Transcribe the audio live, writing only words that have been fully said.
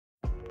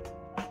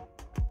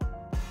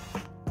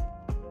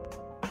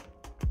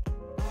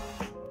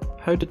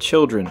How do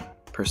children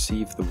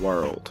perceive the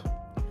world?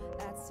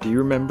 Do you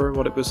remember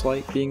what it was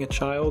like being a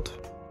child?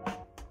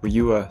 Were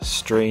you a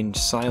strange,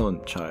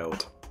 silent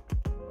child?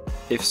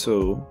 If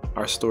so,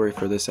 our story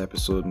for this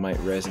episode might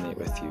resonate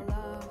with you.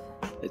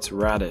 It's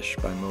Radish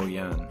by Mo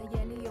Yan.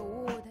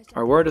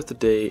 Our word of the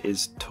day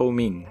is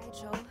Tòumíngde,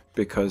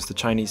 because the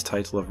Chinese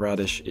title of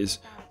Radish is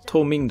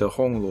Tòumíngde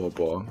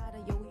Hóngluóbo.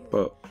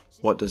 But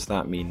what does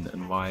that mean,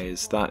 and why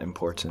is that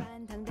important?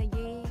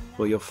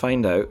 Well, you'll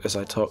find out as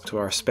I talk to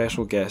our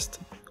special guest,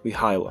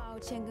 Lehyla,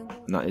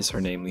 and that is her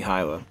name,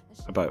 Lehyla,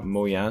 about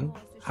Mo Yan,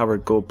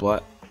 Howard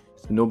Goldblatt,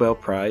 the Nobel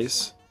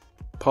Prize,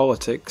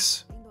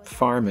 politics,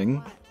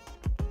 farming,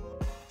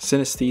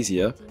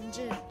 synesthesia,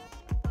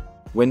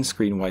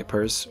 windscreen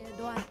wipers,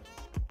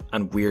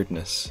 and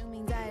weirdness,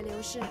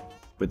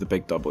 with the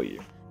big W.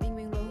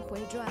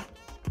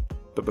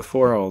 But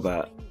before all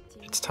that,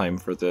 it's time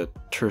for the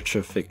特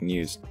色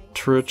news.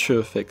 特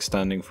色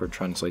standing for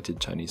translated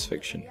Chinese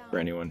fiction, for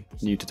anyone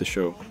new to the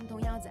show.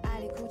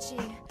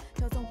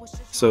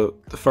 So,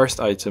 the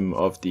first item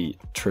of the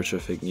特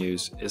色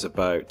news is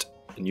about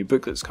a new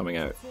book that's coming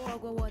out.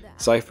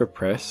 Cypher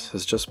Press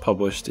has just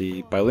published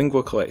a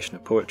bilingual collection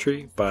of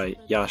poetry by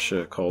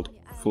Yasha called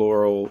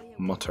Floral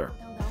Mutter.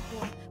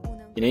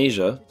 In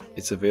Asia,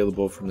 it's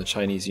available from the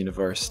Chinese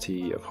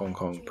University of Hong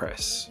Kong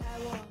Press.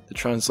 The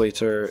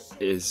translator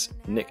is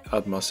Nick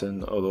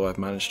Admussen, although I've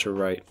managed to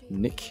write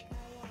Mick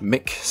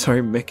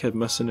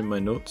Admussen in my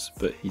notes,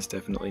 but he's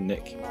definitely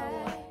Nick.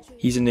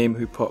 He's a name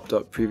who popped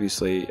up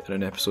previously in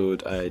an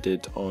episode I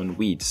did on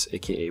weeds,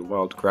 aka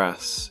wild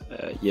grass,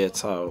 Ye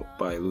Cao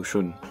by Lu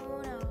Shun.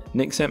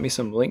 Nick sent me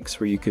some links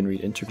where you can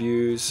read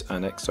interviews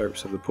and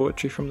excerpts of the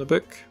poetry from the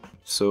book,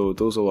 so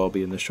those will all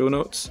be in the show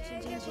notes.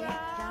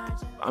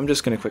 I'm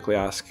just going to quickly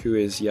ask, who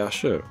is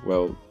Yasha?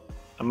 Well,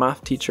 a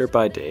math teacher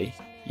by day,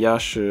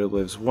 Yasha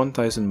lives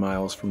 1,000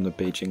 miles from the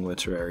Beijing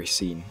literary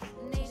scene,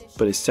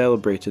 but is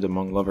celebrated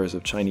among lovers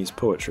of Chinese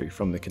poetry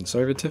from the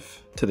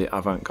conservative to the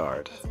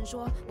avant-garde.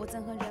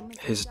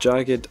 His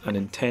jagged and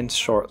intense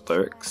short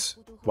lyrics,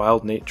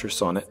 wild nature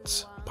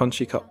sonnets,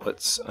 punchy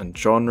couplets, and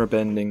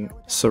genre-bending,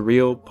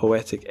 surreal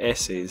poetic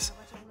essays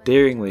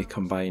daringly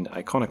combine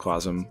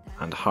iconoclasm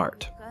and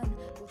heart.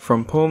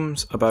 From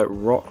poems about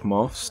rock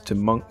moths to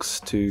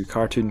monks to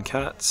cartoon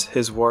cats,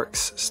 his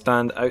works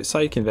stand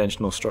outside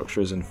conventional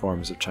structures and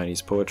forms of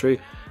Chinese poetry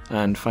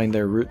and find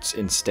their roots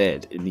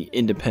instead in the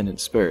independent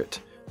spirit,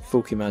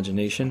 folk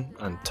imagination,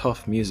 and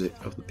tough music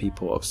of the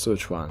people of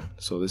Sichuan.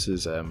 So this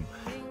is a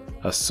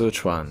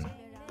Sichuan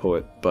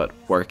poet, but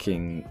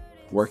working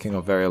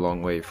a very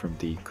long way from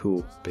the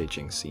cool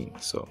Beijing scene.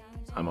 So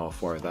I'm all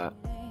for that,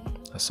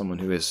 as someone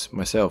who is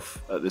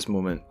myself at this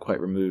moment quite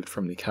removed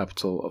from the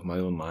capital of my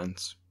own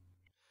lands.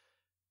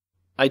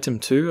 Item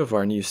 2 of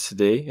our news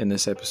today in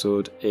this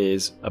episode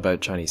is about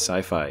Chinese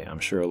sci-fi. I'm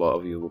sure a lot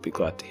of you will be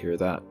glad to hear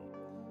that.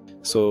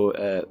 So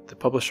the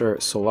publisher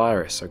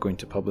Solaris are going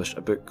to publish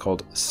a book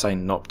called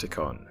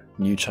Synopticon,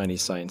 New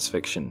Chinese Science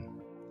Fiction.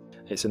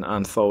 It's an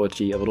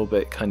anthology, a little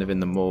bit kind of in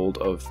the mould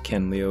of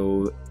Ken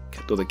Liu,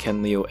 though the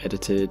Ken Liu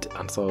edited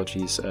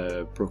anthologies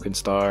Broken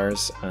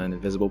Stars and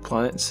Invisible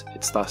Planets.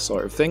 It's that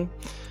sort of thing.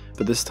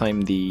 But this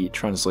time the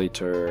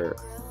translator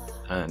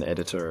and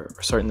editor,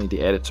 or certainly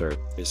the editor,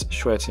 is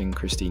Xueting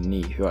Christine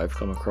Ni, who I've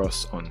come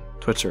across on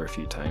Twitter a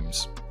few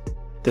times.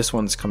 This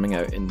one's coming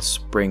out in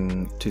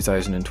spring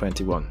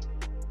 2021.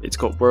 It's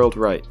got world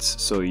rights,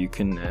 so you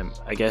can,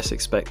 I guess,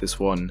 expect this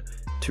one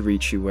to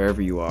reach you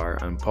wherever you are,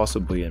 and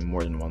possibly in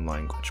more than one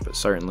language, but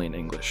certainly in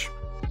English.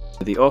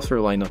 The author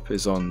lineup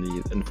is on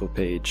the info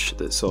page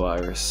that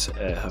Solaris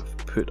have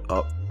put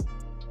up.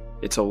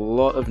 It's a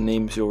lot of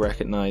names you'll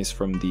recognise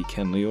from the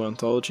Ken Liu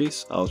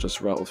anthologies. I'll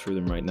just rattle through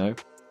them right now.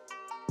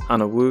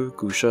 Anna Wu,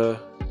 Gu She,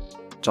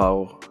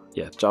 Zhao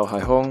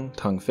Haihong,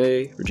 Tang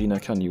Fei, Regina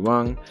Kan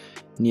Yuang,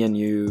 Nian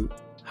Yu,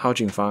 Hao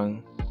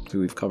Jingfang, who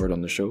we've covered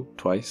on the show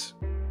twice,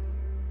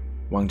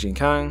 Wang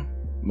Jingkang,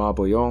 Ma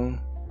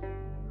Boyong,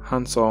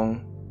 Han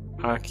Song,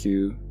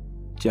 AQ,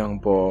 Jiang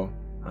Bo,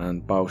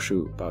 and Bao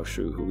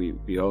Shu, who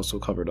we also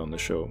covered on the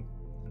show.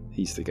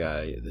 He's the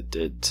guy that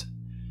did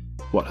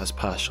What Has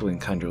Passed Shall in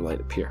Candlelight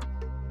Appear.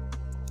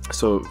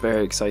 So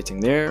very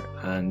exciting there,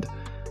 and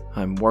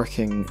I'm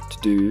working to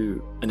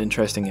do an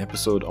interesting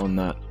episode on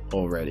that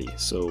already,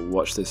 so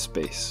watch this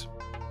space.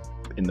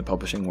 In the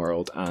publishing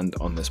world and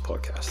on this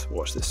podcast,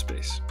 watch this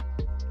space.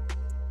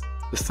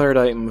 The third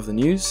item of the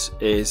news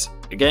is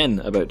again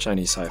about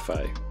Chinese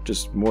sci-fi.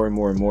 Just more and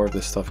more of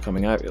this stuff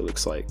coming out, it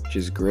looks like, which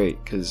is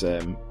great, because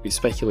we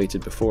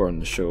speculated before on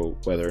the show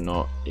whether or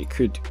not it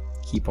could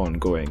keep on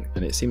going,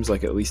 and it seems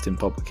like, at least in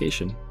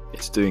publication,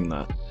 it's doing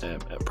that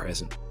at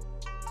present.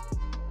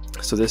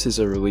 So this is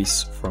a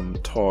release from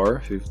Tor,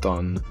 who've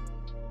done,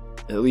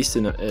 at least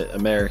in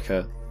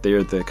America,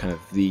 they're the kind of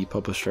the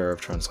publisher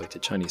of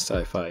translated Chinese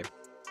sci-fi.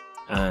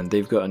 And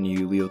they've got a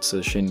new Liu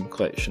Cixin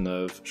collection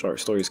of short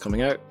stories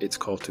coming out. It's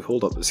called To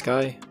Hold Up the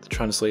Sky. The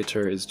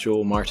translator is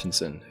Joel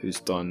Martinson, who's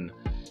done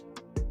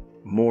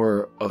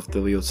more of the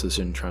Liu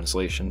Cixin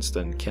translations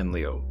than Ken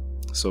Liu.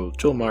 So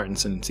Joel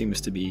Martinson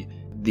seems to be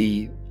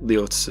the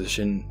Liu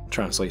Cixin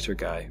translator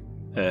guy.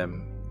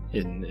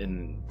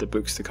 In the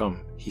books to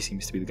come, he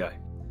seems to be the guy.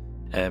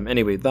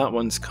 Anyway, that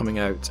one's coming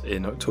out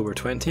in October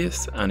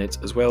 20th, and it's,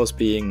 as well as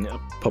being a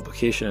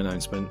publication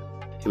announcement,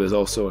 it was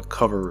also a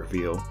cover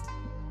reveal.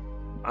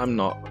 I'm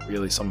not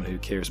really someone who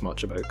cares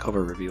much about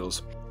cover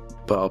reveals,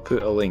 but I'll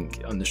put a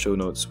link on the show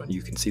notes when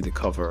you can see the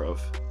cover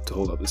of To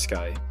Hold Up the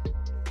Sky.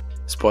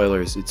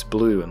 Spoilers, it's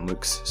blue and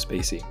looks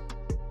spacey.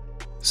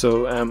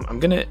 So I'm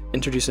going to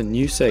introduce a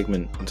new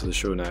segment onto the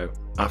show now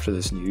after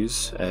this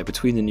news.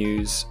 Between the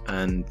news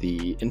and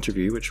the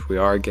interview, which we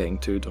are getting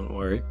to, don't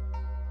worry,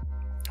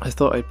 I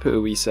thought I'd put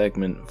a wee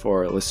segment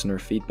for listener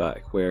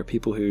feedback where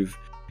people who've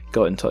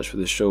got in touch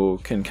with the show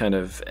can kind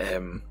of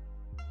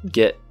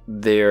get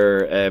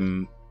their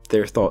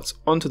thoughts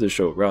onto the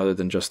show rather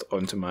than just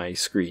onto my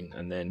screen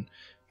and then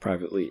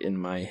privately in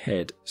my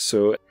head.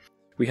 So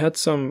we had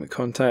some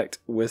contact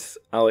with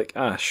Alec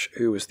Ash,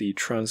 who was the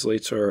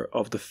translator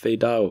of the Fei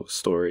Dao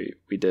story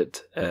we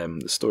did,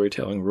 the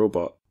storytelling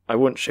robot. I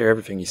won't share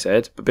everything he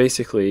said, but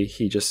basically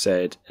he just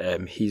said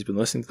he's been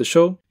listening to the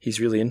show, he's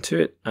really into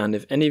it, and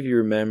if any of you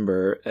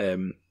remember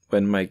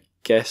when my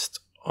guest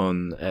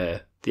on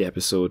the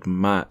episode,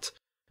 Matt,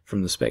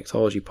 from the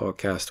Spectology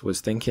podcast,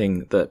 was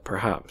thinking that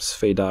perhaps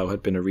Fei Dao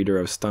had been a reader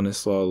of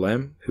Stanislaw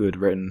Lem, who had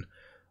written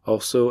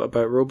also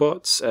about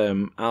robots,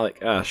 Alec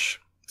Ash,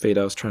 Fei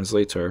Dao's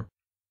translator,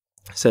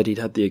 said he'd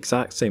had the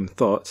exact same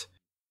thought.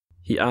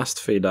 He asked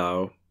Fei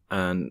Dao,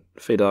 and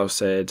Fei Dao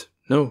said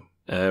no,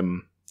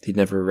 he'd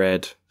never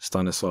read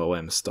Stanislaw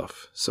Lem's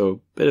stuff.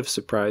 So, bit of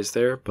surprise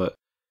there, but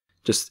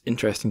just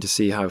interesting to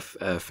see how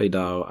Fei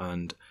Dao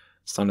and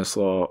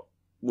Stanislaw,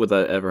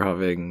 without ever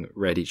having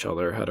read each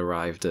other, had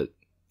arrived at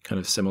kind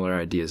of similar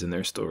ideas in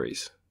their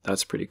stories.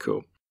 That's pretty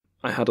cool.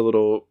 I had a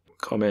little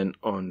comment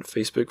on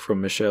Facebook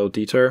from Michelle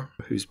Dieter,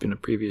 who's been a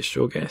previous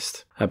show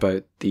guest,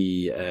 about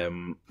the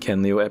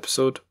Ken Leo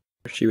episode.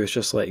 She was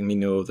just letting me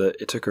know that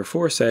it took her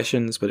 4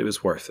 sessions, but it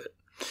was worth it.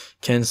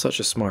 Ken's such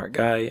a smart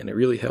guy, and it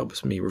really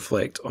helps me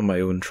reflect on my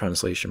own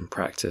translation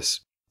practice.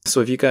 So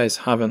if you guys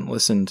haven't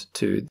listened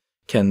to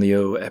Ken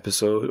Leo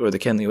episode, or the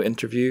Ken Leo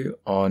interview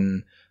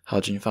on Hao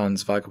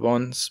Jinfan's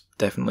Vagabonds,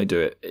 definitely do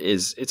it.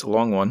 It's a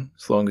long one.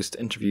 It's the longest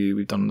interview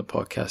we've done on the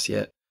podcast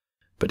yet,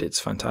 but it's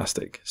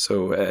fantastic.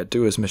 So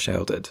do as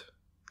Michelle did.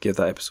 Give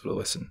that episode a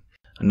listen.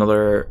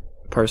 Another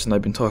person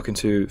I've been talking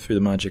to through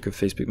the magic of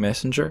Facebook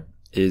Messenger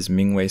is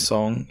Mingwei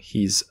Song.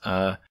 He's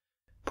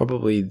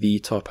probably the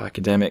top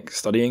academic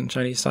studying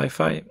Chinese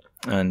sci-fi,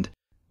 and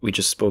we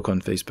just spoke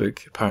on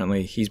Facebook.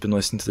 Apparently he's been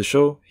listening to the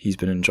show, he's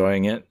been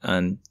enjoying it,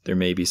 and there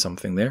may be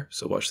something there,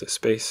 so watch this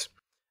space.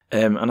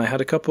 And I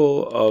had a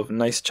couple of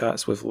nice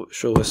chats with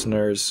show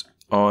listeners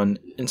on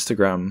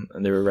Instagram,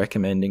 and they were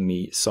recommending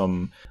me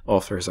some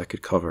authors I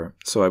could cover.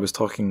 So I was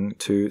talking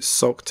to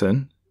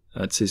Sokton,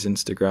 that's his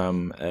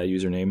Instagram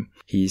username.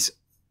 He's,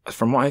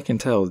 from what I can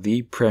tell,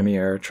 the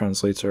premier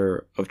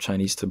translator of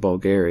Chinese to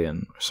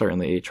Bulgarian,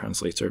 certainly a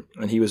translator,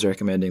 and he was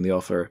recommending the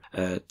author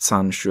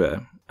Can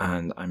Xue,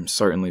 and I'm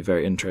certainly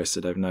very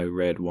interested. I've now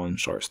read one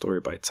short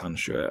story by Can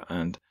Xue,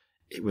 and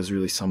it was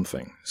really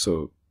something,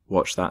 so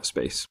watch that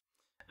space.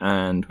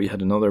 And we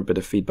had another bit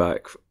of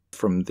feedback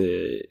from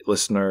the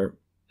listener,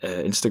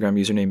 Instagram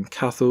username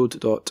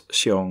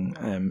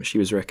cathode.xiong. She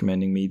was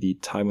recommending me the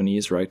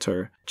Taiwanese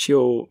writer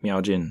Qiu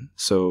Miaojin,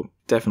 so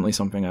definitely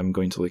something I'm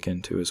going to look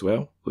into as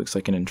well. Looks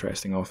like an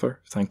interesting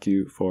author. Thank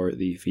you for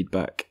the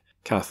feedback,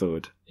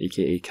 Cathode,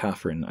 aka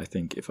Catherine, I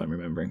think, if I'm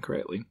remembering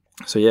correctly.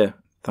 So yeah,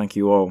 thank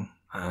you all,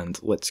 and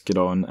let's get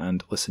on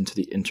and listen to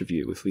the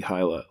interview with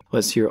Lehyla.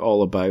 Let's hear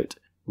all about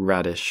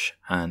Radish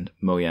and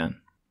Moyan.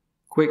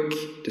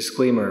 Quick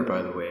disclaimer,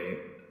 by the way.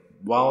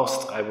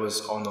 Whilst I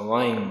was on the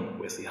line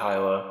with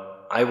Lehyla,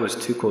 I was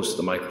too close to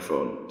the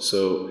microphone,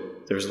 so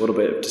there was a little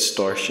bit of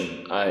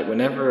distortion.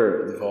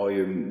 Whenever the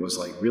volume was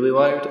like really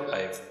loud,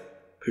 I've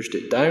pushed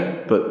it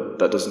down, but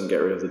that doesn't get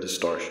rid of the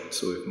distortion.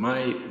 So if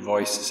my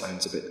voice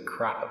sounds a bit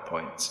crap at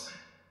points,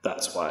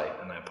 that's why,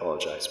 and I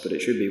apologise, but it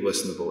should be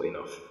listenable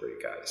enough for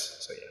you guys.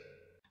 So yeah.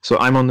 So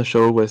I'm on the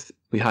show with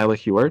Lehyla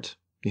Heward.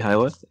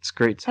 Lehyla, it's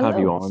great to have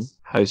you on.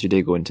 How's your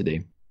day going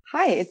today?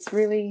 Hi, it's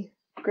really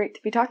great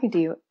to be talking to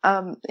you.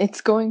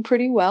 It's going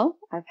pretty well.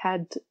 I've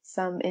had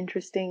some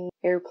interesting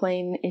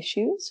airplane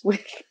issues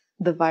with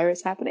the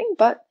virus happening,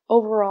 but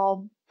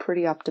overall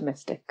pretty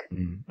optimistic.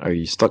 Are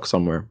you stuck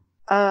somewhere?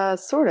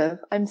 Sort of.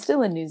 I'm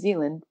still in New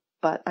Zealand,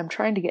 but I'm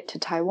trying to get to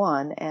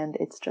Taiwan, and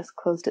it's just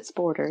closed its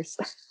borders.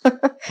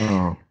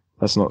 Oh,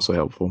 that's not so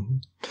helpful.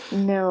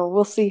 No,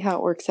 we'll see how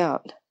it works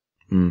out.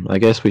 I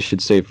guess we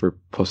should say for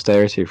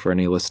posterity, for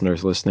any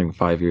listeners listening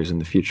 5 years in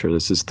the future,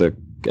 this is the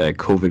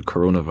COVID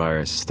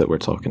coronavirus that we're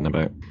talking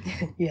about.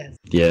 Yes.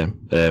 Yeah,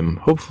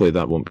 hopefully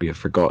that won't be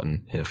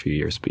forgotten in a few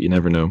years, but you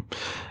never know.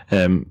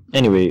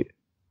 Anyway,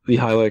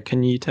 Lehyla,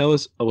 can you tell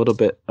us a little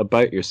bit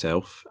about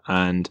yourself,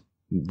 and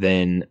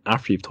then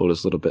after you've told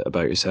us a little bit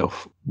about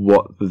yourself,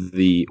 what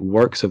the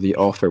works of the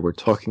author we're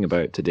talking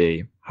about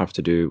today have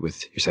to do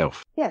with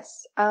yourself?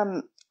 Yes.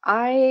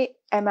 I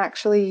am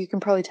actually, you can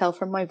probably tell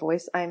from my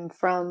voice, I'm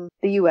from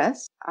the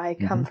US. I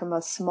come from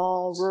a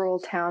small rural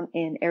town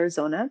in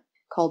Arizona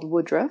called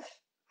Woodruff.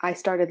 I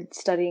started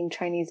studying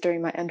Chinese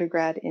during my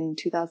undergrad in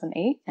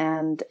 2008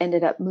 and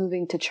ended up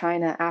moving to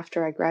China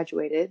after I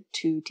graduated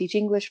to teach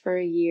English for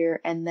a year.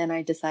 And then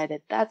I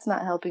decided that's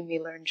not helping me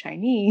learn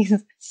Chinese.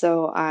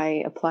 So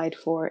I applied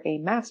for a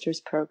master's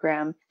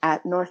program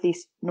at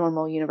Northeast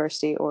Normal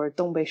University, or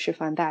Dongbei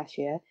Shifan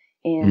Daxue,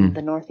 in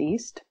the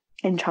Northeast,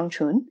 in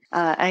Changchun.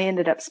 I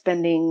ended up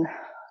spending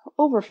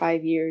over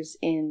 5 years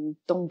in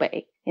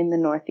Dongbei in the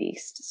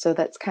Northeast. So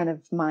that's kind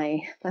of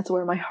that's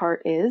where my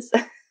heart is.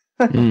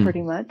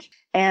 Pretty much.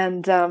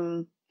 And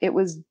it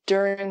was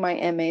during my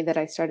MA that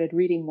I started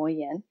reading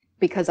Moyen,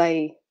 because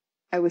I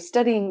was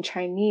studying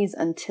Chinese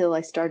until I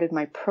started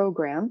my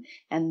program,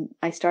 and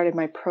I started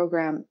my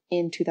program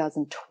in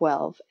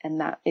 2012,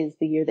 and that is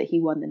the year that he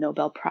won the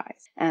Nobel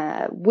Prize.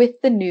 With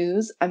the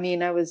news, I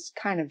mean, I was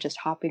kind of just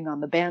hopping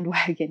on the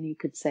bandwagon, you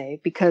could say,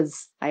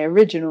 because I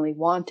originally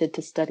wanted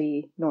to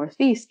study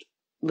Northeast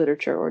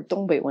literature, or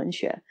Dongbei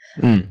Wenxue.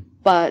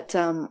 But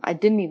I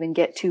didn't even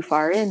get too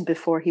far in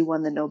before he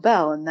won the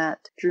Nobel, and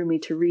that drew me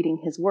to reading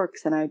his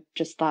works. And I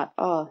just thought,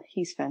 oh,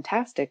 he's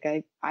fantastic.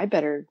 I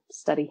better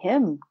study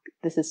him.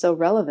 This is so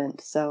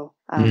relevant. So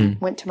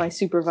went to my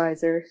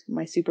supervisor.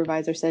 My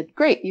supervisor said,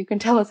 great, you can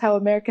tell us how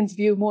Americans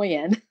view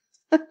Moyen.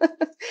 I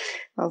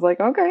was like,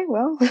 okay,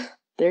 well,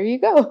 there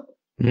you go.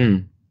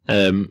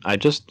 I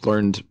just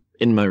learned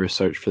in my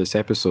research for this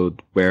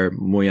episode where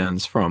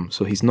Moyan's from.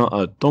 So he's not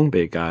a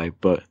Dongbei guy,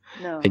 but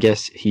no. I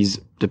guess he's,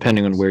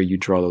 depending on where you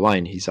draw the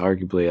line, he's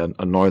arguably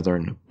a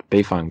northern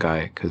Beifang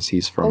guy, because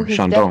he's from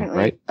Shandong,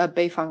 right? A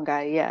Beifang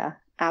guy, yeah,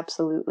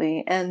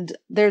 absolutely. And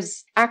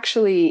there's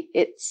actually,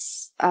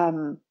 it's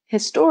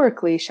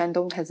historically,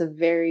 Shandong has a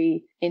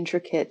very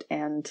intricate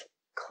and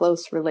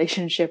close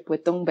relationship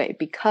with Dongbei,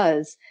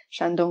 because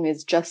Shandong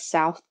is just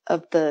south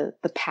of the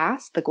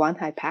pass, the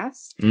Guanhai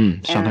Pass.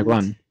 Shanghai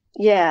Guan.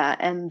 Yeah,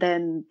 and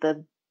then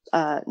the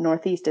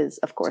northeast is,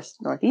 of course,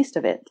 northeast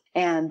of it.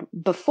 And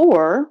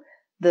before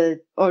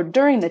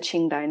during the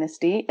Qing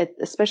dynasty,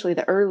 especially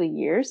the early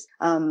years,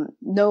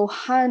 no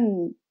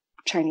Han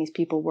Chinese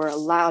people were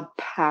allowed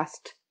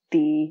past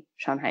the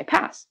Shanghai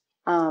Pass.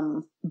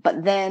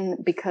 But then,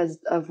 because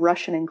of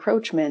Russian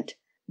encroachment,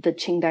 the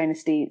Qing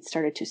dynasty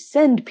started to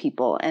send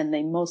people, and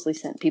they mostly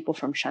sent people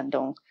from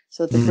Shandong.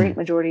 So the great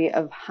majority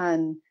of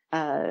Han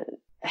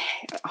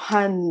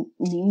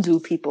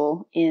Minzu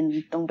people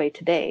in Dongbei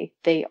today,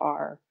 they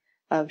are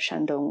of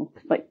Shandong,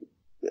 like,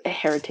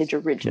 heritage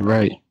originally.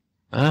 Right.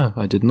 Ah,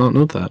 I did not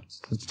know that.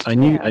 I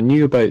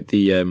knew about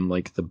the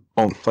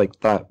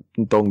that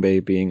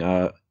Dongbei being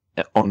a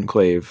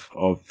enclave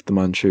of the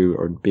Manchu,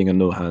 or being a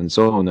no-Han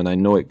zone, and I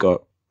know it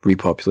got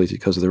repopulated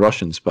because of the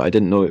Russians, but I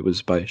didn't know it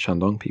was by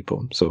Shandong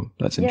people, so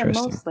that's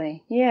interesting. Yeah,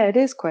 mostly. Yeah, it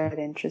is quite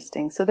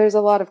interesting. So there's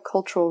a lot of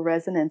cultural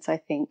resonance, I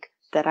think,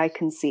 that I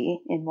can see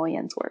in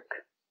Moyen's work.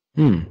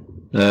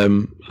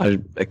 I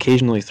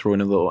occasionally throw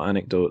in a little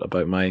anecdote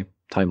about my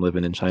time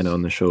living in China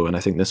on the show, and I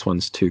think this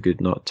one's too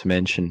good not to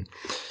mention.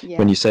 Yeah.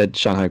 When you said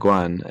Shanghai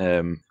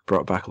Guan,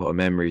 brought back a lot of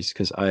memories,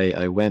 because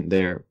I went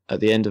there at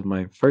the end of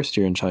my first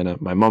year in China.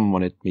 My mum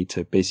wanted me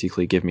to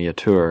basically give me a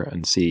tour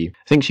and see.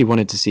 I think she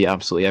wanted to see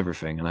absolutely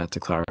everything, and I had to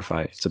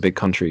clarify, it's a big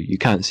country, you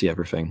can't see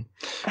everything.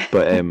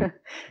 But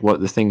what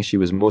the thing she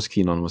was most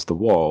keen on was the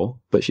wall,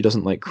 but she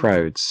doesn't like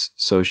crowds,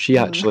 so she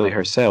actually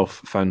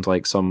herself found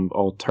like some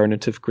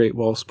alternative Great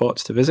Wall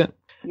spots to visit.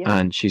 Yeah.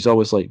 And she's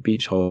always like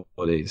beach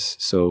holidays,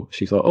 so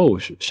she thought, oh,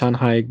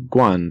 Shanghai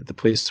Guan, the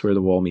place where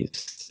the wall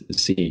meets the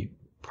sea,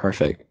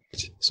 perfect.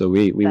 So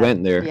we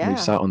went there, and we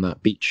sat on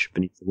that beach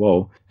beneath the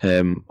wall.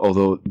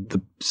 Although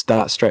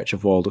that stretch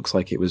of wall looks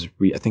like it was,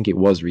 I think it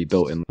was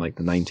rebuilt in like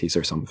the 90s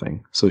or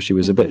something. So she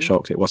was a bit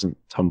shocked it wasn't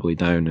tumbly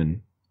down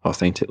and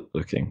authentic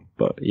looking.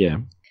 But yeah.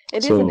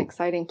 It is an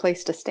exciting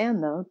place to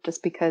stand, though,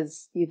 just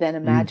because you then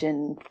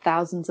imagine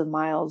thousands of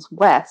miles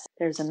west,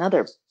 there's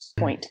another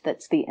point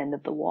that's the end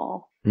of the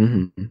wall.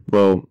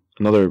 Well,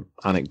 another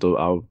anecdote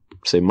I'll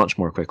say much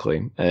more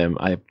quickly.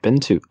 I've been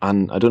to,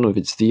 and I don't know if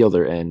it's the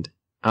other end,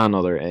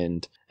 another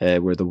end,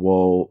 where the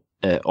wall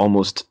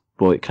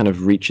it kind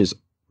of reaches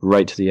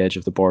right to the edge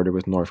of the border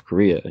with North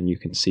Korea, and you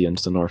can see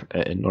into the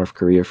North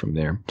Korea from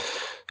there.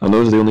 And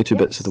those are the only two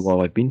bits of the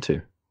wall I've been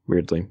to,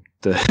 weirdly.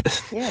 The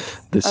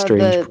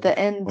strange the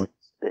end.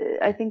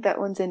 I think that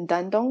one's in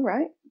Dandong,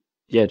 right?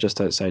 Yeah,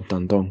 just outside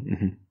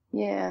Dandong.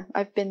 Yeah,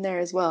 I've been there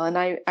as well, and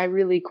I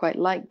really quite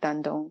like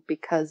Dandong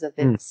because of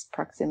its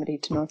proximity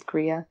to North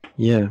Korea.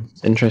 Yeah,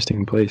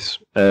 interesting place.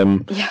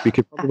 We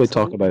could probably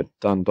talk about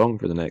Dandong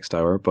for the next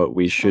hour, but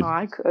we should. Oh,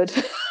 I could.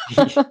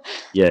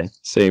 Yeah,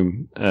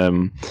 same.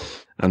 And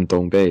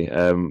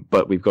Dongbei.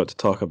 But we've got to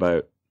talk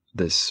about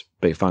this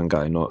Beifang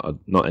guy,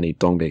 not any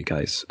Dongbei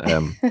guys.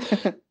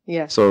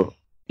 Yeah. So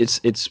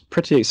it's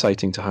pretty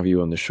exciting to have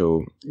you on the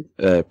show,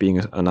 being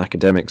an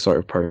academic sort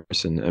of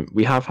person.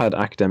 We have had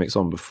academics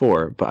on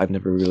before, but I've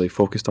never really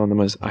focused on them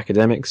as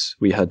academics.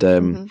 We had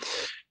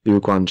Liu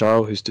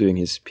Guangzhao, who's doing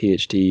his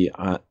PhD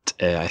at,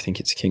 I think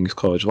it's King's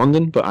College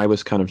London, but I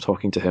was kind of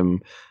talking to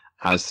him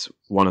as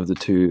one of the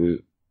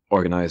two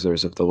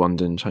organisers of the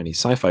London Chinese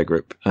Sci-Fi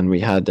Group, and we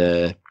had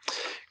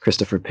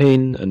Christopher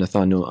Payne and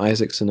Nathaniel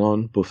Isaacson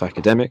on, both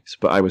academics,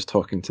 but I was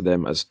talking to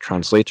them as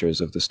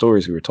translators of the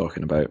stories we were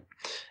talking about,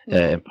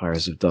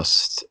 Empires of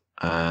Dust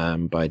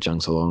by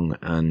Zhang Zilong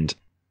and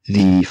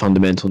The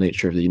Fundamental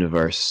Nature of the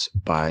Universe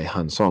by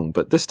Han Song.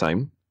 But this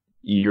time,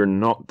 you're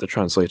not the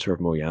translator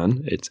of Mo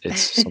Yan,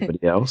 it's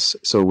somebody else.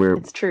 So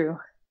It's true.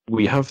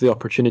 We have the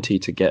opportunity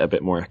to get a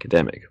bit more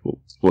academic.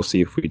 We'll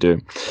see if we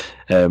do.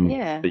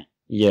 But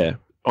yeah.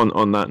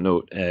 On that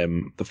note,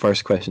 the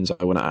first questions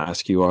I want to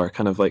ask you are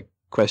kind of like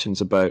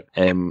questions about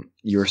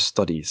your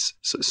studies.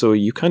 So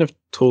you kind of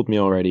told me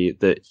already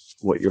that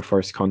what your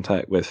first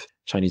contact with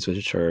Chinese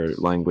literature,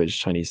 language,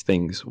 Chinese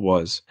things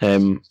was.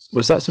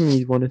 Was that something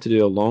you wanted to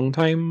do a long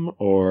time,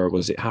 or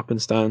was it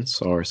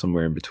happenstance, or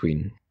somewhere in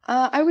between?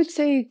 I would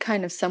say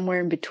kind of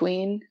somewhere in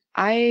between.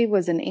 I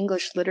was an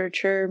English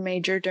literature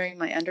major during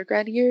my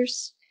undergrad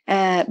years.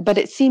 But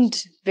it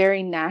seemed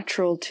very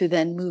natural to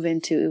then move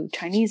into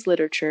Chinese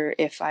literature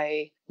if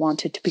I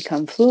wanted to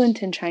become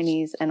fluent in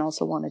Chinese and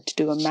also wanted to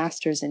do a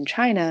master's in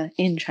China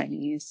in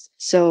Chinese.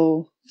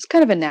 So it's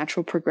kind of a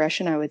natural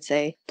progression, I would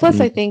say. Plus,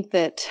 I think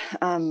that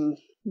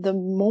the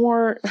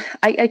more,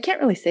 I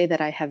can't really say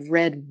that I have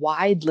read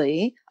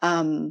widely.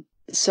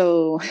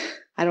 So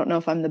I don't know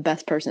if I'm the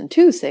best person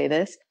to say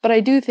this, but I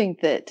do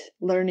think that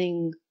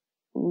learning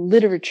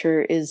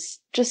literature is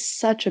just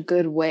such a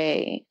good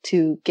way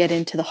to get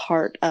into the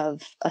heart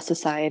of a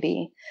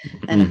society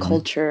and a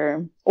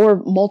culture,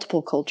 or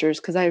multiple cultures,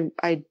 because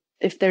I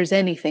if there's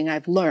anything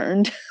I've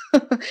learned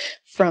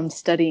from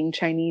studying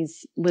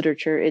Chinese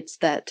literature, it's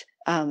that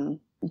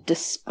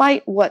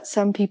despite what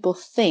some people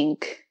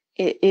think,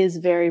 it is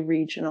very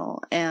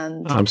regional,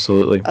 and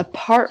absolutely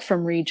apart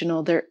from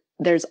regional,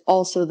 there's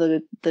also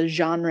the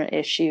genre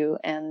issue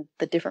and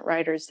the different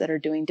writers that are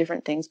doing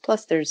different things.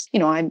 Plus there's,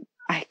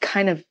 I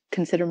kind of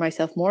consider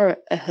myself more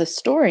a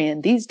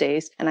historian these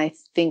days. And I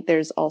think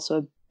there's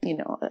also,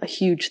 a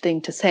huge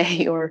thing to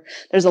say, or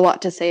there's a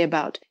lot to say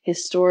about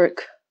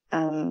historical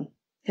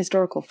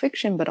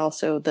fiction, but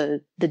also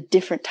the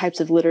different types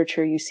of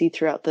literature you see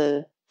throughout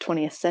the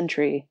 20th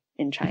century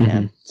in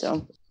China.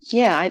 So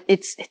yeah,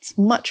 it's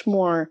much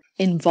more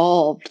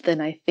involved than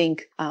I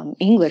think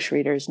English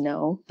readers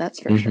know. That's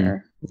for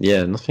sure.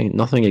 Yeah,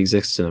 nothing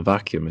exists in a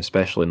vacuum,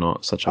 especially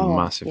not such a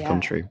massive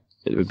country.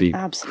 It would be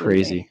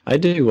crazy. I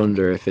do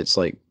wonder if it's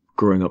like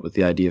growing up with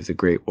the idea of the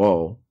Great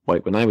Wall.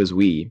 Like when I was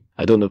wee,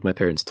 I don't know if my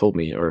parents told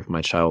me or if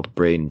my child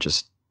brain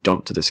just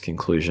jumped to this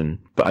conclusion,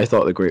 but I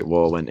thought the Great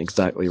Wall went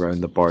exactly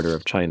around the border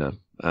of China.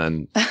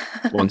 And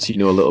once you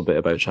know a little bit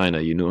about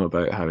China, you know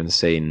about how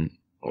insane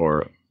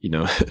or,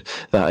 that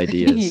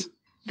idea is.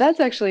 That's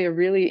actually a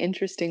really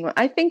interesting one.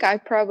 I think I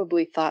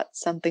probably thought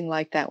something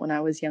like that when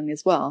I was young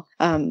as well.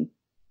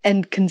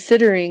 And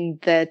considering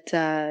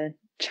that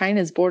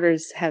China's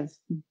borders have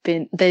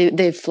been,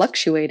 they've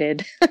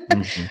fluctuated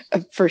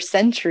for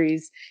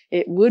centuries,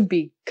 it would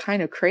be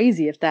kind of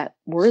crazy if that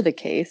were the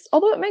case.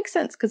 Although it makes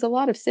sense because a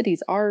lot of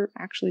cities are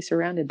actually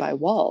surrounded by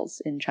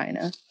walls in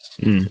China.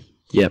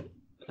 Yep.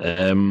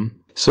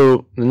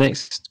 So the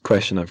next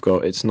question I've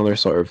got, it's another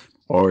sort of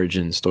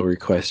origin story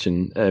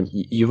question.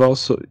 You've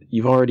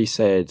already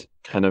said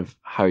kind of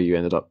how you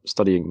ended up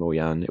studying Mo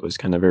Yan. It was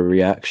kind of a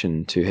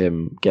reaction to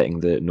him getting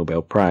the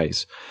Nobel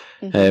Prize.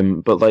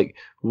 But like,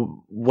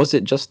 was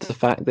it just the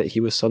fact that he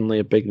was suddenly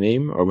a big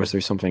name, or was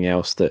there something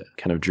else that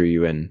kind of drew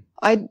you in?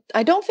 I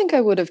don't think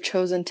I would have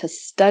chosen to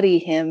study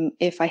him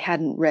if I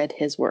hadn't read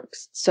his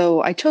works.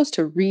 So I chose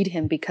to read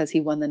him because he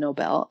won the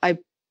Nobel. I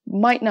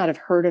might not have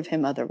heard of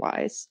him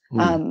otherwise,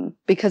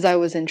 because I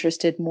was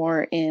interested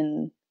more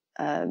in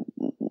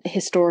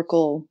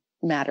historical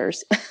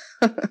matters.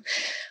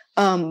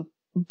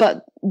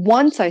 But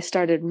once I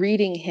started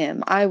reading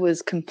him, I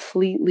was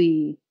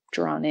completely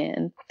drawn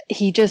in.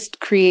 He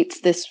just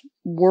creates this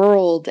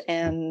world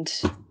and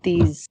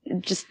this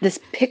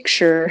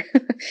picture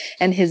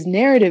and his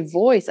narrative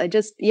voice.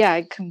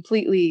 I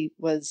completely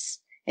was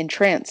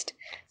entranced.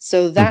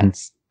 So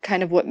that's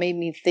kind of what made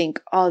me think,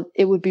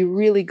 it would be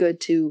really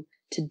good to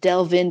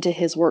delve into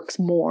his works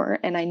more.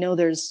 And I know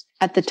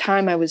at the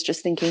time I was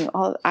just thinking,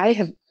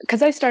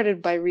 because I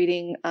started by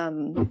reading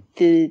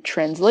the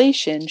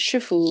translation, 师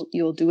傅,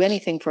 you'll do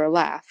anything for a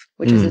laugh,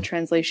 which is a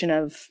translation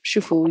of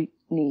师傅,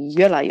 你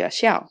越来越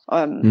笑,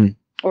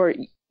 or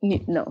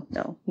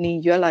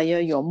你越来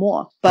越幽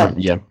默. But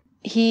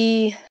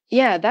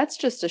that's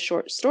just a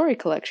short story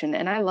collection.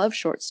 And I love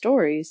short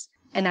stories.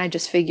 And I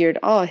just figured,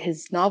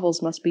 his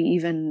novels must be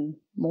even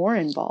more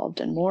involved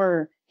and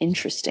more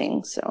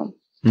interesting. So,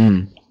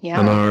 yeah.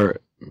 And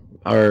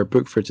our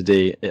book for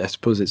today, I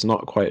suppose it's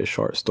not quite a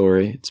short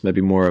story. It's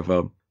maybe more of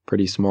a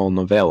pretty small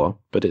novella,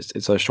 but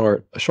it's a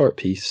short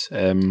piece.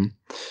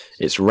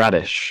 It's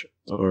Radish,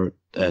 or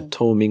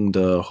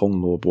Tòumíngde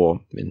Hóngluóbo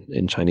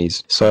in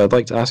Chinese. So I'd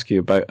like to ask you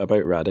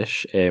about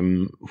Radish.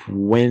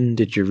 When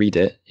did you read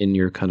it in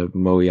your kind of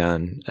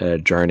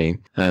Moyan journey?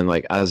 And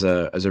like as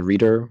a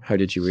reader, how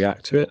did you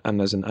react to it?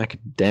 And as an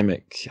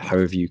academic, how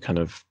have you kind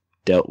of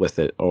dealt with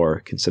it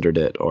or considered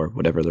it or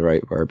whatever the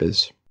right verb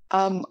is?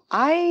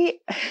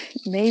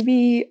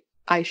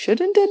 I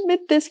shouldn't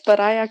admit this, but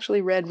I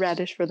actually read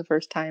Radish for the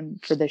first time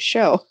for this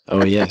show.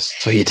 Oh yes,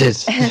 so you did.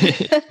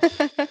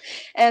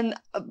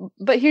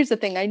 But here's the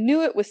thing: I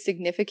knew it was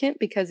significant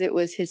because it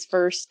was his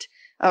first.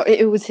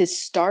 It was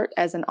his start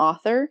as an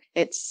author.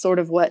 It's sort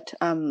of what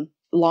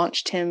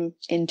launched him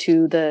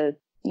into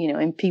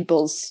in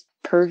people's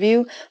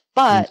purview.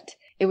 But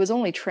it was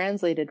only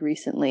translated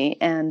recently,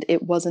 and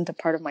it wasn't a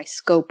part of my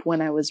scope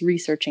when I was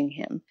researching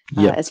him.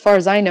 Yeah. As far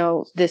as I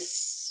know,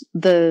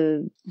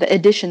 the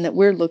edition that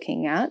we're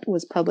looking at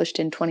was published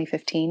in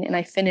 2015, and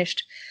I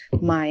finished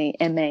my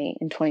MA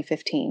in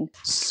 2015.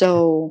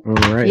 So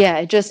right. yeah,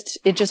 it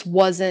just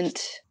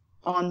wasn't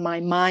on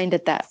my mind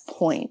at that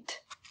point.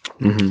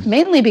 Mm-hmm.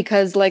 Mainly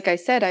because, like I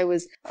said, I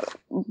was,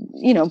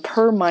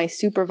 per my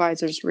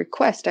supervisor's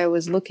request, I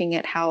was looking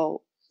at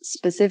how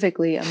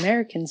specifically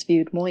Americans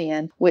viewed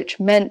Moyan, which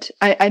meant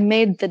I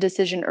made the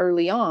decision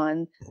early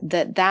on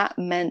that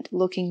meant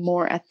looking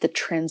more at the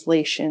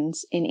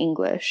translations in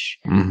English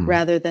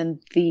rather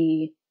than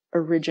the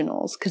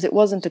originals, because it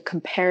wasn't a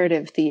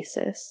comparative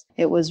thesis.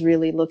 It was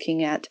really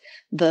looking at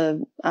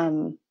the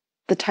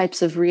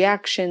types of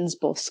reactions,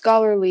 both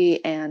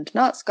scholarly and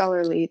not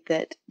scholarly,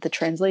 that the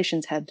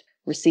translations had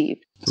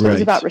received. So it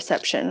was about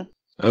reception.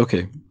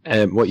 Okay.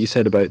 What you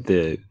said about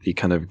the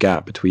kind of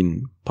gap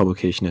between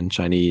publication in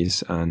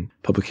Chinese and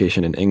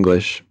publication in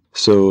English.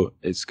 So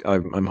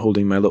I'm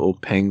holding my little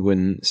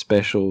Penguin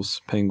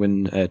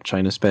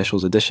China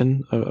Specials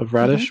edition of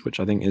Radish, which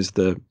I think is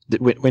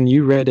when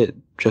you read it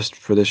just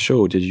for this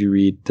show, did you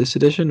read this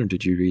edition or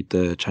did you read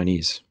the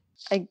Chinese?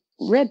 I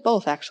read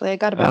both, actually. I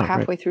got about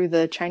halfway through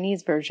the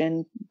Chinese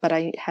version, but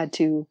I had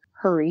to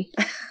hurry.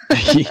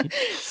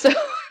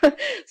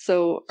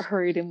 So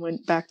hurried and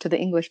went back to the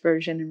English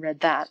version and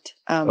read that.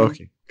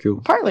 Okay,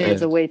 cool. Partly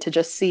as a way to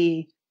just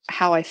see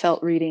how I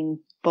felt reading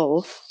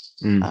both,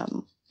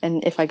 and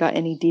if I got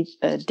any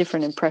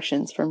different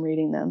impressions from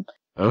reading them.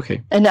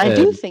 Okay. And I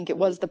do think it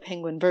was the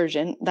Penguin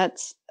version.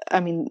 It's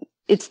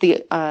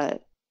the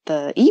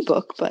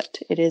ebook, but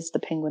it is the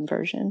Penguin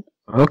version.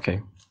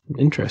 Okay.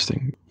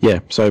 Interesting. Yeah,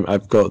 so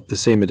I've got the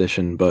same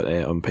edition, but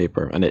on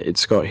paper, and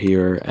it's got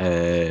here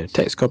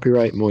text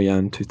copyright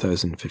Moyan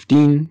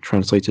 2015,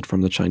 translated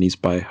from the Chinese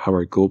by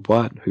Howard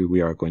Goldblatt, who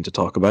we are going to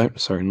talk about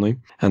certainly.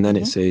 And then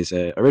it says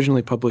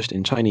originally published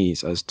in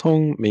Chinese as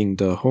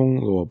Tòumíngde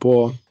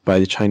Hóngluóbo by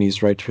the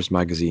Chinese Writers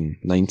Magazine,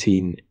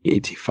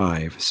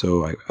 1985.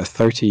 So a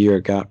 30-year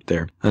gap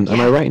there. And am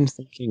I right in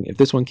thinking if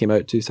this one came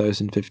out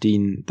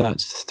 2015,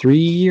 that's 3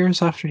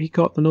 years after he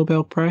got the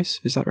Nobel Prize?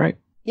 Is that right?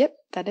 Yep,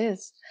 that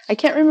is. I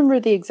can't remember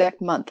the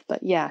exact month,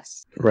 but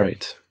yes.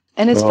 Right.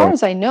 And as far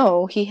as I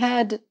know, he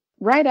had,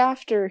 right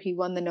after he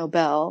won the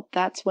Nobel,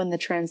 that's when the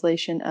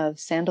translation of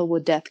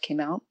Sandalwood Death came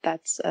out.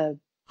 That's a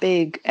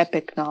big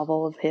epic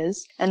novel of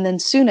his. And then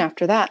soon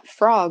after that,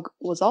 Frog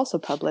was also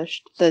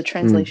published, the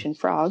translation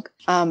Frog.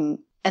 And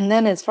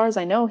then as far as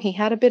I know, he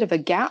had a bit of a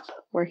gap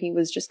where he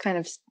was just kind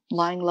of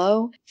lying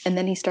low. And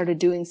then he started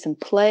doing some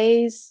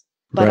plays.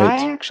 But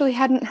I actually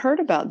hadn't heard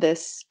about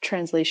this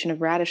translation of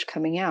Radish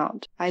coming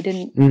out. I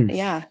didn't.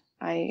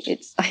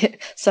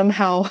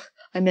 Somehow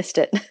I missed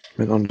it.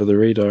 Went under the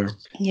radar.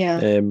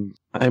 Yeah.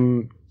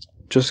 I'm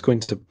just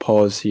going to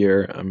pause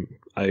here.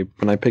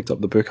 When I picked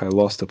up the book, I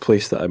lost a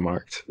place that I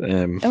marked.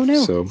 Oh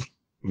no! So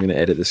I'm going to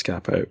edit this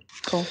gap out.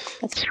 Cool.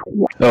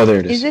 Oh, there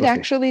it is. Is it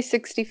actually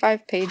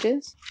 65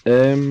 pages?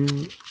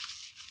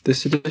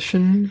 This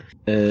edition,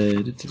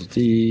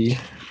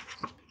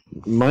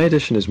 my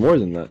edition is more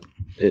than that.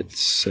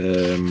 It's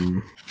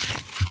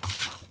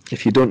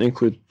if you don't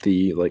include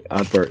the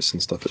adverts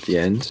and stuff at the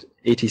end,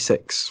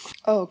 86.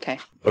 Oh, okay.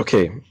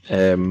 Okay.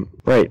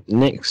 Right.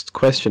 Next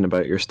question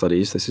about your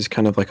studies. This is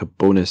kind of like a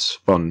bonus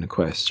fun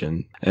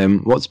question.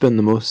 What's been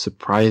the most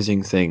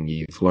surprising thing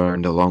you've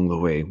learned along the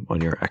way on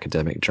your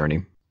academic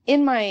journey?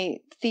 In my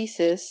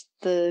thesis,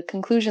 the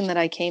conclusion that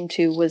I came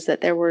to was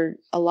that there were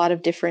a lot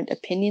of different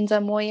opinions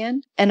on Moyan.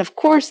 And of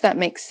course, that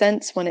makes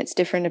sense when it's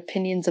different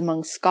opinions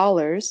among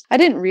scholars. I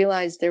didn't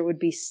realize there would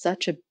be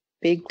such a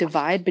big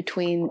divide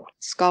between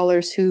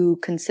scholars who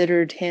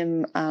considered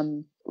him,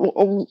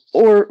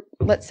 or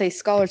let's say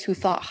scholars who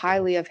thought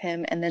highly of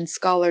him, and then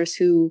scholars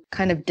who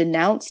kind of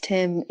denounced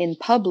him in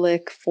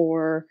public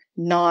for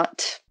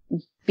not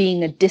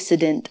being a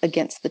dissident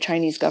against the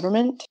Chinese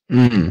government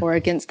or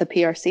against the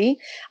PRC.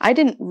 I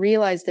didn't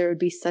realize there would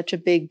be such a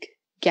big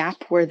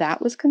gap where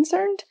that was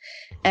concerned.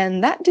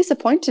 And that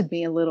disappointed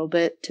me a little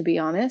bit, to be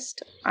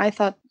honest. I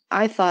thought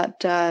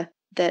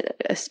that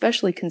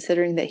especially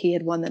considering that he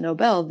had won the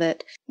Nobel,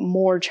 that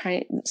more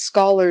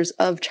scholars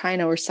of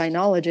China or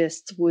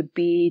sinologists would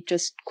be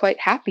just quite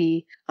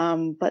happy.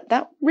 But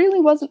that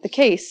really wasn't the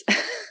case.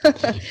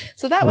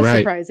 So that was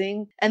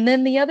surprising. And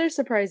then the other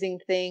surprising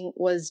thing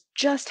was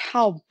just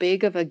how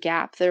big of a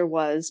gap there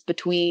was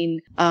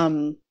between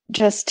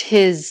just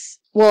his...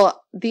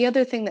 Well, the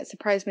other thing that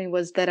surprised me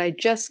was that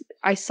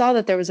I saw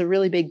that there was a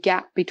really big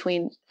gap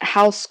between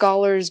how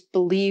scholars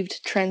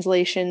believed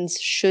translations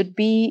should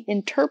be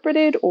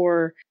interpreted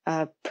or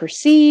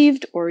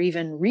perceived or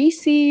even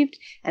received,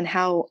 and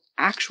how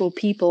actual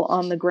people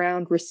on the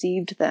ground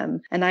received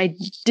them. And I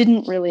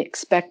didn't really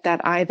expect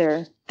that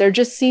either. There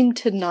just seemed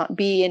to not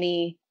be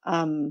any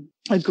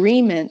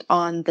agreement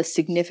on the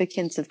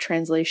significance of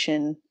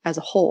translation as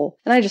a whole.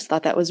 And I just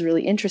thought that was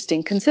really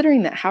interesting,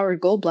 considering that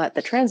Howard Goldblatt,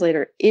 the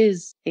translator,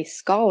 is a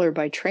scholar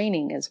by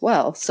training as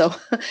well. So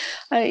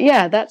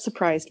yeah, that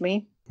surprised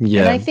me.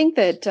 Yeah. And I think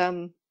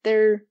that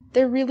there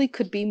really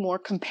could be more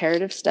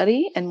comparative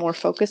study and more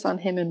focus on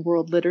him in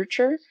world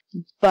literature,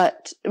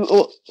 but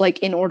like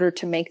in order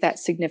to make that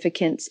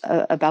significance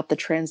about the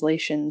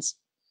translations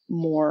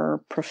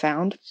more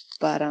profound.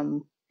 But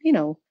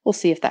we'll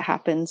see if that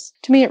happens.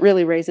 To me, it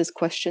really raises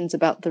questions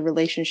about the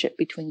relationship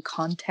between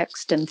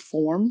context and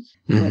form,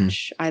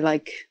 which I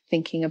like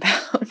thinking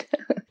about.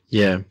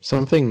 Yeah,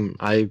 something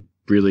I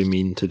really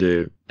mean to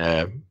do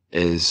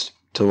is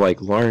to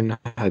learn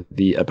about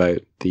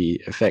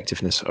the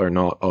effectiveness or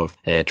not of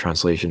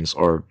translations,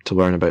 or to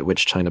learn about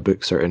which China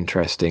books are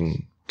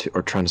interesting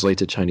or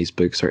translated Chinese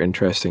books are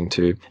interesting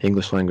to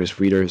English language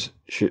readers,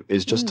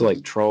 is just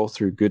to trawl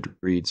through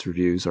Goodreads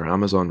reviews or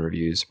Amazon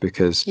reviews,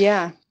 because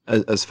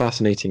as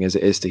fascinating as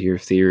it is to hear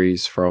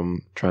theories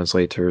from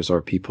translators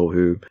or people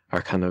who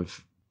are kind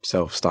of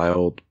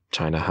self-styled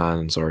China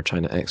hands or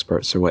China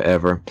experts or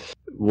whatever,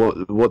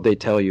 what they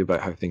tell you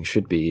about how things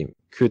should be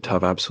could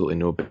have absolutely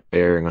no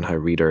bearing on how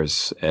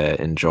readers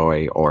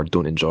enjoy or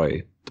don't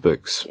enjoy the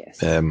books. Yes,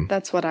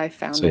 that's what I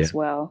found as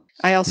well.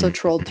 I also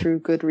trolled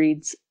through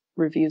Goodreads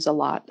reviews a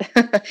lot,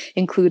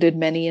 included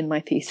many in my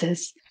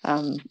thesis.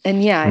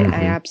 And yeah,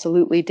 I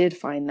absolutely did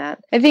find that.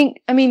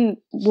 I mean,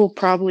 we'll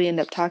probably end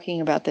up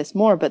talking about this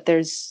more, but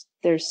there's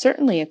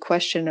certainly a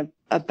question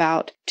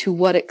about to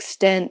what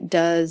extent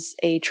does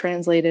a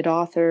translated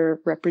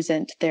author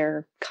represent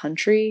their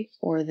country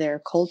or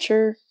their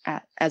culture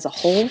as a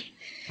whole.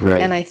 Right.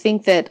 And I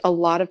think that a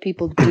lot of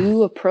people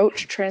do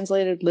approach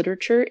translated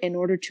literature in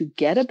order to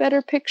get a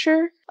better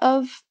picture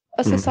of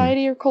a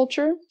society or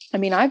culture. I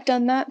mean, I've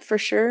done that for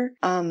sure.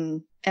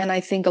 And I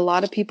think a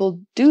lot of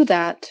people do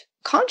that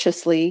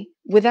consciously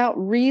without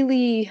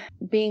really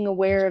being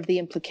aware of the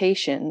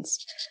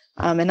implications.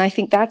 And I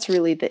think that's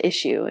really the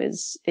issue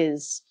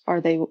is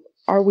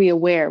are we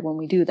aware when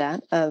we do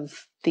that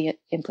of the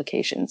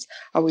implications?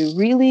 Are we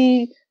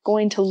really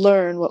going to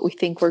learn what we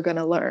think we're going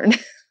to learn?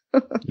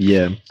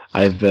 Yeah,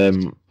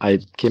 I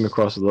came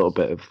across a little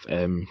bit of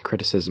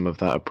criticism of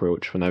that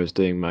approach when I was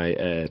doing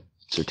my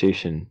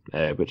dissertation,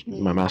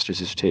 my master's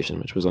dissertation,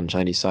 which was on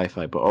Chinese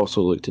sci-fi, but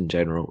also looked in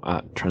general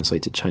at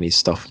translated Chinese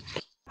stuff.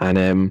 And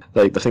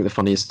I think the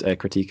funniest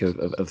critique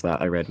of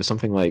that I read was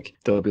something like,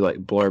 there'll be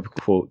blurb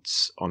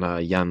quotes on a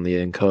Yan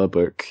Lianke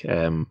book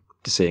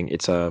saying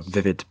it's a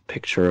vivid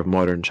picture of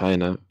modern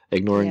China,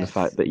 ignoring the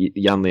fact that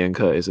Yan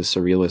Lianke is a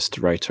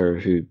surrealist writer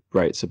who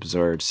writes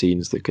absurd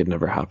scenes that could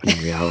never happen in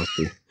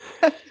reality.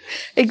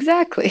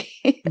 Exactly.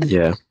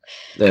 Yeah.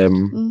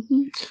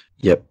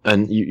 Yep.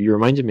 And you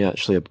reminded me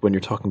actually of when you're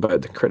talking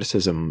about the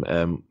criticism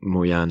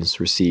Mo Yan's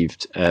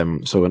received.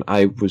 So when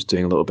I was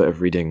doing a little bit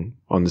of reading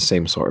on the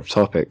same sort of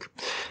topic,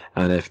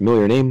 and a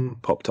familiar name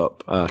popped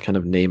up, a kind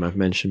of name I've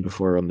mentioned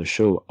before on the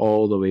show,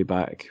 all the way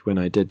back when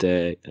I did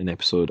an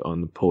episode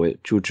on the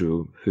poet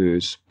Zhu,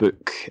 whose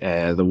book,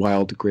 The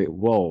Wild Great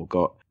Wall,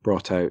 got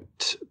brought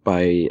out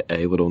by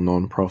a little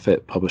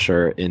non-profit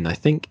publisher in, I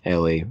think,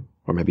 LA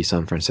or maybe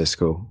San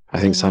Francisco. I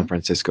think San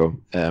Francisco.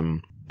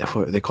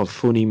 What they call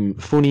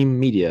phoneme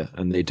media,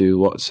 and they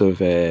do lots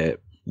of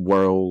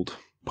world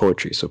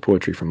poetry, so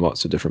poetry from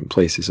lots of different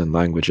places and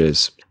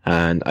languages.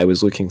 And I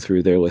was looking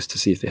through their list to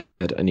see if they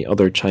had any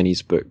other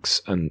Chinese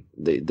books, and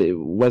they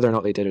whether or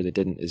not they did or they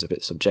didn't is a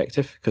bit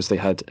subjective, because they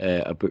had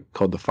a book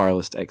called The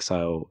Fireless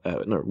Exile,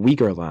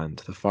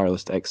 Uyghurland, The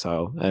Fireless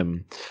Exile,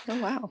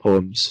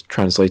 poems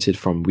translated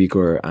from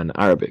Uyghur and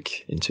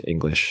Arabic into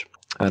English.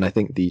 And I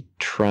think the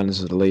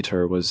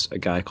translator was a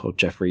guy called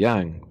Jeffrey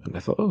Yang. And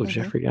I thought,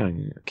 Jeffrey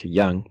Yang. Okay,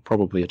 Yang,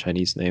 probably a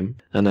Chinese name.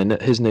 And then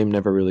his name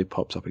never really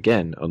pops up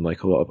again,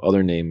 unlike a lot of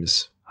other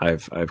names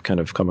I've kind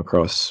of come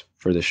across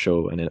for this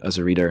show and as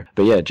a reader.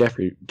 But yeah,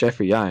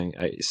 Jeffrey Yang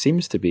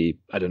seems to be,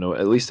 I don't know,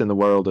 at least in the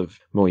world of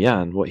Mo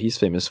Yan, what he's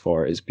famous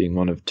for is being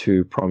one of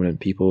two prominent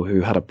people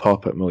who had a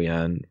pop at Mo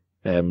Yan.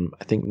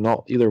 I think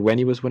not either when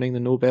he was winning the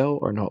Nobel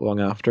or not long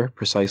after,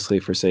 precisely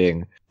for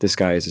saying this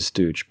guy is a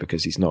stooge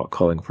because he's not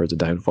calling for the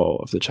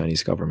downfall of the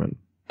Chinese government.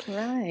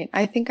 Right.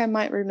 I think I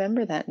might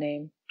remember that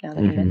name now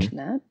that you mention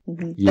that.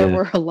 Yeah. There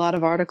were a lot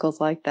of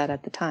articles like that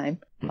at the time.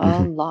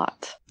 A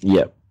lot.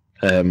 Yep.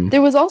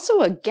 There was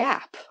also a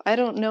gap. I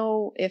don't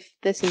know if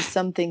this is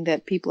something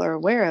that people are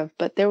aware of,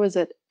 but there was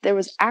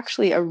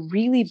actually a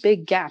really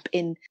big gap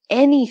in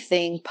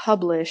anything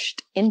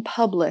published in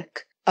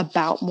public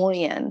about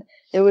Moyen.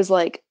 There was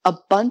like a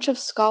bunch of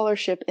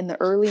scholarship in the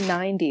early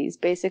 90s,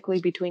 basically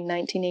between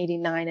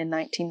 1989 and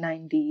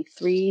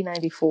 1993,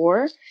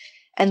 94.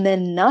 And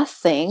then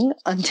nothing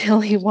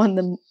until he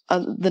won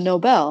the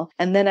Nobel.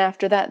 And then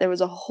after that, there was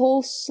a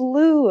whole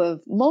slew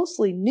of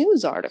mostly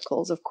news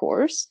articles, of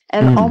course,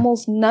 and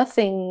almost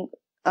nothing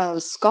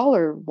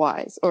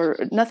scholar-wise, or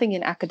nothing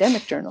in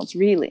academic journals,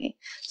 really.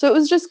 So it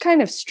was just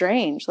kind of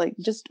strange, like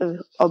just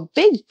a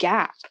big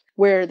gap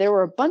where there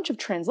were a bunch of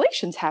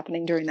translations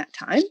happening during that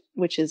time,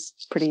 which is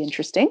pretty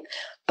interesting,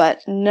 but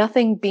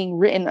nothing being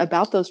written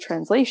about those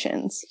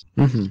translations.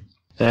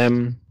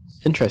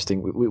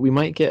 Interesting. We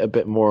might get a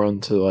bit more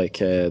onto like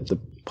the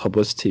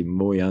publicity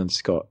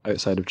Moyan's got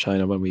outside of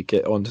China when we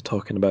get on to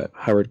talking about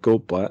Howard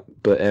Goldblatt.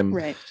 But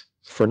right.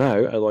 For now,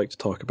 I'd like to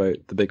talk about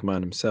the big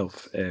man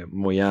himself,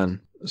 Moyan.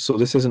 So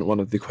this isn't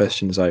one of the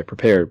questions I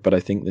prepared, but I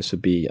think this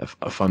would be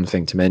a fun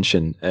thing to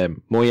mention.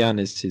 Moyan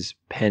is his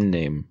pen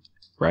name,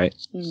 right?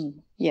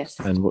 Yes.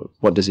 And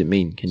what does it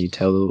mean? Can you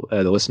tell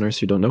the listeners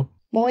who don't know?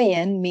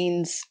 Moyan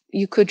means,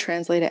 you could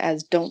translate it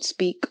as don't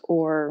speak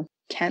or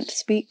can't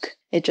speak.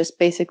 It just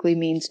basically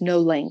means no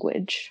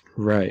language.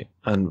 Right.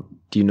 And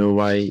do you know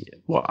why?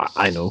 Well,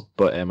 I know,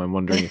 but I'm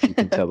wondering if you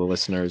can tell the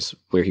listeners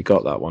where he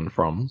got that one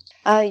from.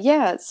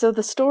 Yeah, so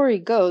the story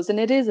goes, and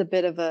it is a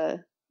bit of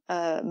a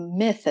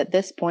myth at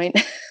this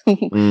point,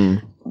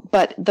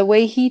 but the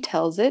way he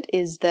tells it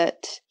is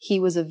that he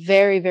was a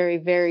very, very,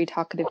 very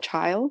talkative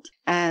child,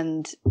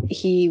 and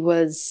he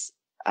was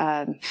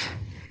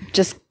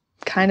just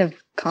kind of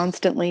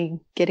constantly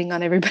getting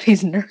on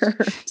everybody's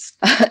nerves.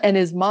 And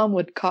his mom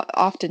would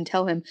often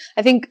tell him,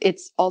 I think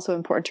it's also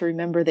important to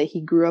remember that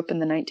he grew up in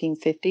the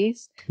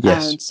 1950s.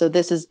 Yes. So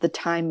this is the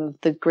time of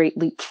the Great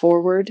Leap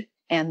Forward.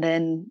 And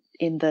then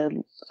in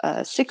the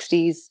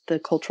 60s, the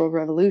Cultural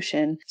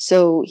Revolution.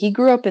 So he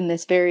grew up in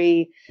this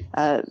very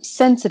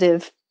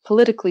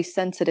politically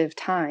sensitive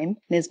time.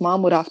 And his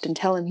mom would often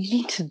tell him, you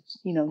need to,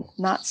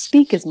 not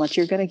speak as much.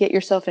 You're going to get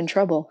yourself in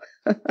trouble.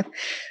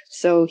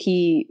 So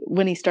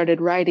when he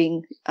started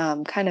writing,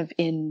 kind of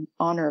in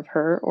honor of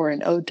her or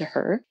an ode to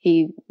her,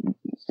 he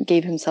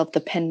gave himself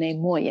the pen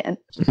name Moyen.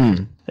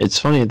 It's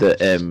funny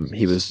that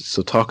he was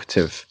so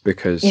talkative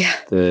because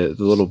the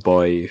little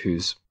boy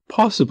who's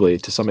possibly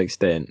to some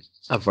extent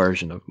a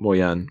version of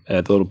Moyan,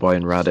 the little boy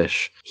in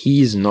Radish,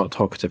 he's not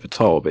talkative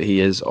at all, but he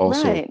is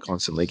also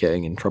constantly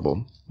getting in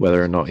trouble,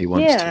 whether or not he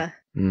wants to.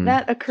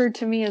 That occurred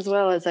to me as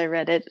well as I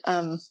read it,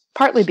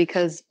 partly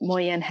because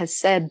Moyen has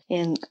said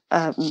in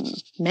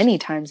many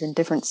times in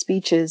different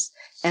speeches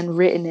and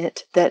written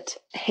it that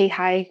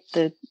Hei,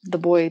 the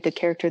boy, the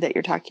character that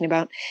you're talking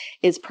about,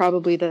 is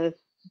probably the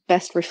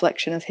best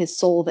reflection of his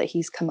soul that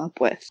he's come up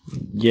with.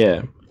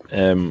 Yeah.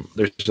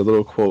 There's a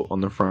little quote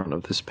on the front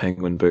of this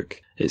Penguin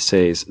book. It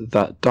says,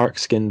 that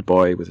dark-skinned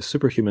boy with a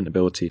superhuman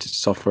ability to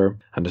suffer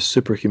and a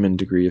superhuman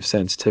degree of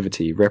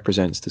sensitivity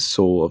represents the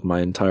soul of my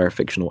entire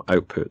fictional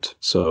output.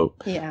 So,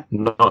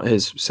 not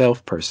his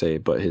self per se,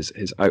 but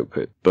his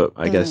output. But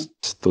I guess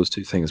those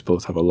two things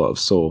both have a lot of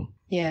soul.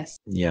 Yes.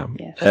 Yeah.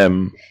 Yes.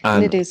 And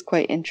it is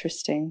quite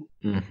interesting.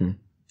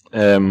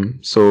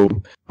 So,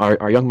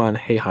 our young man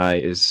Hei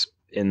is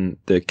in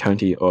the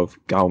county of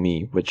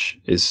Gaomi, which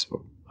is...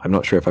 I'm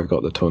not sure if I've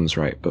got the tones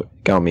right, but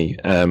Gaomi.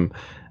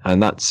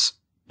 And that's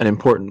an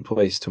important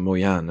place to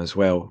Moyan as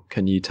well.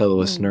 Can you tell the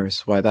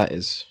listeners why that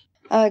is?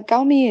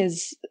 Gaomi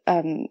is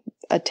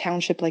a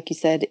township, like you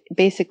said,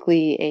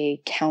 basically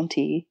a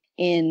county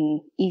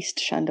in East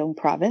Shandong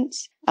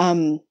province.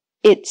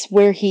 It's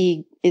where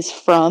he is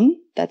from.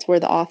 That's where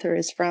the author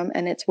is from.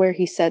 And it's where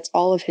he sets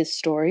all of his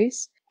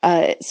stories.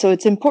 So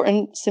it's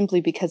important simply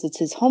because it's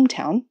his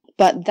hometown.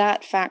 But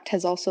that fact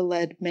has also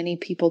led many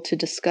people to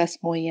discuss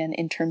Moyen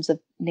in terms of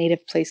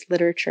native place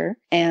literature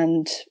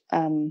and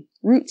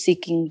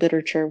root-seeking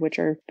literature, which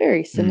are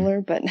very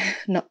similar, but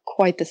not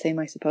quite the same,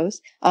 I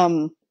suppose.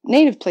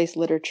 Native place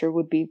literature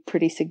would be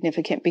pretty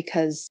significant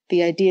because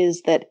the idea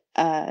is that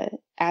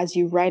as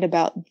you write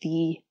about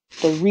the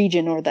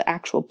region or the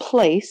actual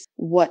place,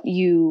 what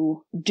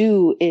you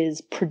do is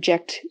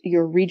project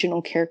your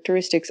regional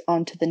characteristics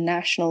onto the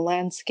national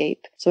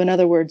landscape. So in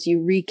other words,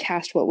 you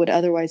recast what would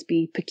otherwise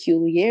be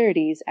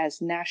peculiarities as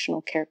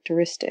national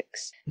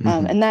characteristics.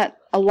 And that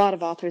a lot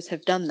of authors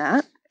have done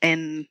that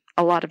in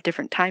a lot of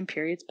different time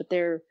periods, but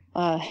it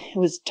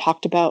was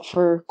talked about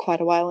for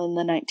quite a while in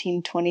the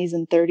 1920s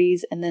and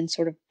 30s and then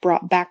sort of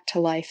brought back to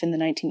life in the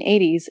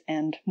 1980s,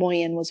 and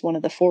Moyen was one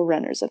of the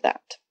forerunners of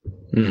that.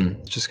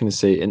 Just going to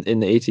say, in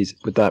the 80s,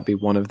 would that be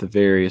one of the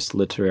various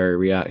literary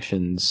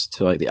reactions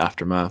to like the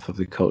aftermath of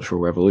the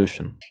Cultural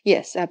Revolution?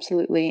 Yes,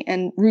 absolutely.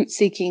 And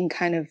root-seeking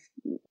kind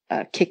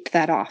of kicked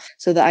that off.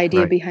 So the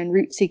idea behind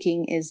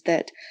root-seeking is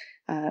that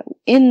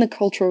in the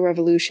Cultural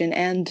Revolution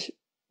and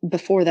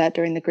before that,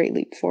 during the Great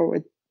Leap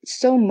Forward,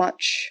 so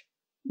much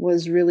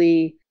was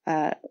really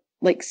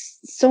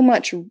so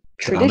much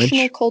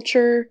traditional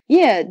culture.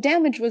 Yeah,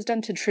 damage was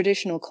done to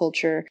traditional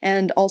culture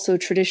and also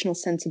traditional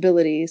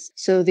sensibilities.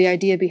 So the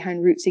idea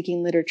behind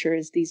root-seeking literature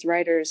is these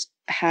writers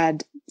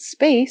had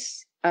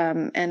space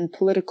and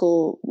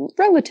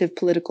relative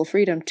political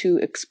freedom to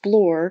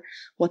explore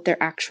what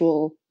their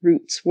actual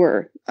roots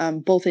were,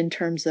 both in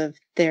terms of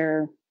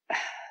their,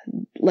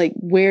 like,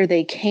 where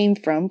they came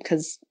from,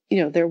 because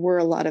there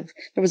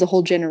was a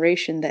whole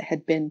generation that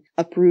had been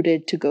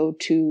uprooted to go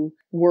to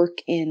work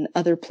in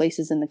other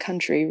places in the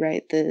country,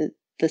 right? The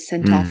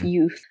sent-off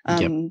youth.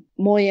 Yep.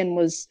 Moyen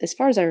was, as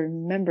far as I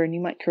remember, and you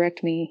might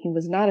correct me, he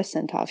was not a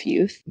sent-off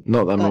youth.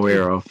 Not that I'm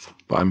aware of,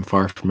 but I'm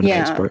far from an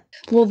expert.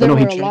 Well, there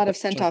were a lot of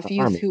sent-off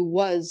youth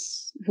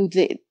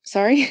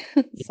sorry?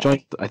 He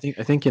joined, I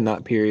think in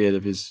that period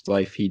of his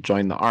life, he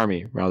joined the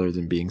army rather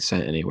than being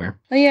sent anywhere.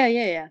 Oh,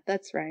 yeah.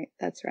 That's right.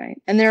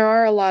 And there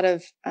were a lot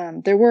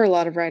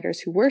of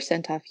writers who were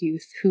sent-off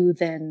youth who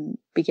then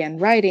began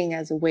writing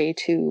as a way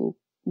to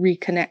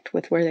reconnect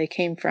with where they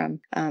came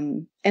from.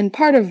 And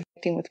part of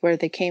connecting with where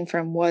they came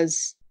from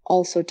was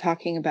also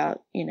talking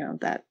about,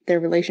 that their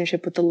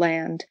relationship with the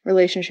land,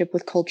 relationship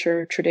with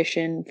culture,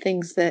 tradition,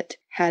 things that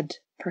had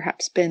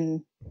perhaps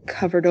been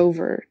covered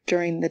over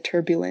during the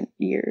turbulent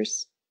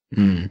years.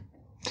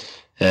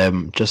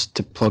 Just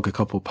to plug a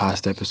couple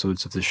past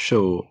episodes of the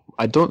show,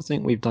 I don't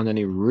think we've done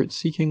any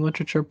root-seeking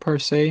literature per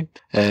se.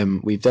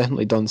 We've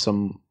definitely done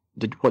some,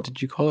 what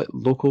did you call it?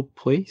 Local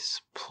place?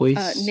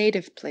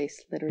 Native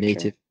place literature.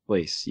 Native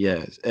place,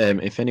 yeah.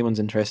 If anyone's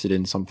interested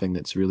in something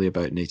that's really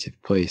about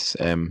native place,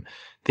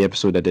 the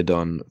episode I did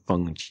on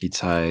Feng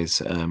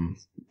Qicai's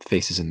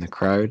Faces in the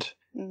Crowd,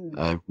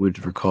 I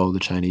would recall the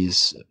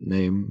Chinese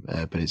name,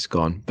 but it's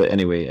gone. But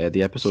anyway,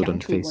 the episode on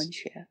face.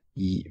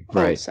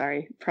 Right. Oh,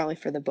 sorry, probably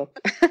for the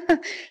book.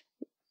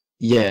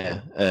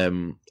 Yeah,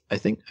 I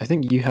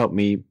think you helped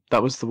me.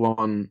 That was the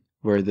one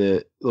where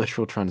the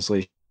literal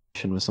translation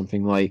was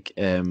something like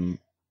oh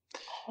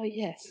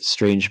yes,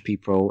 strange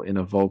people in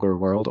a vulgar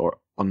world, or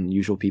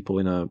unusual people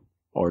in a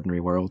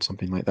ordinary world,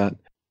 something like that.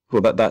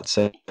 Well, that's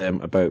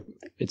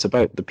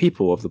about the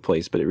people of the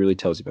place, but it really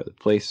tells you about the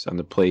place, and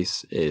the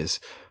place is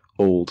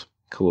old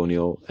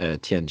colonial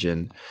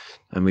Tianjin.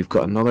 And we've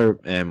got another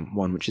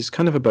one which is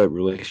kind of about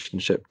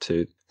relationship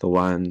to the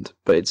land,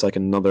 but it's like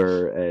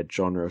another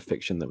genre of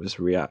fiction that was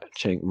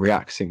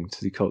reacting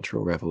to the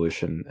Cultural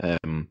Revolution.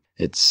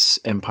 It's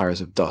Empires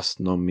of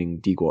Dust,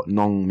 Nongmin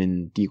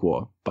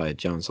Diguo by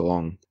Jiang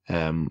Zilong.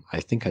 I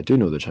think I do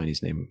know the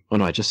Chinese name. Oh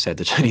no, I just said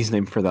the Chinese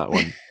name for that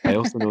one. I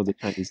also know the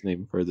Chinese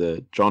name for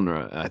the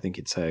genre. I think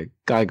it's Gaigo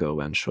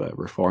Wanshui,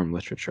 reform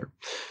literature.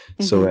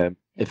 Mm-hmm. So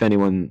if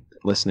anyone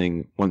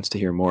listening wants to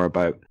hear more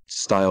about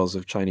styles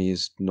of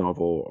Chinese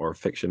novel or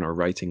fiction or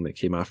writing that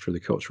came after the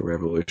Cultural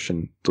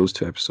Revolution, those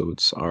two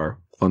episodes are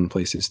fun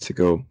places to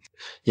go.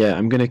 Yeah,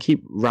 I'm going to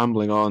keep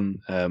rambling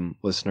on,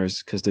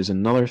 listeners, because there's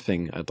another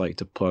thing I'd like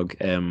to plug.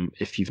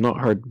 If you've not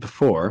heard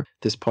before,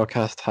 this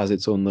podcast has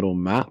its own little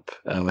map,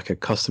 like a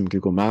custom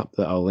Google map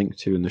that I'll link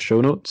to in the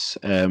show notes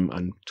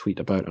and tweet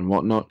about and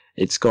whatnot.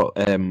 It's got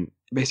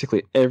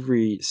basically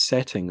every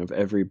setting of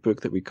every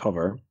book that we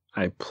cover,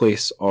 I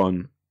place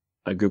on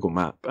a Google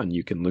map, and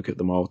you can look at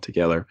them all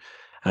together.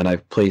 And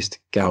I've placed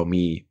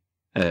Gaomi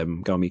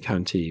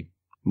County,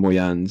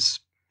 Moyan's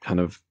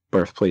kind of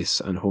birthplace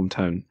and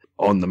hometown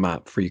on the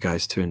map for you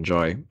guys to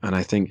enjoy. And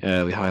I think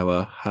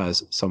Lehyla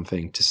has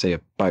something to say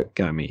about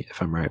Gaomi,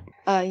 if I'm right.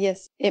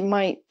 Yes, it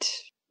might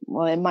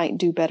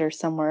do better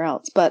somewhere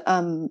else. But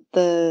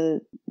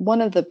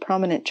one of the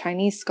prominent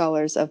Chinese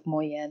scholars of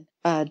Moyan,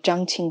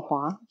 Zhang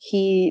Qinghua,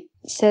 he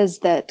says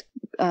that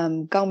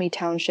Gaomi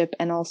Township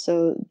and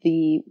also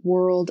the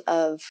world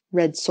of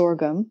red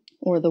sorghum,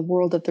 or the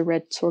world of the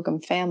red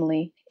sorghum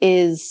family,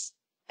 is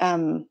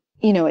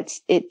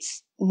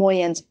it's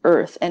Moyan's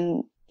earth,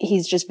 and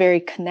he's just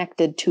very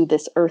connected to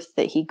this earth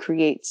that he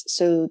creates.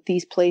 So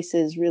these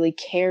places really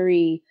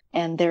carry,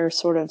 and they're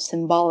sort of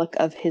symbolic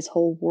of his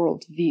whole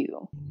world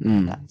view.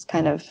 That's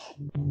kind of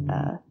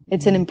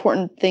it's an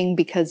important thing,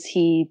 because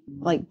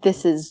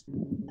this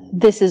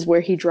is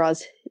where he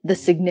draws the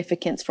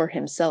significance for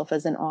himself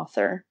as an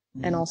author,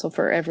 and also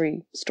for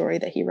every story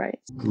that he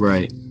writes.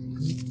 Right.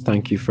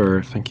 Thank you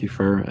for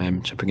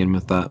chipping in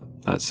with that.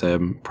 That's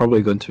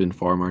probably going to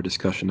inform our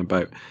discussion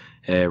about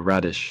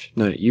Radish.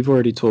 Now, you've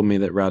already told me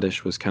that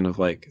Radish was kind of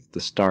like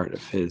the start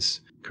of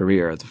his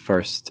career, the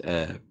first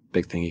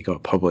big thing he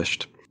got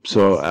published.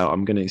 So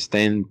I'm going to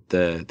extend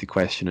the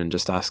question and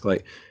just ask,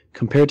 like,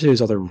 compared to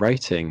his other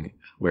writing,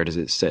 where does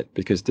it sit?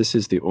 Because this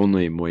is the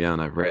only Moyan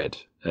I've read.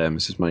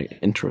 This is my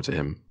intro to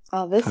him.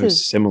 Oh, this How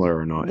is similar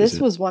or not? This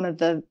was one of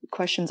the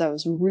questions I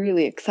was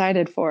really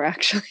excited for,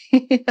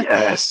 actually.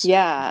 Yes.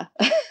 Yeah.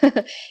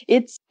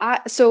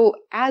 So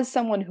as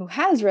someone who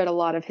has read a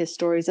lot of his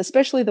stories,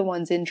 especially the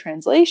ones in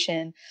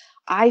translation,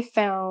 I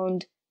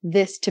found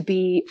this to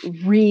be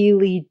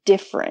really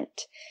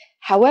different.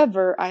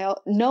 However,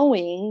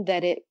 knowing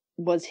that it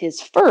was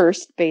his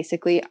first,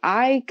 basically,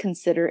 I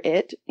consider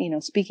it,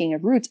 speaking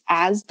of roots,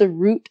 as the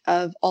root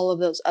of all of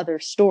those other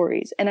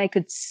stories. And I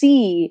could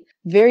see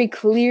very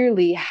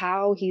clearly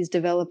how he's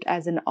developed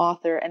as an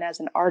author and as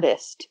an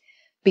artist.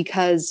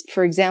 Because,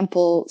 for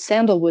example,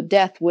 Sandalwood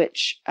Death,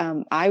 which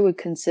I would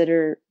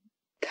consider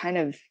kind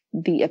of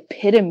the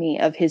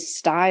epitome of his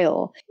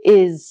style,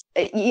 is,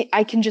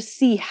 I can just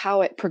see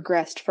how it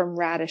progressed from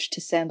Radish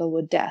to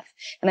Sandalwood Death.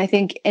 And I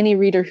think any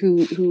reader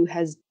who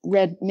has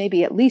read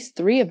maybe at least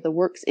 3 of the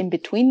works in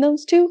between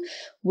those two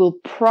will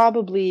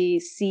probably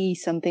see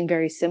something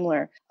very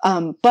similar.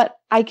 But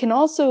I can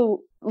also,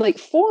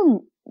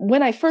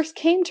 when I first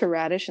came to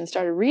Radish and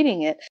started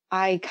reading it,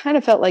 I kind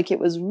of felt like it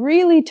was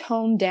really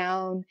toned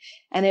down,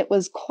 and it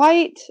was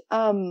quite,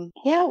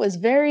 it was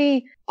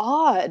very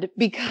odd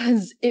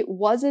because it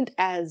wasn't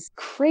as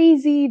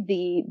crazy.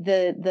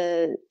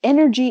 The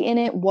energy in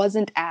it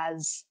wasn't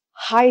as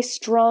high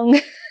strung.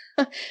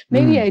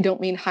 Maybe I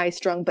don't mean high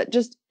strung, but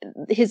just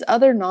his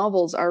other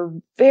novels are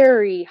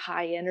very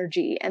high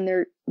energy and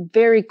they're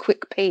very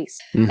quick pace.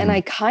 Mm-hmm. And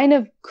I kind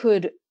of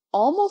could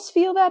almost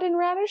feel that in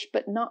Radish,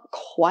 but not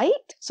quite.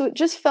 So it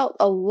just felt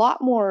a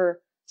lot more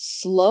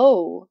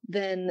slow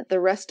than the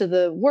rest of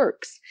the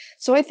works.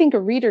 So I think a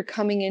reader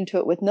coming into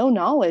it with no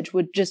knowledge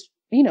would just,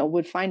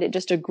 would find it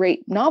just a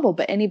great novel.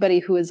 But anybody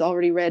who has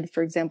already read,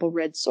 for example,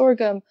 Red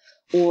Sorghum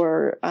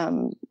or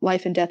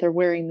Life and Death Are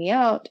Wearing Me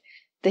Out,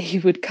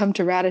 they would come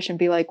to Radish and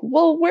be like,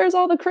 well, where's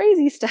all the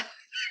crazy stuff?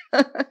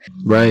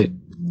 Right.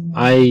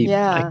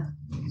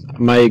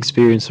 My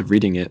experience of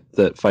reading it,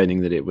 finding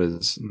that it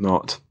was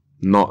not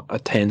a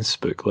tense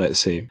book, let's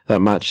say,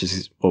 that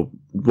matches,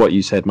 what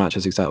you said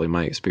matches exactly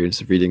my experience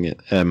of reading it.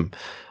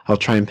 I'll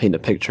try and paint a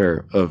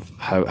picture of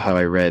how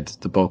I read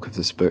the bulk of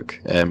this book.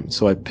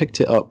 So I picked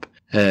it up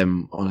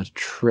on a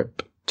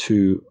trip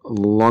to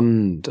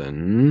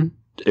London.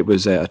 It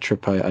was a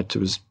trip I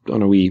was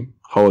on a wee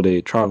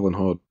travelling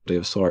holiday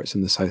of sorts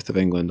in the south of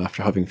England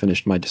after having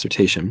finished my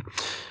dissertation.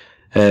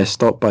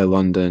 Stopped by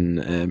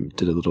London,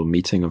 did a little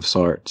meeting of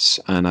sorts,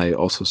 and I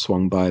also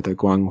swung by the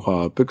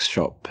Guanghua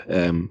bookshop,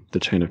 the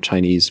kind of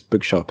Chinese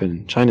bookshop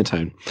in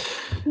Chinatown,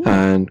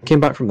 and came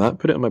back from that,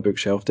 put it on my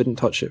bookshelf, didn't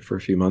touch it for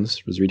a few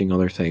months, was reading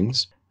other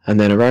things. And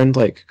then around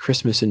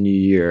Christmas and New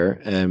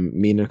Year,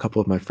 me and a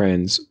couple of my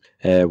friends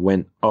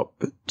went up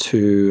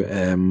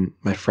to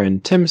my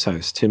friend Tim's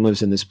house. Tim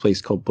lives in this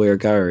place called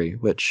Blairgowrie,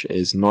 which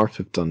is north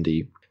of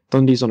Dundee.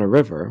 Dundee's on a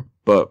river,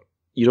 but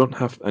you don't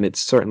have, and it's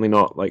certainly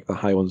not like the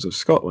Highlands of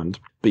Scotland,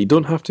 but you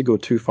don't have to go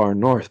too far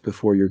north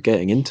before you're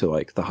getting into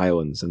the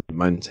Highlands and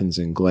mountains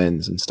and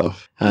glens and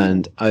stuff.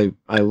 And I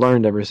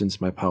learned ever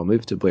since my pal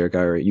moved to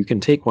Blairgowrie, you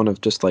can take one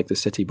of just the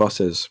city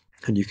buses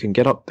and you can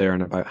get up there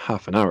in about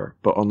half an hour,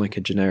 but on a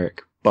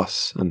generic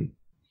bus, and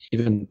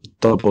even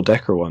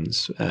double-decker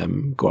ones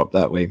go up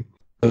that way.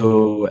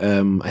 So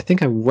I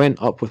think I went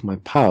up with my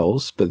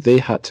pals, but they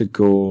had to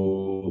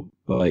go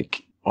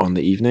on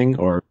the evening,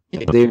 or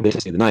they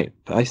stayed the night.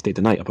 But I stayed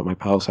the night up at my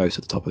pal's house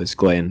at the top of this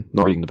glen,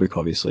 not reading the book,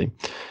 obviously.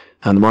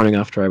 And the morning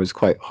after, I was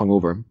quite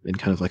hungover in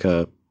kind of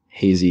a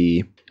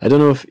hazy. I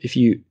don't know if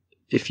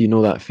you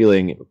know that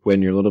feeling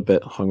when you're a little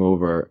bit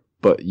hungover,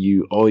 but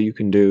all you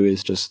can do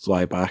is just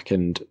lie back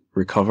and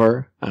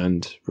recover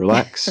and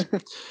relax.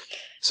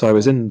 So I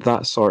was in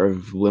that sort of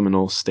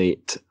liminal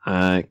state,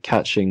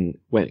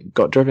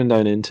 got driven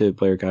down into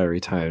Blairgowrie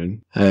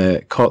town,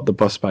 caught the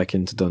bus back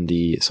into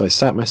Dundee. So I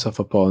sat myself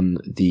up on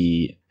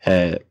the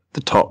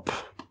top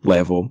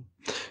level,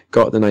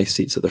 got the nice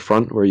seats at the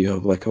front where you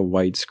have a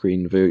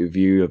widescreen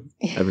view of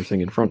everything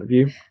in front of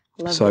you.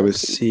 So I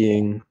was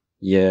seeing,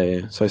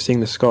 so I was seeing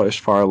the Scottish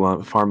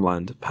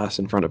farmland pass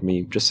in front of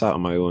me, just sat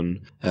on my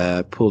own,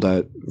 pulled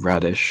out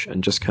Radish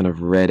and just kind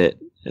of read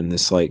it in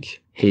this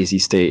hazy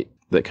state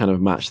that kind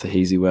of matched the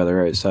hazy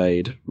weather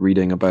outside,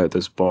 reading about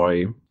this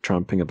boy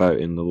tramping about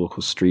in the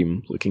local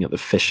stream, looking at the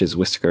fish's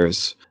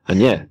whiskers.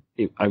 And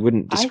I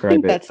wouldn't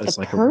describe it as that's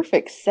the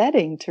perfect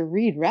setting to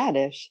read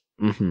Radish.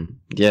 Mm-hmm.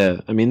 Yeah,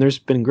 I mean, there's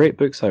been great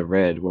books I've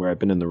read where I've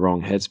been in the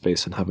wrong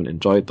headspace and haven't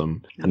enjoyed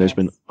them. And there's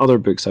been other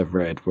books I've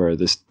read where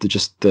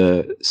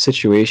the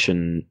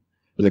situation,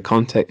 the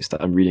context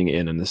that I'm reading it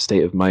in and the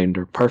state of mind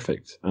are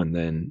perfect. And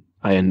then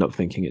I end up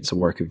thinking it's a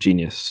work of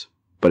genius,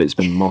 but it's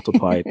been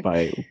multiplied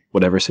by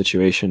whatever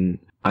situation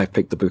I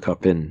picked the book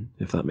up in,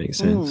 if that makes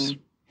sense.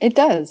 It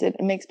does. It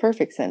makes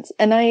perfect sense.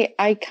 And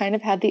I kind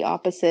of had the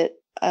opposite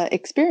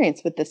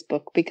experience with this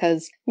book,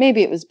 because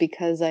maybe it was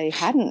because I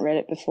hadn't read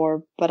it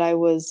before, but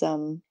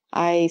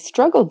I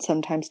struggled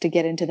sometimes to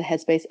get into the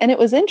headspace. And it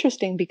was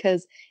interesting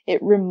because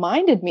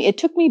it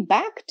took me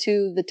back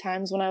to the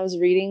times when I was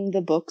reading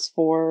the books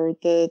for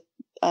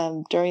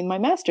during my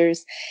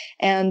master's.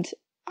 And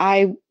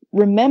I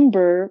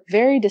remember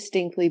very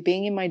distinctly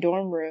being in my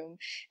dorm room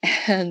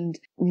and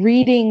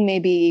reading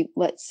maybe,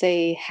 let's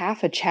say,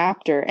 half a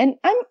chapter. And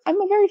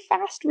I'm a very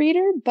fast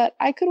reader, but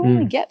I could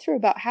only get through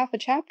about half a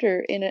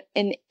chapter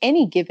in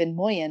any given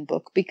Moyen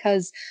book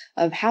because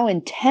of how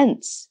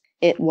intense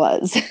it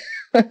was.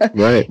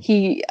 Right.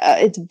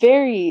 It's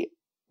very,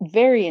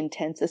 very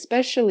intense,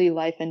 especially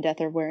Life and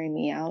Death Are Wearing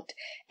Me Out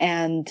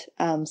and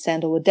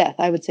Sandalwood Death.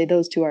 I would say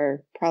those two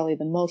are probably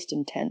the most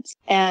intense.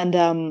 And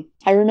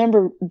I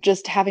remember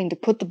just having to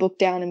put the book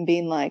down and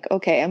being like,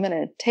 okay, I'm going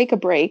to take a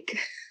break.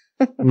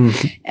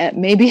 And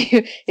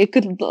maybe it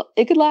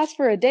could last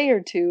for a day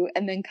or two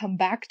and then come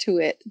back to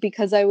it,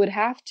 because I would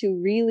have to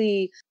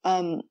really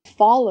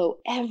follow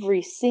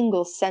every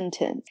single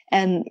sentence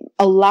and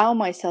allow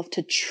myself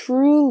to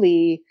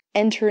truly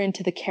enter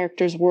into the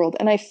character's world.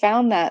 And I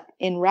found that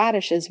in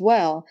Radish as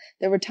well.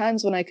 There were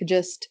times when I could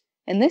just,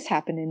 and this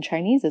happened in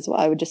Chinese as well,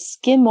 I would just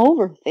skim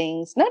over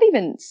things, not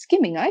even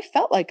skimming. I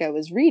felt like I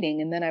was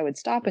reading, and then I would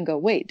stop and go,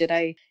 wait, did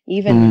I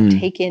even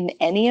take in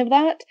any of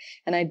that?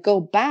 And I'd go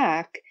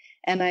back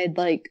and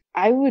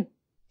I would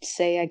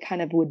say I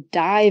kind of would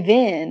dive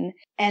in,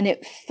 and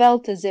it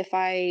felt as if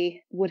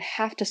I would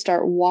have to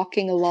start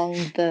walking along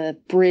the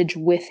bridge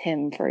with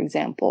him, for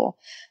example,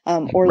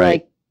 or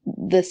like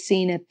the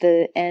scene at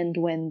the end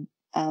when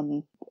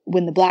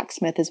the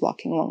blacksmith is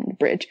walking along the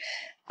bridge.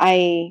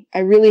 I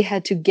really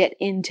had to get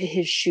into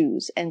his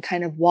shoes and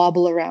kind of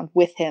wobble around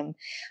with him.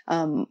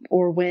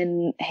 Or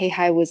when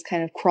Lehyla was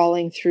kind of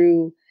crawling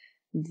through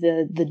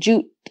the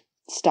jute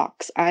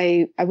stalks,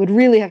 I would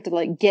really have to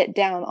like get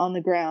down on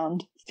the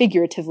ground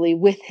figuratively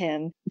with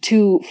him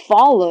to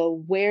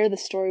follow where the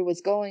story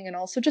was going, and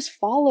also just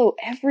follow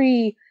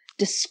every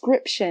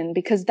description,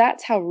 because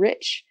that's how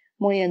rich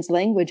Mo Yan's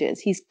language is.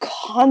 He's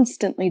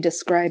constantly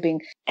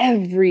describing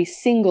every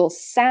single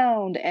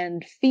sound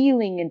and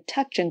feeling and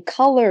touch and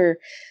color.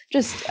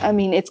 Just, I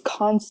mean, it's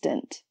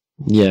constant.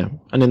 Yeah,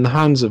 and in the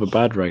hands of a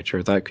bad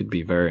writer, that could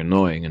be very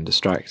annoying and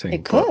distracting.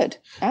 It could,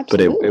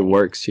 absolutely. But it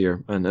works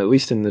here, and at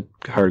least in the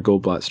Howard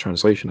Goldblatt's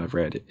translation I've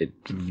read,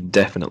 it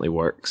definitely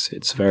works.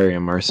 It's very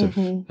immersive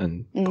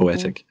and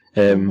poetic.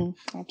 Absolutely.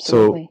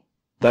 So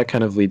that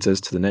kind of leads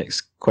us to the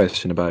next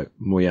question about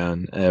Mo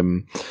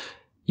Yan.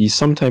 You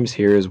sometimes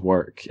hear his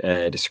work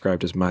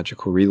described as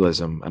magical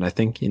realism, and I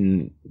think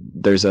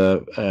there's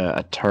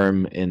a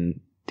term in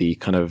the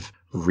kind of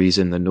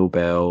reason the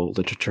Nobel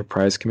Literature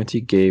Prize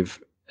Committee gave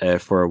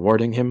for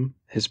awarding him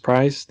his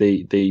prize.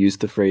 They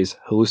used the phrase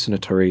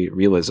hallucinatory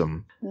realism,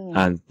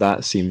 and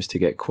that seems to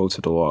get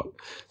quoted a lot.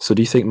 So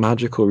do you think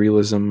magical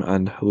realism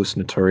and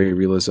hallucinatory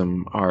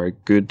realism are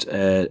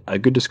a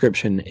good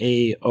description,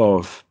 A,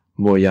 of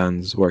Mo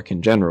Yan's work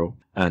in general,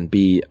 and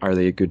B, are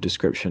they a good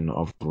description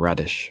of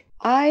Radish?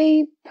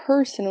 I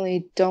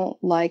personally don't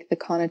like the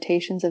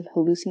connotations of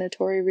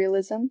hallucinatory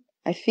realism.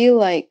 I feel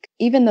like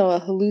even though a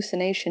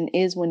hallucination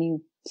is when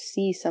you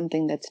see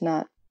something that's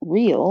not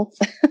real,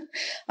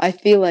 I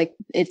feel like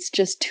it's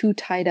just too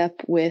tied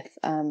up with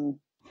the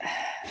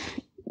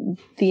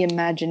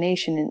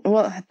imagination. And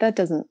well, that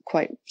doesn't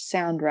quite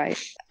sound right.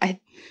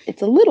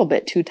 It's a little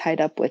bit too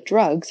tied up with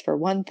drugs, for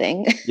one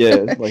thing.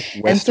 Yeah, like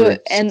Western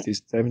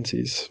 60s,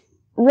 70s.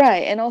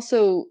 Right, and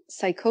also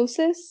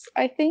psychosis,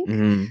 I think.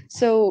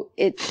 So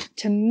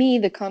to me,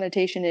 the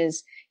connotation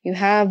is you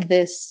have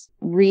this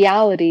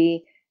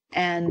reality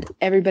and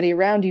everybody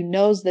around you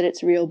knows that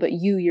it's real, but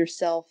you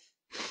yourself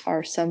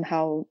are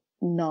somehow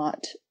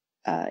not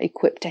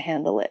equipped to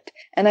handle it.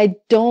 And I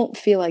don't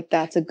feel like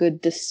that's a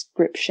good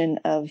description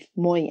of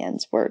Mo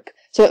Yan's work.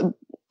 So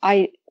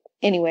I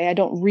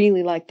don't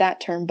really like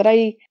that term, but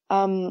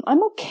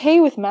I'm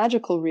okay with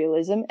magical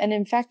realism. And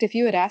in fact, if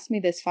you had asked me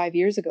this 5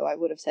 years ago, I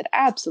would have said,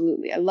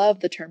 absolutely. I love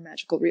the term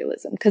magical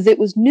realism, because it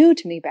was new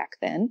to me back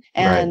then.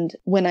 And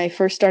when I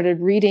first started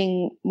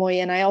reading Mo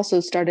Yan, I also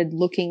started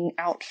looking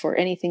out for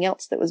anything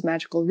else that was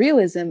magical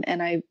realism,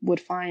 and I would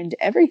find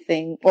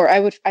everything, or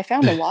I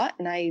found a lot,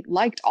 and I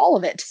liked all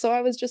of it. So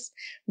I was just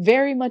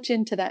very much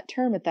into that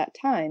term at that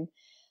time.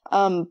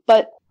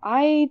 But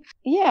I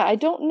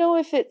don't know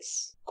if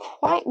it's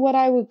quite what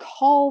I would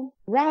call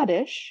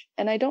Radish,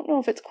 and I don't know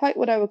if it's quite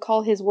what I would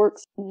call his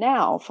works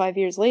now, 5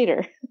 years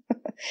later.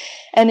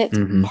 And it's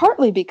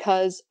partly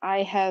because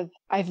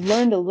I've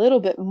learned a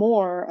little bit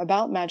more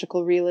about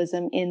magical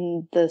realism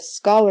in the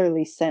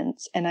scholarly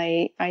sense, and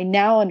I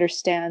now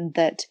understand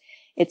that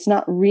it's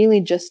not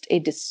really just a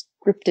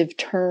descriptive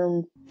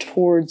term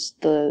towards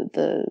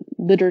the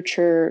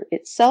literature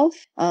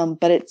itself,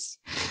 but it's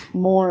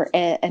more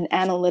an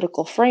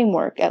analytical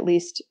framework, at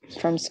least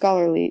from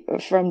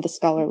the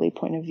scholarly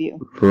point of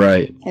view.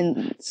 Right.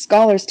 And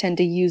scholars tend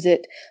to use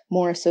it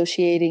more,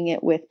 associating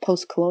it with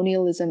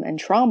post-colonialism and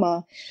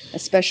trauma,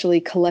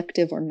 especially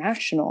collective or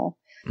national.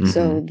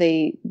 So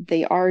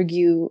they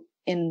argue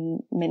in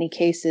many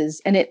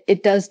cases, and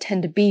it does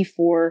tend to be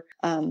for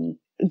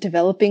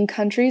developing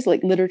countries,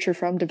 like literature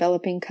from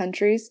developing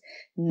countries,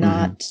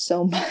 not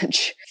so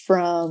much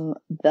from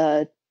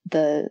the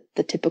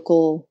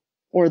typical,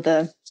 or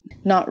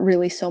not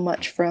really so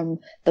much from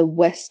the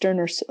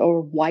Western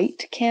or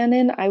white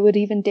canon, I would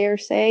even dare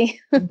say.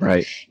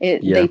 Right.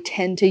 They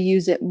tend to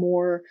use it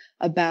more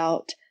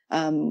about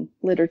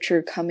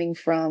literature coming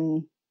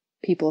from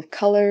people of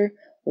color,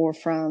 or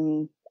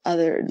from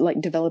other,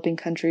 like, developing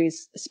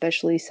countries,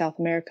 especially South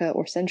America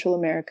or Central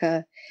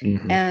America.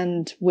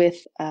 And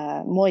with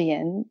Mo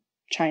Yan,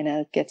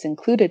 China gets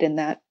included in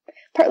that.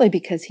 partly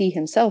because he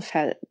himself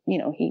had,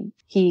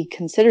 he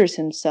considers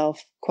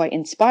himself quite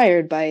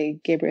inspired by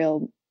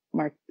Gabriel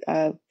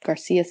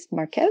Garcia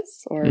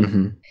Marquez, or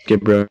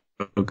Gabriel.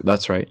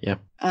 That's right. Yeah.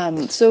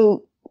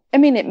 So, I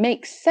mean, it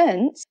makes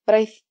sense, but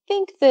I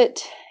think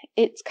that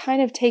it's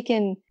kind of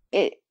taken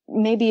it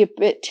maybe a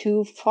bit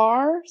too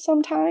far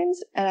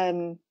sometimes.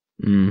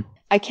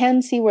 I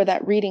can see where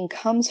that reading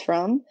comes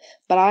from,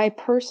 but I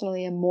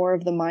personally am more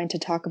of the mind to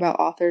talk about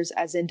authors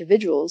as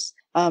individuals.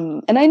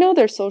 And I know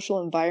their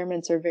social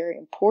environments are very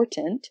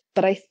important,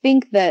 but I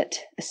think that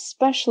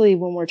especially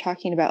when we're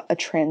talking about a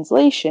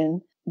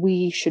translation,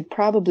 we should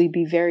probably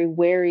be very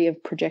wary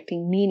of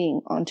projecting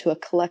meaning onto a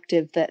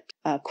collective that,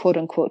 quote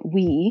unquote,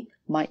 we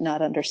might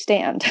not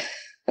understand.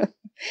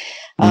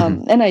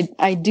 And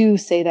I do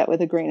say that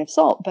with a grain of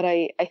salt, but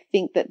I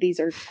think that these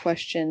are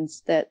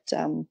questions that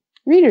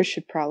readers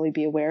should probably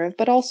be aware of,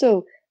 but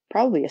also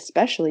probably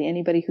especially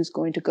anybody who's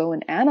going to go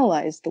and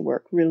analyze the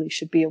work really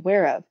should be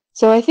aware of.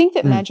 So I think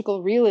that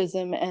magical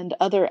realism and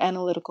other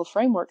analytical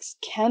frameworks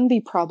can be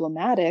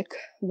problematic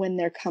when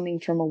they're coming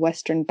from a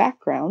Western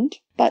background,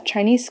 but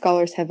Chinese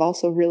scholars have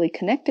also really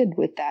connected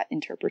with that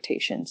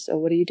interpretation. So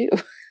what do you do?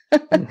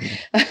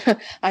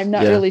 I'm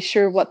not really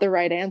sure what the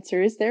right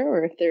answer is there,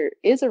 or if there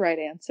is a right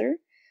answer.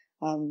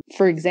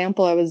 For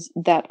example,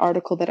 that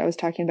article that I was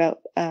talking about,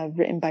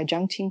 written by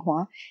Zhang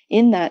Qinghua,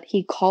 in that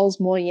he calls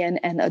Mo Yan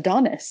an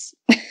Adonis.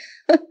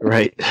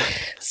 Right.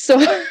 So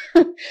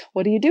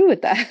what do you do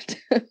with that?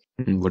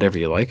 Whatever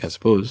you like, I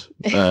suppose.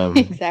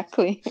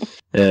 Exactly.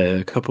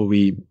 A couple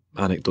wee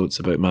anecdotes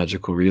about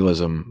magical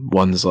realism.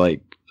 One's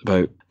like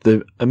about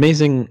the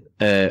amazing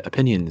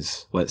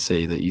opinions, let's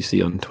say, that you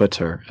see on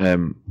Twitter.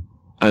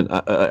 And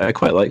I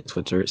quite like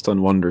Twitter. It's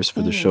done wonders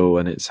for the show,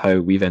 and it's how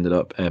we've ended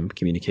up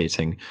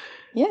communicating.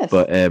 Yes.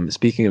 But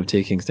speaking of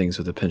taking things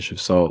with a pinch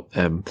of salt,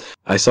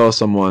 I saw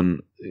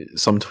some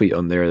tweet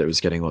on there that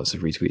was getting lots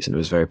of retweets, and it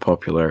was very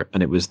popular.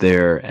 And it was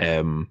their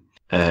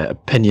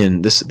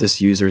opinion,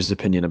 this user's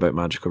opinion about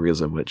magical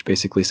realism, which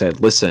basically said,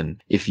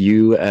 listen, if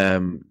you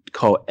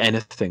call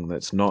anything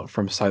that's not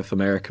from South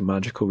American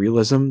magical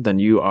realism, then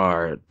you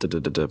are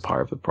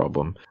part of the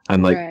problem.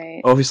 And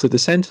obviously the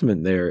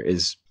sentiment there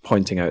is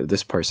pointing out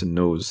this person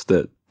knows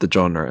that the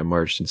genre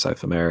emerged in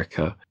South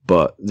America,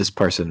 but this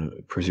person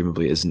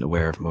presumably isn't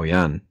aware of Mo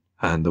Yan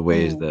and the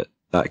ways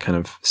that kind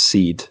of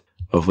seed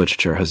of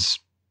literature has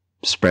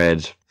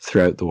spread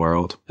throughout the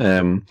world.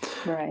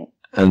 Right.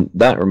 And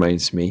that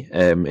reminds me,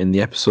 in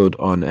the episode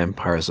on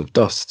Empires of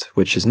Dust,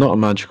 which is not a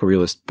magical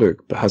realist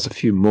book, but has a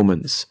few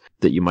moments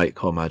that you might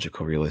call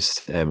magical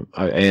realist,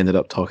 I ended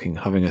up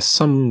having a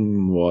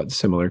somewhat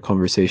similar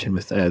conversation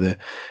with the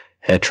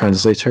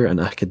translator and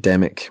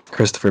academic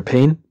Christopher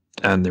Payne,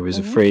 and there was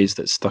a phrase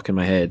that stuck in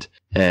my head,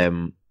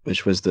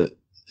 which was that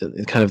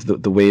kind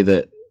of the way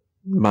that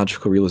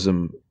magical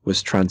realism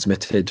was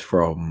transmitted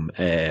from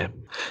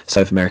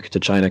South America to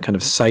China kind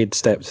of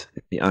sidestepped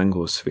the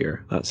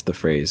Anglosphere. That's the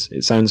phrase.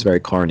 It sounds very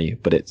corny,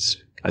 but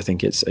I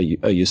think it's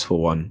a useful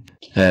one.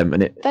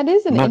 That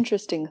is an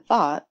interesting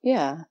thought.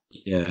 Yeah.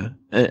 Yeah.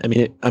 I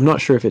mean, I'm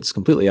not sure if it's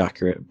completely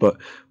accurate, but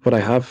what I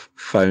have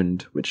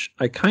found, which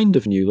I kind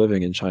of knew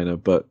living in China,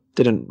 but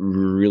didn't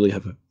really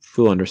have a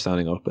full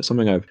understanding of, but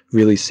something I've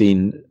really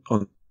seen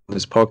on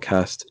this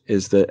podcast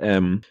is that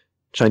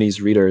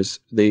Chinese readers,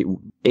 they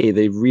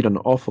read an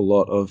awful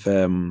lot of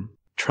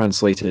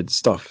translated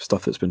stuff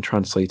that's been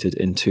translated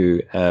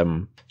into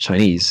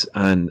Chinese,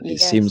 and it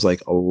seems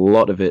like a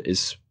lot of it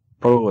is,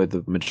 probably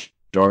the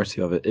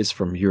majority of it is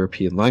from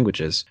European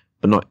languages,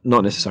 but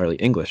not necessarily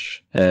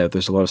English.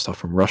 There's a lot of stuff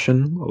from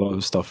Russian, a lot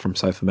of stuff from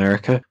South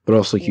America, but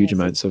also huge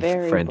amounts of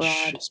French,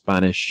 broad.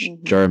 Spanish,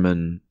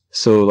 German.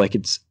 So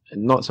it's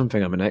not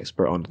something I'm an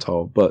expert on at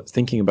all, but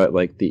thinking about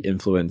the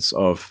influence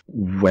of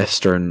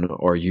Western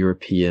or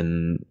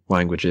European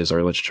languages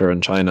or literature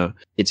in China,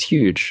 it's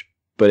huge,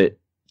 but it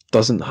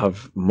doesn't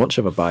have much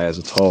of a bias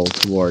at all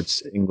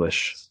towards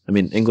English. I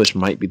mean, English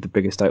might be the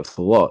biggest out of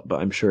the lot,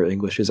 but I'm sure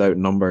English is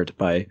outnumbered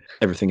by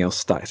everything else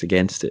stacked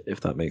against it,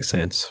 if that makes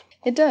sense.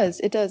 It does,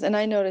 and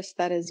I noticed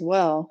that as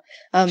well.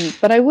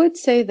 But I would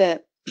say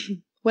that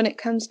when it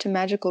comes to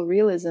magical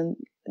realism,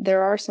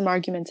 there are some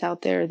arguments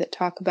out there that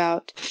talk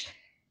about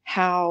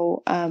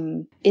how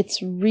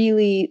it's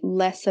really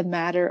less a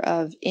matter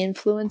of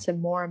influence and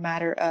more a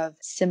matter of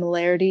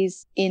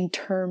similarities in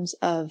terms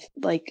of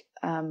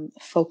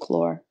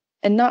folklore,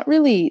 and not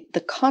really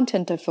the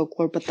content of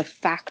folklore, but the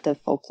fact of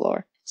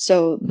folklore.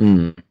 So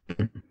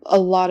a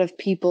lot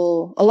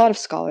of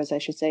scholars, I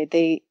should say,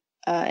 they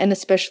and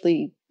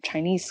especially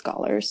Chinese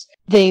scholars,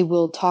 they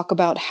will talk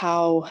about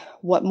how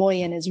what Mo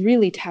Yan is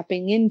really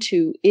tapping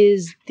into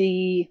is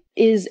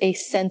a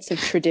sense of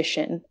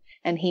tradition.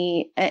 And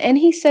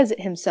he says it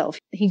himself.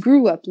 He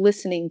grew up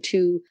listening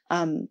to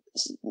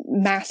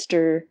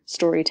master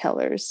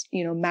storytellers,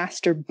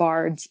 master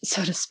bards,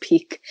 so to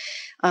speak.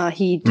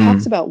 He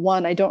talks about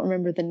one, I don't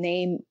remember the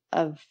name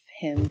of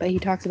him, but he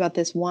talks about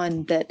this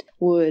one that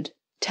would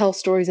tell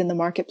stories in the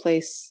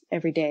marketplace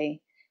every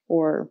day,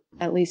 or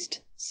at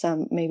least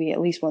maybe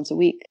at least once a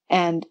week.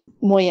 And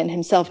Mo Yan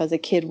himself as a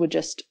kid would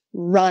just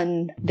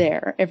run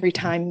there every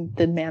time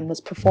the man was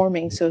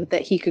performing so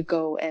that he could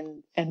go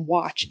and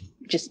watch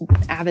just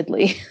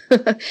avidly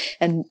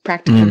and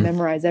practically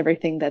memorize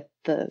everything that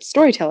the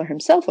storyteller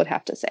himself would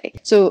have to say.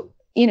 So,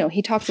 you know,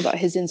 he talks about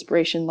his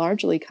inspiration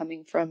largely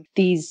coming from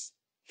these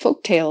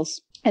folk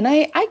tales. And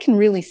I can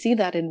really see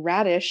that in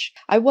Radish.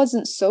 I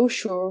wasn't so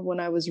sure when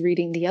I was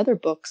reading the other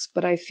books,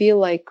 but I feel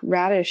like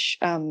Radish,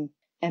 and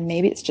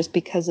maybe it's just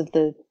because of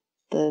the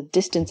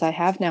distance I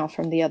have now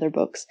from the other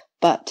books,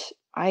 but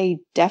I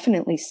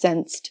definitely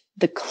sensed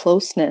the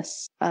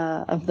closeness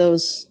of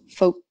those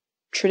folk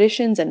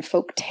traditions and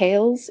folk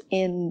tales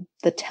in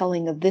the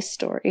telling of this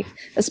story,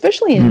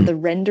 especially in the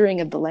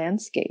rendering of the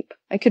landscape.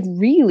 I could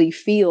really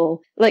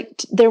feel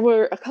like there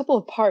were a couple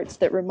of parts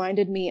that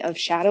reminded me of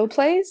shadow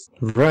plays.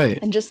 Right.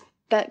 And just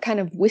that kind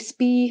of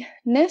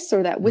wispiness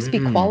or that wispy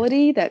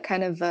quality, that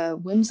kind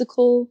of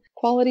whimsical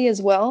quality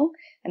as well.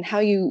 And how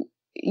you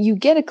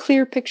get a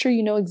clear picture,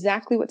 you know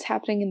exactly what's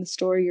happening in the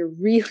story. You're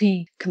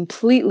really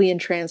completely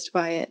entranced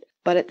by it.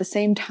 But at the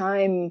same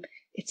time,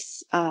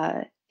 it's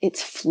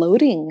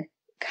floating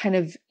kind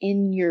of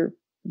in your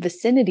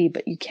vicinity,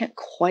 but you can't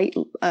quite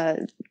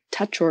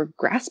touch or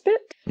grasp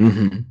it.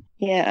 Mm-hmm.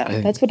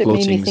 Yeah, that's what it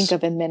made me think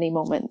of in many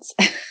moments.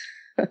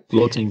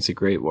 Floating's a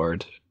great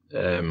word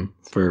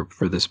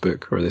for this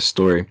book or this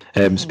story.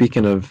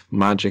 Speaking of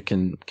magic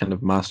and kind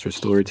of master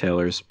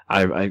storytellers,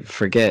 I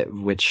forget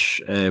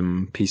which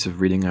piece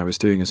of reading I was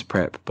doing as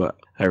prep, but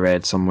I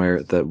read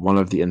somewhere that one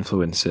of the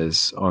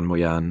influences on Mo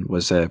Yan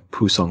was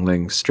Pu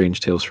Songling's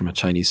Strange Tales from a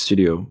Chinese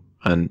Studio.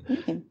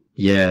 And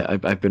yeah,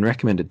 I've been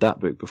recommended that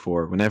book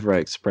before. Whenever I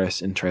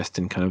express interest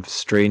in kind of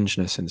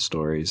strangeness in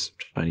stories,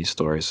 Chinese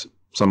stories,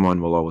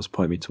 someone will always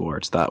point me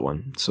towards that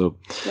one. So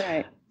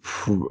right.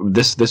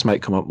 This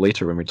might come up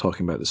later when we're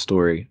talking about the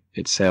story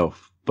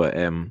itself, but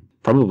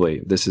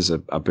probably this is a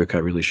book I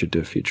really should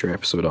do a future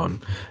episode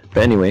on.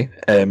 But anyway,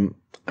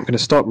 I'm going to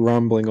stop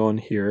rambling on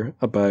here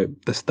about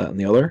this, that, and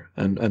the other,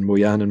 and Mo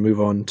Yan, and move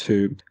on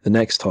to the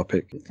next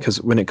topic.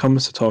 Because when it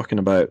comes to talking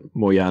about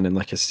Mo Yan in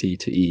like a C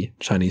to E,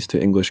 Chinese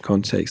to English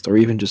context, or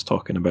even just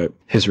talking about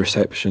his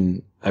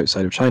reception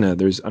outside of China,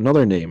 there's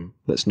another name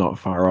that's not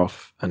far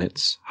off, and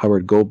it's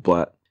Howard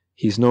Goldblatt.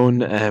 He's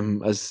known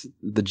as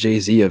the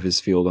Jay-Z of his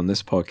field on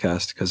this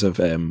podcast because of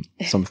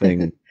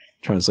something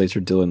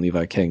translator Dylan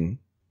Levi King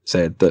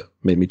said that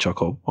made me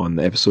chuckle on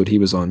the episode he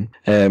was on.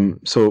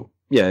 So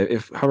yeah,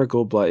 if Howard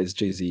Goldblatt is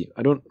Jay-Z,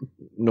 I don't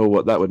know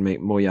what that would make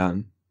Mo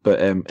Yan,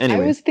 but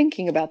anyway. I was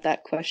thinking about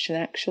that question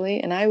actually,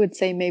 and I would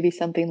say maybe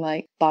something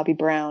like Bobby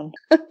Brown.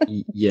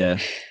 Yeah.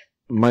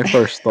 My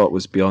first thought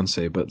was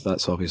Beyonce, but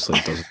that's obviously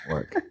doesn't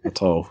work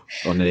at all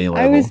on any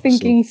level. I was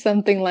thinking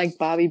something like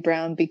Bobby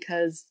Brown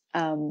because,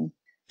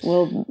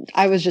 well,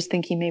 I was just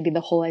thinking maybe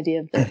the whole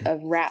idea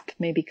of rap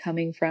maybe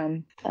coming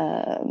from,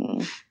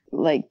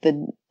 like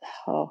the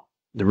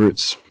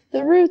Roots.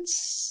 The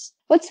Roots.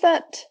 What's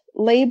that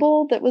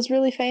label that was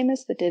really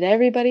famous that did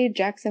everybody?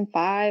 Jackson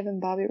 5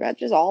 and Bobby Brown,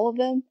 just all of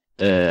them?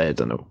 I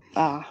don't know.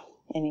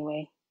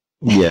 Anyway.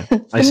 Yeah,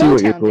 I see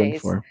what you're going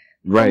days. For.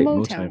 Right, the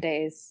Motown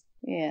days.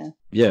 Yeah.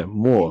 Yeah,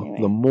 more.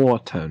 Anyway. The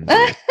Motown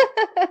days.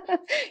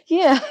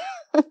 Yeah.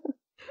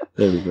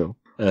 There we go.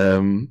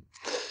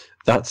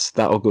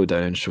 That'll go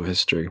down in show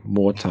history.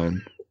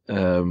 Motown.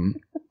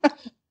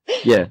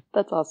 Yeah.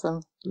 That's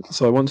awesome.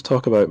 So I want to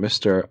talk about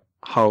Mr.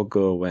 Hao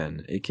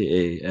Ge-wen,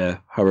 aka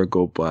Howard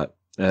Goldblatt.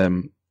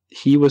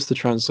 He was the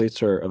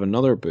translator of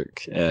another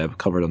book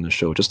covered on the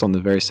show, just on the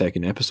very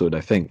second episode,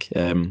 I think.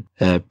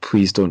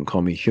 Please Don't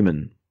Call Me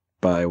Human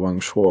by Wang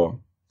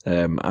Shuo.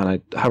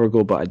 Howard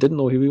Goldblatt, I didn't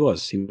know who he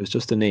was. He was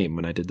just a name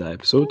when I did that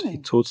episode. He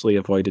totally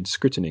avoided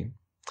scrutiny.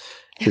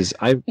 Because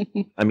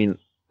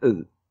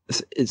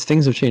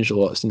things have changed a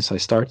lot since I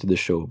started the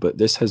show, but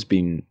this has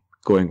been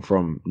going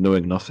from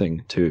knowing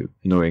nothing to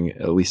knowing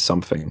at least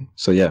something.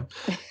 So yeah,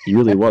 he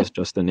really was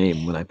just a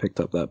name when I picked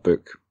up that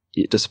book.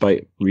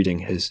 Despite reading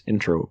his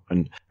intro,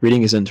 and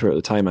reading his intro at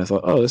the time, I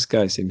thought, oh, this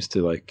guy seems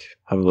to like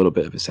have a little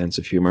bit of a sense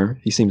of humor.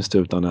 He seems to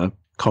have done a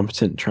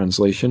competent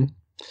translation.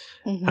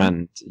 Mm-hmm.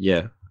 And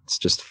yeah, it's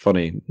just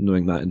funny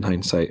knowing that in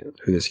hindsight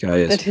who this guy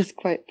is. That is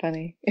quite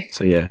funny.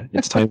 So yeah,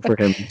 it's time for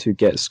him to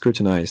get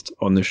scrutinized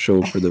on the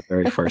show for the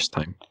very first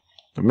time.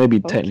 Or maybe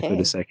technically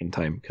the second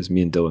time, because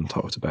me and Dylan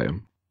talked about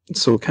him.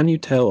 So can you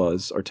tell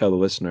us, or tell the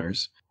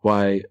listeners,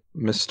 why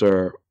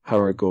Mr.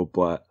 Howard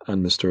Goldblatt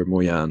and Mr. Mo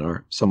Yan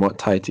are somewhat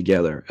tied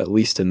together, at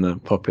least in the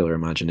popular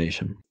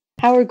imagination?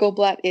 Howard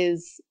Goldblatt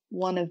is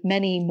one of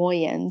many Mo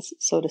Yans,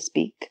 so to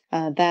speak.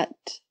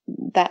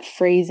 That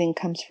phrasing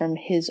comes from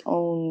his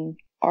own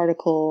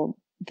article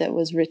that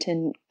was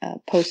written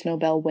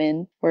post-Nobel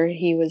win, where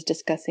he was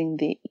discussing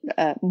the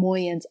Mo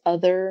Yan's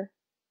other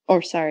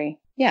Mo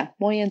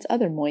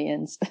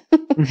Yans.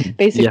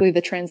 Basically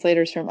the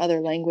translators from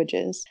other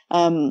languages.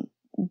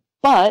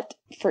 But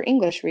for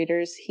English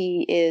readers,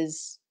 he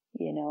is,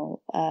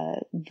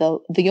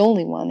 the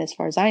only one, as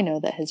far as I know,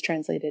 that has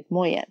translated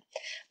Mo Yan.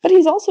 But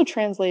he's also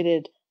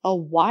translated a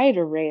wide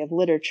array of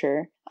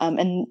literature,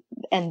 and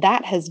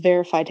that has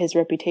verified his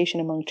reputation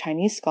among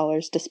Chinese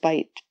scholars,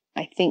 despite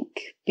I think,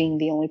 being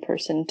the only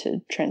person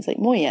to translate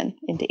Moyen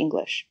into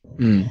English.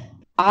 Mm.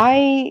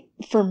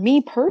 For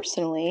me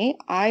personally,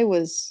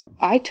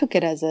 I took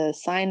it as a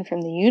sign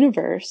from the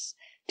universe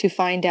to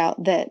find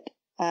out that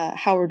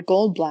Howard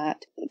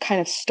Goldblatt kind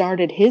of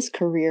started his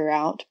career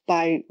out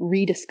by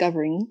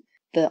rediscovering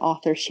the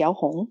author Xiao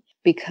Hong,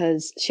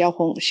 because Xiao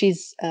Hong,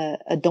 she's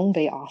a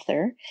Dongbei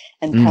author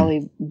and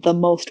probably the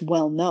most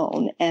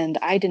well-known. And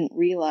I didn't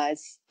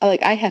realize,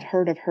 like, I had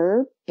heard of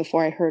her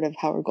before I heard of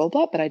Howard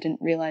Goldblatt, but I didn't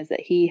realize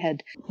that he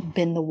had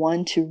been the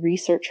one to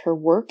research her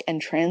work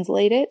and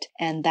translate it.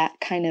 And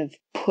that kind of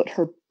put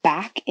her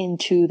back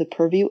into the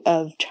purview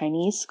of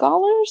Chinese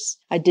scholars.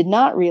 I did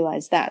not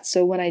realize that.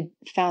 So when I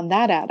found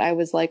that out, I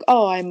was like,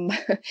 oh,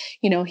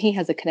 he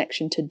has a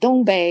connection to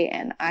Dongbei,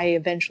 and I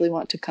eventually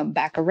want to come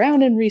back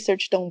around and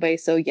research Dongbei.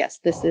 So yes,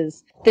 this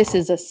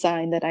is a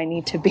sign that I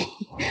need to be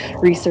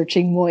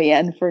researching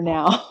Moyen for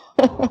now.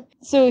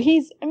 So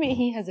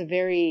he has a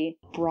very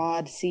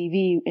broad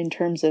CV in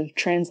terms of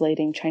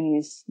translating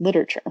Chinese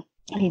literature.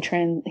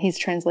 He's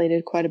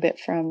translated quite a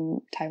bit from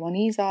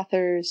Taiwanese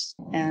authors,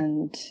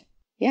 and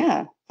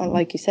yeah,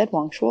 like you said,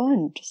 Wang Shuo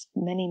and just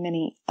many,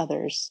 many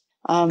others.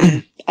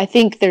 I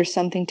think there's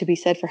something to be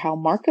said for how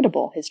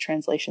marketable his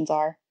translations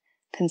are,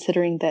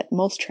 considering that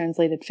most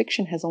translated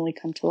fiction has only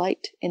come to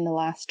light in the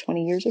last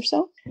 20 years or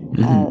so.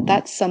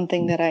 That's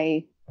something that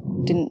I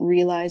didn't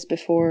realize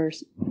before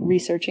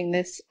researching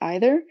this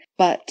either,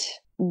 but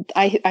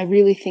I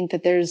really think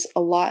that there's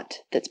a lot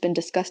that's been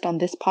discussed on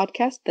this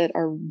podcast that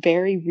are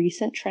very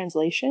recent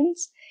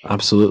translations.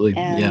 Absolutely.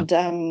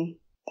 And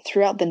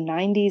throughout the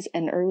 90s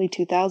and early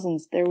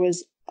 2000s, there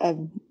was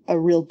a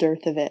real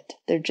dearth of it.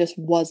 There just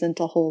wasn't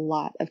a whole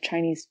lot of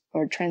Chinese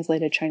or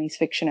translated Chinese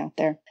fiction out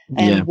there.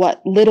 And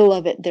what little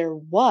of it there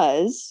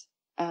wasn't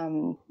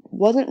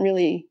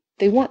really,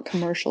 they weren't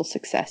commercial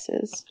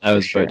successes. I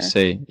was about to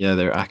say,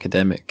 they're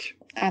academic.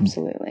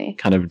 Absolutely.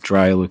 Kind of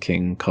dry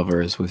looking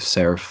covers with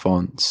serif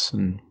fonts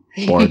and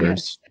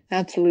borders.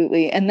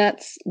 Absolutely. And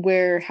that's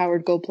where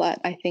Howard Goldblatt,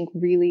 I think,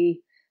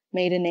 really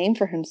made a name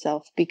for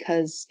himself,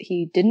 because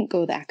he didn't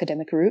go the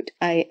academic route.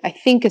 I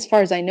think, as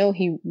far as I know,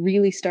 he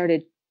really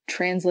started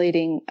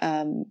translating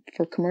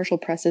for commercial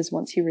presses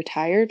once he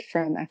retired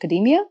from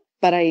academia.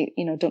 But I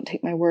don't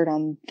take my word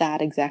on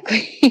that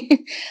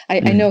exactly. I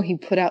know he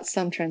put out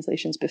some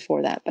translations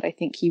before that, but I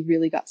think he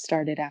really got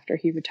started after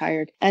he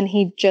retired. And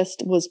he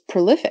just was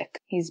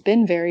prolific. He's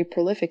been very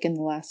prolific in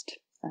the last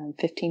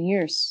 15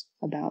 years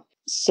about.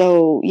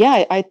 So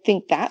yeah, I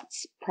think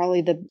that's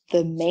probably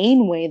the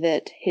main way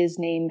that his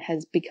name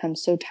has become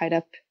so tied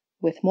up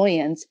with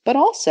Moyen's. But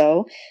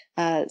also,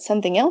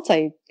 something else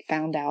I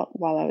found out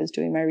while I was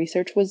doing my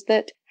research was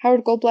that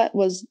Howard Goldblatt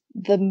was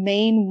the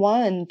main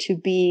one to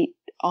be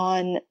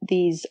on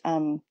these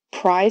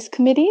prize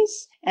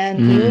committees, and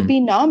he would be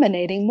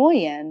nominating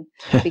Moyen,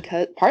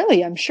 because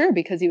partly, I'm sure,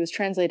 because he was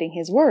translating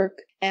his work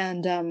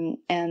and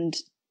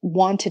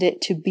wanted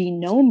it to be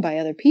known by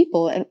other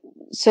people. And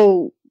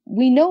so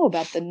we know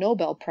about the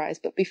Nobel Prize,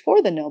 but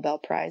before the Nobel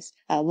Prize,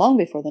 long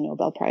before the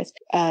Nobel Prize,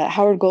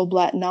 Howard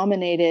Goldblatt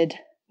nominated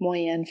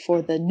Moyen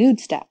for the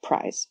Nudestat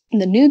Prize.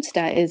 And the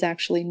Nudestat is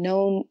actually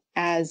known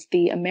as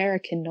the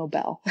American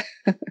Nobel.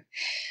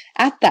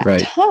 At that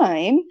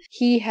time,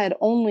 he had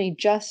only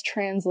just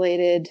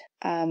translated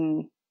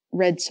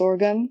Red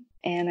Sorghum,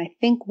 and I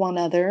think one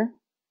other,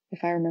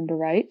 if I remember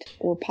right,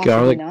 or possibly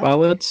Garlic not.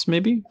 Ballads,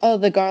 maybe? Oh,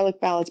 the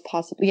Garlic Ballads,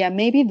 possibly. Yeah,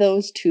 maybe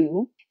those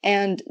two.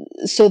 And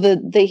so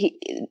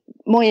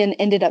Moyen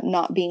ended up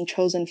not being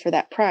chosen for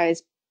that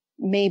prize,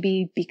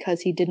 maybe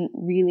because he didn't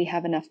really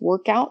have enough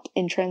work out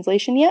in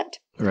translation yet.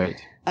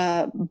 Right.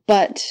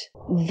 But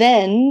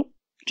then,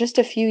 just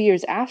a few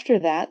years after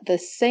that,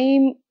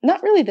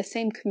 not really the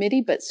same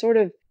committee, but sort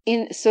of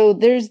so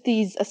there's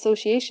these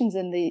associations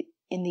in the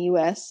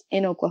US,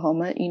 in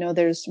Oklahoma.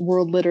 There's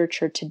World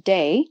Literature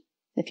Today,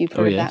 if you've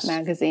heard of that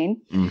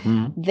magazine.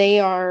 Mm-hmm. They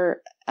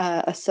are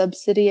a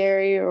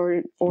subsidiary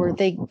or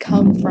they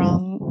come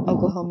from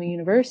Oklahoma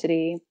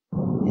University.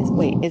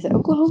 Is it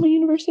Oklahoma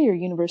University or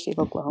University of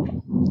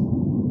Oklahoma?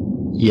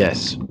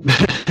 Yes.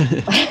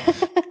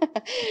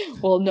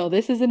 Well, no,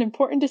 this is an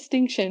important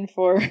distinction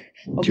for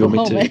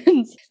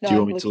Oklahomans. Do you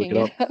want me to look it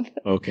up?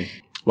 Okay.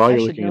 While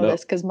you're looking it up,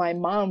 because my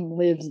mom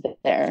lives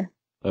there.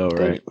 Oh,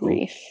 right.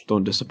 Grief.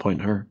 Don't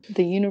disappoint her.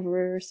 The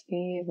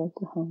University of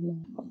Oklahoma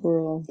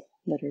World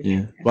Literature.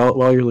 Yeah.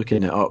 While you're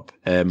looking it up,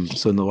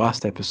 so in the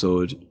last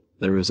episode,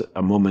 there was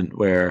a moment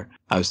where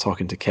I was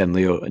talking to Ken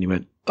Leo, and he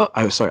went,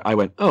 I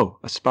went,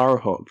 a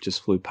sparrowhawk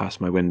just flew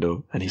past my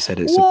window, and he said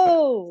it's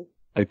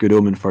a good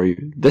omen for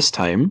you. This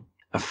time,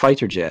 a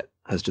fighter jet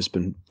has just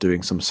been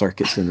doing some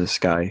circuits in the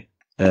sky.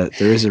 There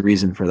is a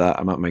reason for that.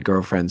 I'm at my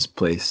girlfriend's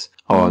place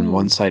on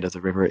one side of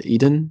the River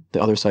Eden.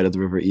 The other side of the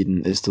River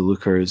Eden is the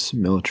Lukers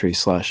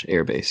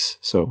military/airbase.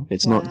 So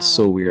it's not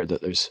so weird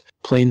that there's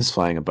planes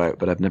flying about,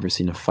 but I've never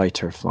seen a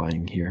fighter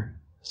flying here.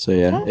 So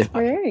yeah. That's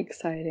very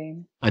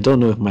exciting. I don't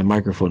know if my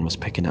microphone was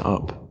picking it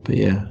up, but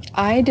yeah.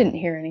 I didn't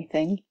hear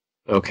anything.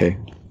 Okay.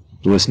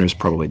 the listeners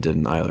probably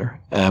didn't either.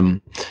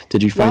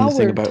 Did you find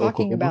anything about While we're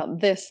talking Oklahoma?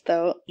 about this,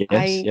 though, Yes,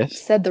 I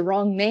said the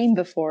wrong name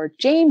before.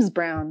 James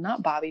Brown,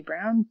 not Bobby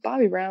Brown.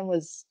 Bobby Brown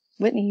was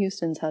Whitney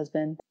Houston's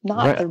husband.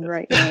 Not the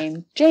right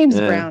name. James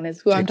Brown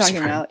is who I'm talking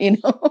about, you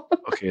know?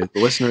 Okay,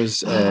 the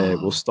listeners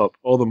will stop.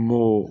 All the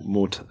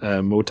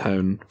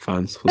Motown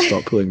fans will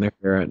stop pulling their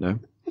hair out now.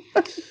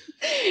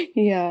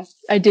 Yeah,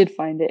 I did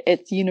find it.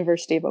 It's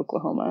University of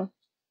Oklahoma.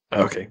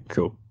 Okay,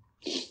 cool.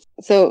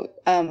 So,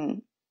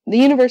 the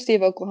University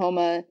of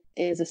Oklahoma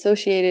is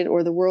associated,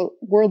 or the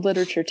World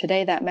Literature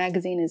Today, that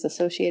magazine is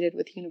associated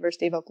with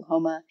University of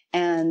Oklahoma.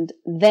 And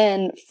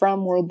then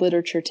from World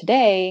Literature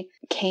Today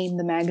came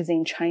the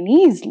magazine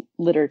Chinese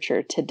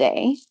Literature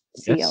Today,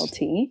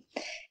 CLT.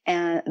 Yes.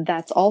 And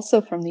that's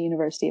also from the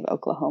University of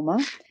Oklahoma.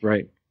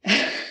 Right.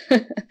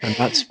 And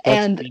that's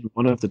been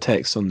one of the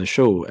texts on the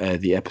show,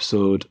 the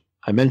episode,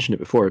 I mentioned it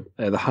before,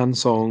 the Han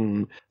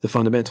Song, The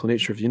Fundamental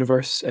Nature of the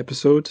Universe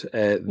episode.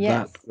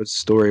 That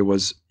story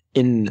was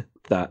in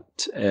that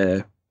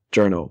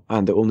journal,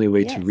 and the only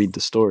way to read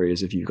the story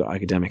is if you've got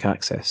academic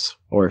access,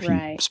 or if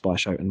you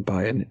splash out and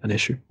buy an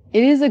issue.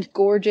 It is a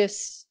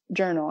gorgeous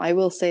journal, I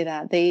will say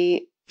that.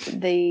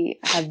 They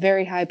have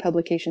very high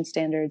publication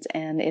standards,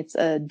 and it's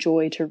a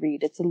joy to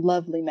read. It's a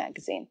lovely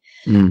magazine.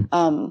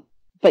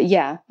 But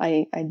yeah,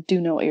 I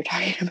do know what you're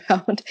talking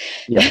about.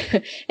 Yeah.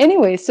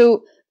 Anyway,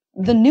 so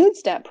the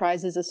Neustadt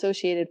Prize is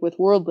associated with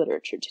World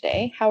Literature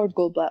Today. Howard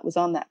Goldblatt was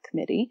on that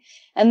committee.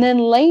 And then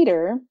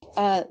later,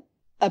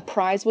 a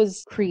prize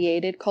was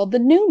created called the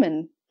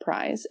Newman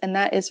Prize, and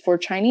that is for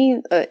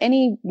Chinese,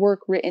 any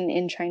work written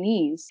in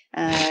Chinese.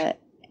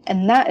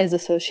 And that is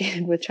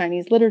associated with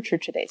Chinese Literature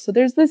Today. So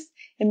there's this,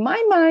 in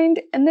my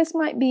mind, and this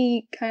might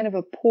be kind of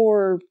a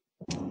poor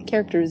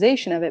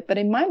characterization of it, but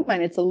in my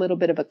mind, it's a little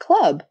bit of a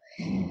club.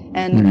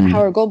 And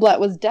Howard Goldblatt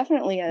was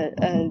definitely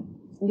a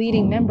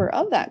leading member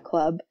of that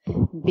club,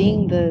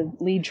 being the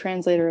lead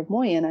translator of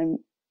Moyen.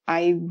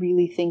 I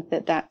really think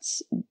that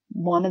that's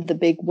one of the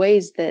big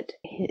ways that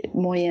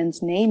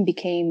Moyen's name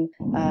became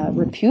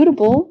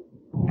reputable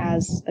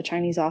as a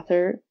Chinese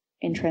author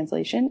in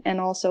translation, and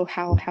also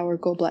how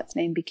Howard Goldblatt's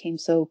name became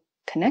so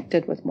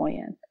connected with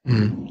Moyen.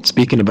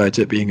 Speaking about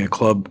it being a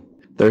club,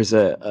 there's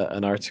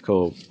an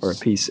article or a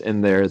piece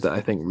in there that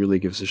I think really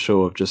gives a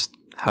show of just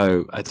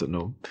how, I don't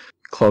know,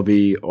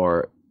 clubby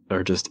or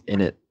just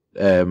in it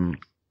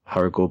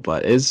Howard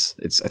Goldblatt is.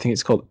 I think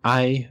it's called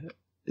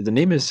the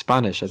name is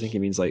Spanish. I think it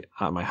means like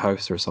at my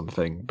house or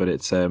something, but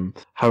it's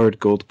Howard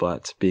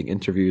Goldblatt being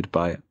interviewed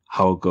by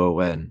Hao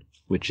Go-wen,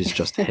 which is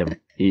just him.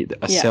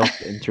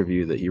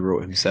 Self-interview that he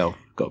wrote himself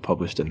got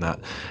published in that.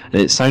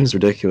 And it sounds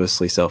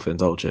ridiculously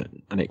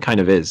self-indulgent, and it kind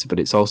of is, but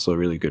it's also a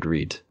really good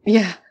read.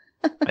 Yeah.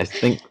 I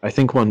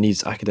think one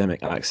needs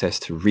academic access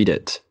to read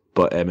it,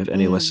 but if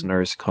any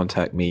listeners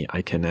contact me,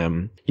 I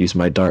can use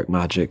my dark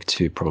magic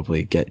to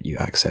probably get you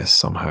access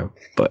somehow.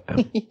 But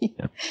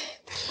yeah.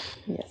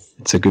 Yes.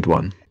 It's a good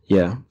one.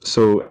 Yeah,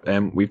 so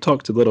we've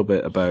talked a little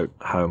bit about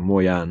how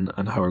Moyen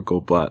and Howard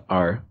Goldblatt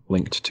are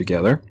linked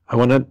together. I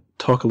want to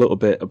talk a little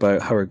bit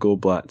about Howard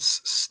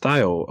Goldblatt's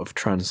style of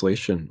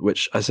translation,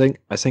 which I think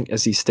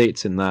as he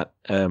states in that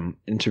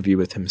interview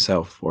with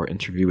himself, or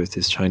interview with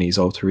his Chinese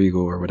alter ego,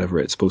 or whatever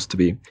it's supposed to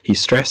be, he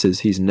stresses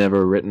he's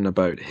never written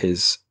about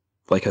his,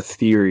 like, a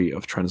theory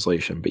of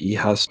translation, but he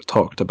has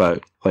talked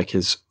about, like,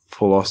 his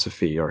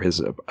philosophy or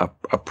his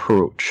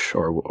approach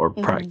or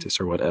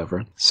practice or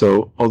whatever.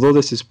 So although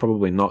this is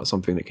probably not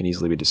something that can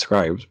easily be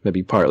described,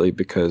 maybe partly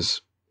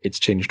because it's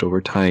changed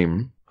over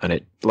time and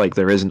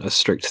there isn't a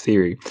strict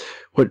theory,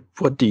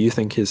 what do you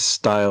think his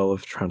style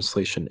of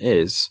translation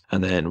is?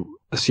 And then,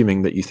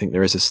 assuming that you think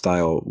there is a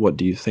style, what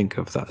do you think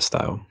of that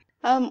style?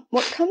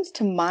 What comes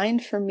to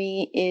mind for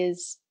me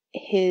is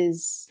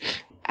his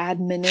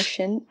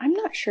admonition. I'm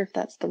not sure if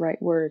that's the right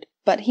word,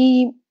 but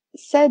he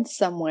said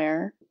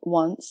somewhere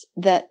once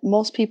that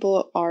most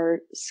people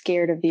are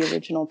scared of the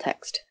original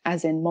text,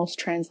 as in most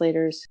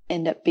translators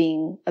end up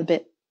being a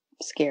bit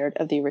scared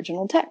of the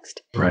original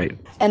text. Right.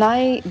 And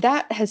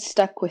that has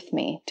stuck with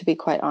me, to be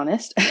quite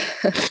honest.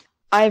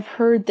 I've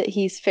heard that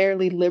he's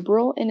fairly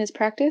liberal in his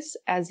practice,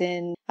 as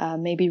in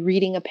maybe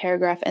reading a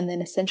paragraph and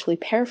then essentially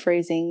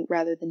paraphrasing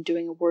rather than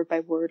doing a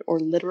word-by-word or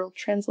literal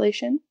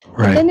translation.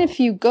 Right. But then if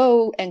you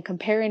go and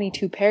compare any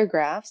two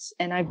paragraphs,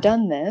 and I've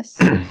done this,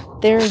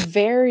 they're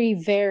very,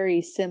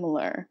 very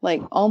similar,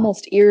 like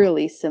almost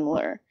eerily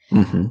similar.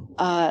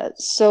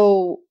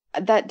 So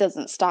that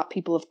doesn't stop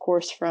people, of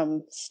course,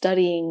 from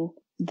studying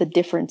the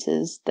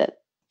differences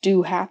that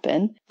do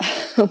happen,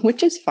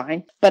 which is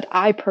fine. But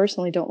I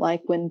personally don't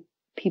like when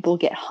people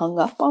get hung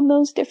up on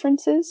those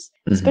differences,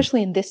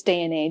 especially in this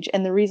day and age.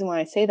 And the reason why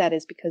I say that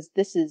is because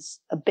this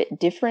is a bit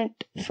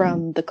different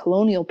from the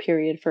colonial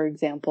period, for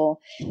example.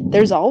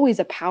 There's always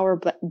a power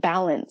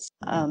balance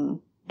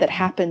that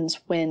happens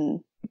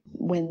when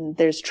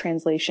there's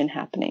translation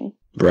happening.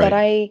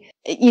 Right.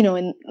 But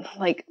in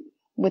like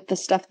with the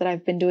stuff that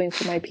I've been doing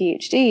for my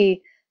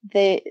PhD,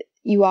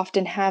 you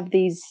often have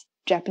these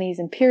Japanese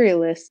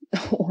imperialists,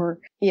 or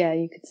yeah,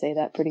 you could say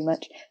that pretty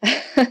much,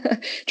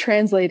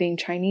 translating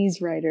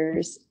Chinese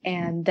writers,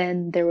 and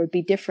then there would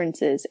be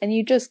differences. And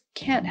you just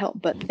can't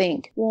help but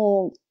think,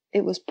 well,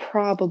 it was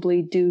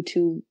probably due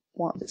to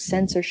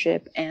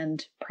censorship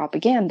and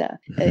propaganda.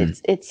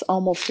 It's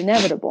almost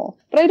inevitable.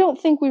 But I don't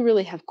think we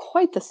really have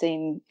quite the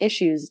same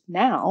issues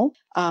now.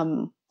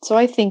 So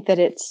I think that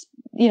it's,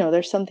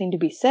 there's something to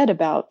be said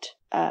about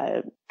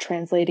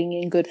translating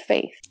in good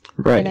faith.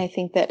 Right. And I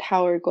think that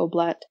Howard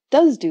Goldblatt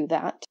does do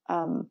that.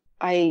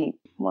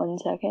 One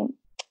second.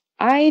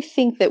 I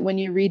think that when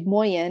you read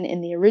Moyen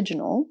in the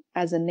original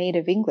as a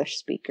native English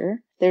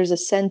speaker, there's a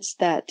sense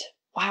that,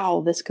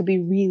 wow, this could be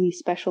really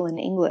special in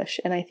English.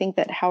 And I think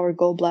that Howard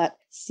Goldblatt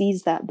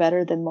sees that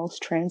better than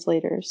most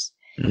translators.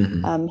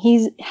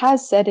 He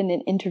has said in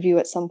an interview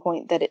at some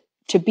point that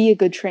to be a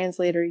good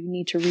translator, you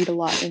need to read a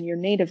lot in your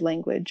native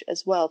language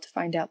as well to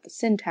find out the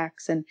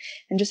syntax and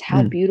just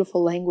how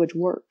beautiful language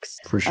works.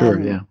 For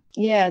sure, yeah.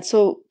 Yeah,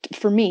 so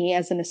for me,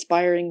 as an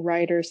aspiring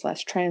writer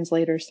 /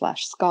 translator /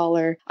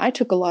 scholar, I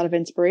took a lot of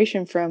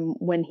inspiration from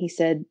when he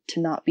said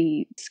to not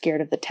be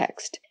scared of the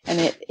text.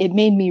 And it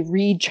made me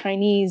read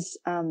Chinese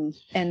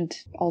and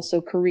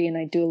also Korean.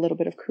 I do a little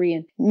bit of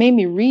Korean. It made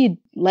me read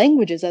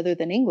languages other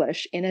than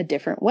English in a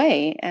different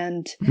way.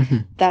 And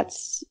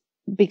that's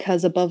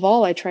because above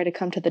all, I try to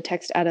come to the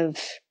text out of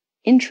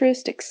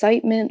interest,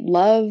 excitement,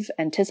 love,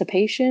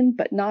 anticipation,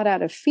 but not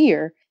out of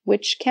fear,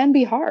 which can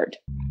be hard.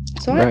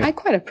 So right. I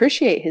quite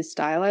appreciate his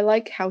style. I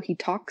like how he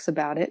talks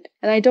about it.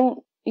 And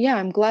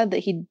I'm glad that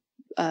he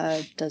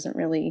doesn't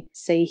really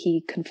say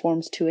he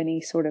conforms to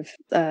any sort of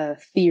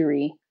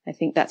theory. I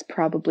think that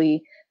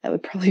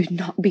would probably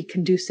not be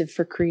conducive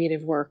for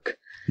creative work.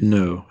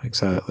 No,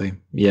 exactly.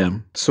 Yeah.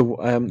 So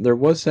there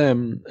was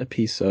a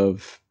piece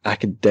of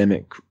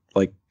academic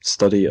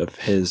study of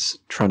his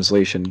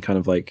translation, kind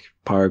of like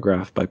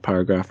paragraph by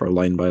paragraph or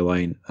line by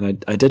line,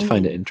 and I did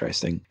find it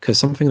interesting because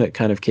something that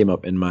kind of came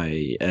up in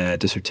my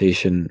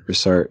dissertation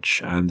research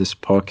and this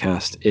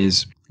podcast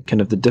is kind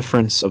of the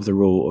difference of the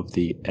role of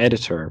the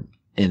editor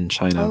in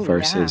China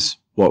versus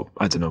what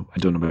I don't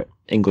know about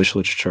English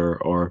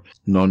literature or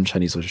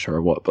non-Chinese literature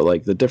or what,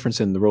 but the difference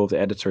in the role of the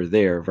editor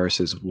there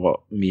versus what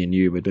me and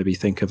you would maybe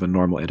think of a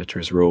normal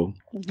editor's role,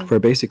 where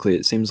basically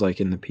it seems like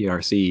in the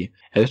PRC,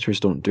 editors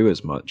don't do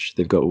as much.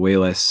 They've got way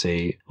less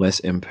say, less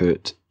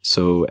input,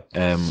 so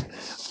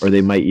or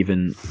they might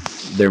even,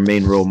 their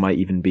main role might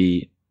even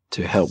be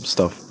to help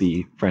stuff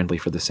be friendly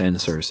for the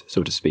censors,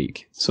 so to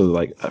speak.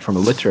 So from a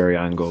literary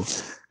angle,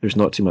 there's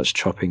not too much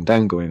chopping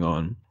down going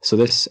on. So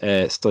this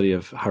study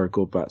of Howard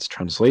Goldblatt's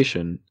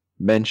translation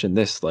mentioned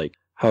this,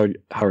 how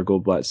Howard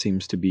Goldblatt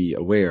seems to be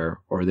aware,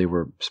 or they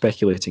were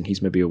speculating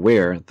he's maybe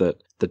aware,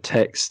 that the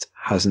text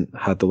hasn't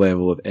had the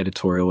level of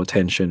editorial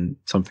attention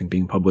something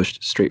being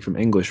published straight from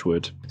English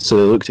would. So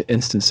they looked at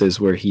instances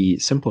where he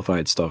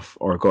simplified stuff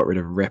or got rid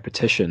of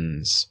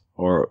repetitions,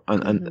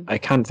 and I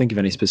can't think of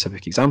any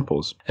specific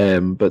examples,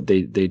 but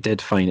they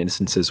did find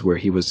instances where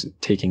he was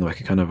taking a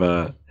kind of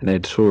an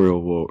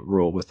editorial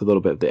role with a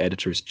little bit of the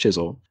editor's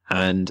chisel.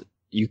 And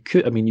you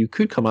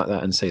could come at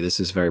that and say this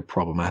is very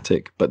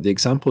problematic, but the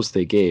examples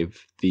they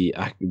gave, the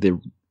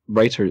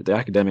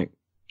academics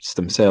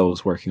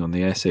themselves working on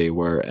the essay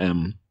were,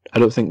 I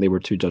don't think they were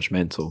too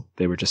judgmental.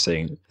 They were just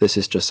saying this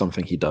is just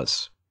something he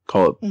does.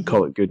 Call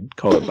it good,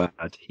 call it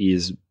bad. He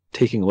is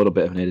taking a little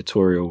bit of an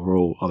editorial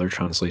role other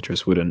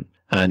translators wouldn't.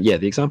 And yeah,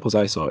 the examples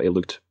I saw, it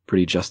looked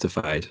pretty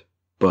justified.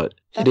 But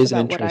that's it is about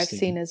an interesting, what I've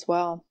seen as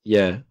well.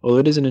 Yeah, well,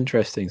 it is an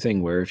interesting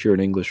thing where if you're an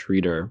English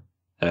reader,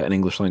 an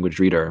English language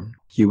reader,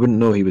 you wouldn't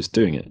know he was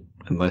doing it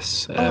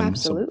unless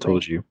someone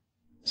told you.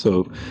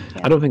 So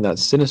I don't think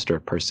that's sinister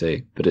per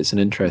se, but it's an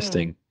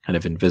interesting kind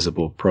of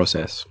invisible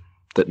process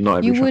that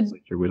not every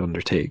translator would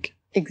undertake.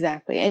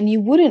 Exactly. And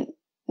you wouldn't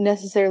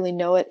necessarily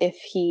know it if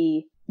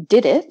he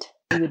did it.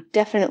 You would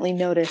definitely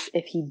notice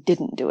if he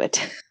didn't do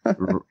it.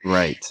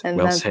 Right. And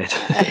well said.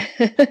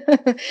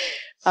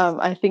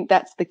 I think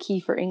that's the key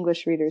for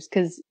English readers,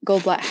 because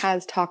Goldblatt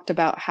has talked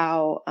about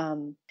how,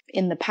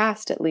 in the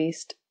past at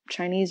least,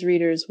 Chinese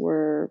readers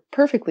were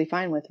perfectly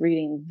fine with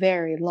reading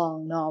very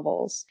long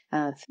novels,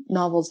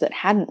 novels that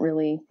hadn't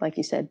really, like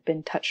you said,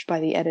 been touched by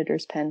the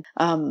editor's pen.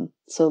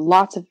 So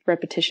lots of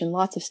repetition,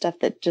 lots of stuff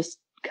that just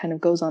kind of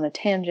goes on a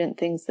tangent,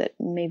 things that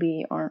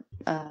maybe aren't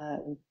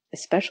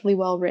especially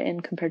well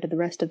written compared to the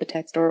rest of the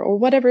text, or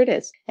whatever it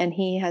is. And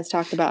he has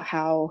talked about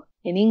how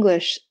in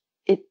English,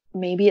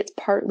 maybe it's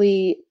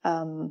partly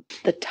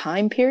the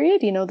time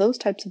period. Those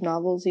types of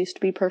novels used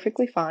to be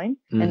perfectly fine,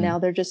 and now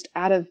they're just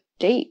out of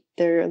date.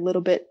 They're a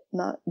little bit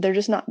they're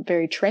just not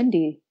very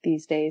trendy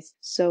these days.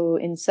 So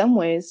in some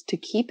ways, to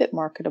keep it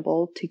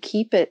marketable, to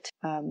keep it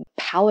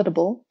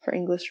palatable for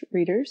English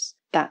readers,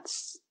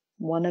 that's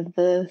one of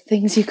the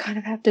things you kind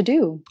of have to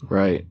do.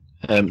 Right.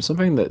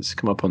 Something that's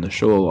come up on the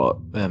show a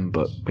lot,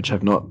 but which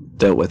I've not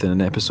dealt with in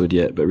an episode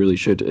yet, but really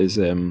should, is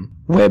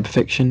web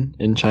fiction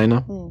in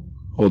China.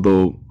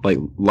 Although,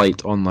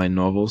 light online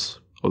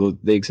novels, although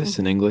they exist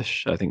in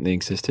English, I think they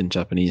exist in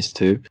Japanese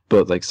too.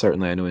 But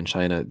certainly I know in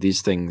China,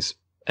 these things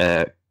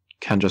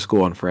can just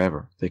go on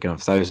forever. They can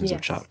have thousands of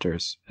Yes.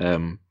 chapters.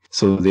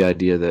 So the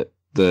idea that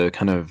the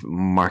kind of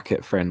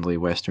market-friendly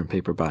Western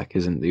paperback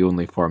isn't the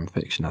only form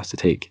fiction has to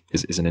take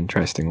is an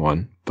interesting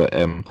one. But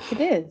It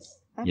is.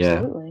 yeah,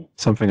 Absolutely.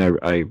 something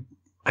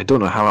I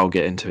don't know how I'll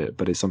get into it,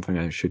 but it's something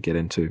I should get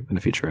into in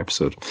a future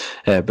episode.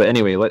 But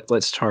anyway,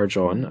 let's charge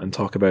on and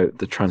talk about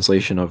the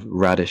translation of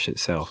Radish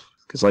itself.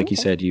 Because, like you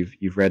said,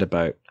 you've read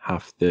about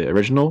half the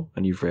original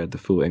and you've read the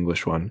full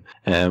English one.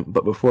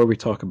 But before we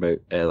talk about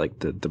like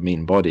the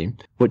main body,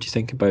 what do you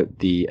think about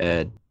the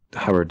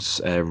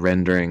Howard's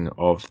rendering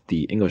of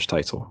the English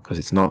title? Because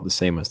it's not the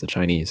same as the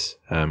Chinese.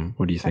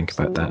 What do you think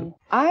about that?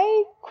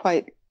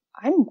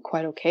 I'm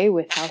quite okay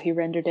with how he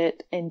rendered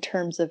it in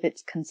terms of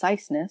its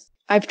conciseness.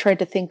 I've tried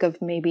to think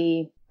of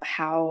maybe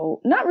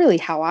not really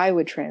how I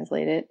would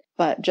translate it,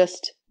 but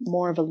just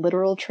more of a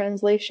literal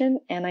translation.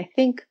 And I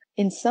think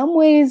in some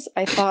ways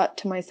I thought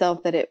to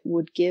myself that it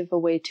would give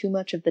away too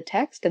much of the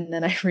text. And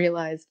then I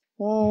realized,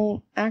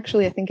 well,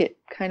 actually, I think it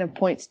kind of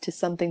points to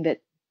something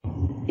that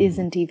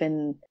isn't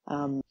even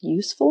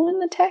useful in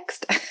the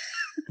text.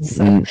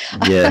 So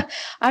yeah.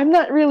 I'm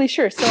not really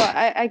sure. So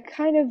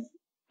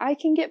I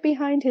can get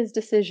behind his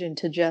decision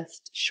to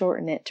just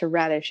shorten it to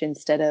Radish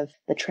instead of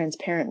the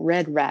transparent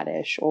red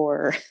radish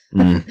or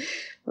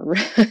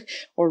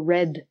or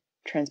red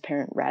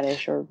transparent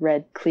radish or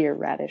red clear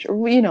radish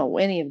or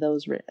any of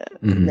those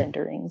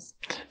renderings.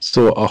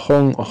 So a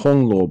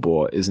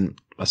Hóngluóbo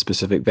isn't a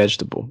specific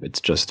vegetable; it's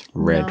just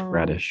red No.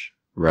 radish,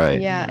 right?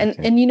 Yeah, Okay.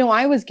 and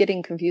I was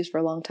getting confused for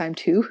a long time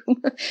too,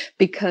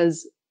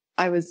 because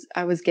I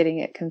was getting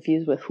it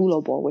confused with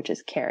hulobo, which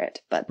is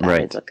carrot, but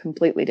that is a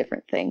completely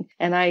different thing.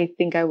 And I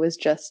think I was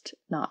just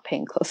not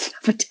paying close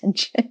enough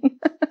attention.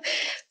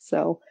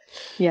 So,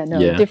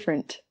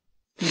 different.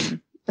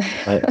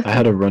 I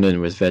had a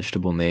run-in with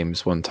vegetable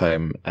names one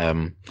time.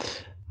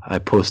 I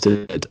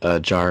posted a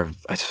jar of,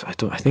 I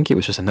think it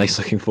was just a nice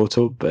looking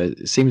photo, but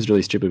it seems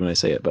really stupid when I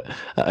say it, but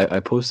I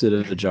posted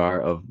a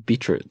jar of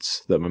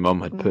beetroots that my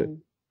mum had put,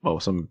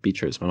 some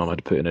beetroots my mum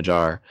had put in a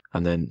jar,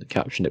 and then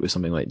captioned it with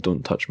something like,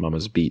 "Don't touch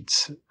mama's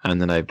beets."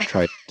 And then I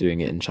tried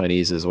doing it in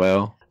Chinese as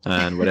well,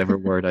 and whatever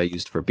word I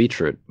used for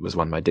beetroot was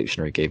one my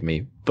dictionary gave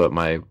me, but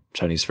my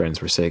Chinese friends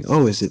were saying,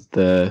 "Oh, is it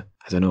the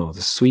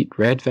sweet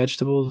red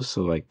vegetables?"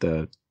 So like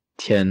the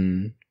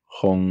Tian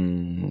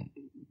Hong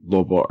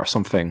Lobo or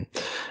something.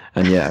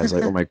 And yeah, I was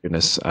like, oh my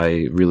goodness,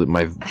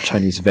 my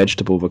Chinese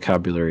vegetable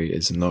vocabulary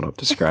is not up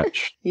to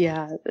scratch.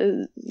 Yeah,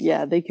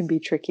 they can be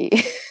tricky.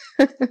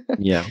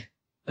 Yeah.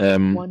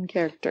 One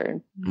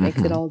character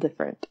makes it all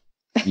different.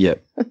 Yeah.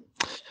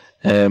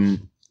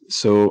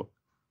 So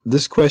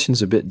this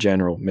question's a bit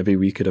general. Maybe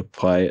we could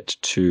apply it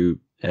to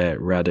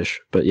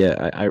Radish. But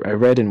yeah, I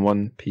read in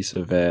one piece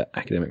of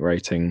academic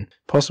writing,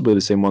 possibly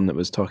the same one that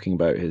was talking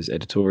about his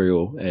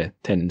editorial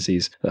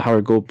tendencies, that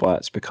Howard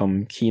Goldblatt's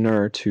become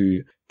keener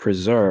to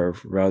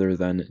preserve rather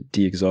than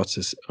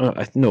de-exotic.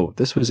 No,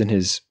 this was in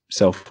his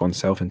self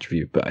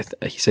interview, but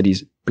he said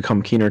he's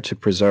become keener to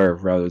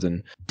preserve rather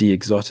than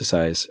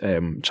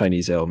de-exoticize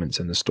Chinese elements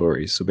in the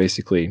stories. So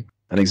basically,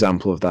 an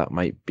example of that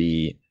might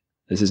be,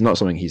 this is not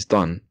something he's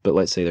done, but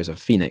let's say there's a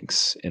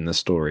phoenix in the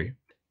story.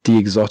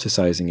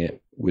 De-exoticizing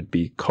it would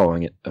be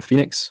calling it a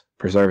phoenix.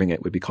 Preserving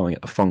it would be calling it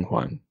a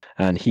fenghuang.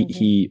 And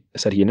he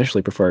said he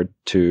initially preferred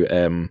to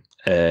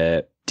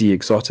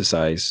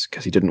de-exoticize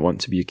because he didn't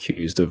want to be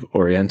accused of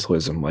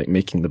Orientalism, like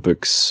making the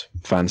books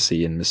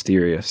fancy and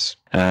mysterious.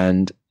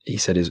 And he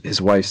said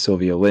his wife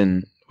Sylvia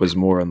Lynn was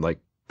more on like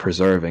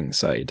preserving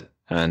side,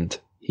 and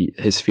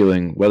his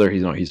feeling, whether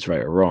he's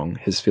right or wrong,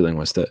 his feeling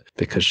was that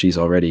because she's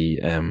already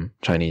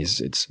Chinese,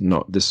 it's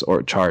not this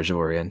charge of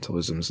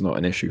Orientalism is not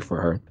an issue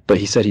for her. But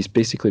he said he's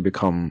basically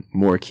become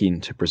more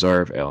keen to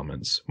preserve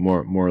elements,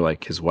 more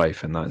like his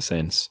wife in that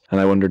sense.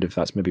 And I wondered if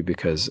that's maybe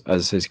because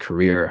as his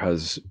career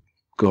has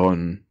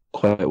gone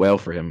quite well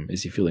for him,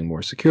 is he feeling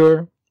more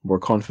secure, more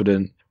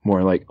confident,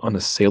 more like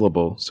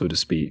unassailable, so to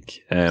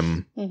speak?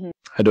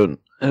 I don't.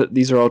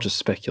 These are all just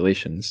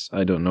speculations.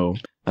 I don't know.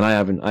 And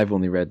I've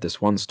only read this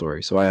one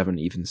story, so I haven't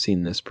even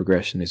seen this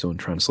progression in his own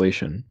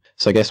translation.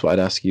 So I guess what I'd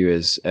ask you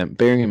is,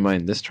 bearing in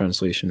mind this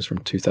translation is from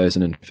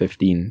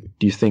 2015,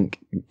 do you think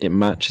it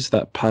matches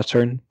that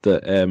pattern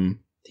that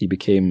he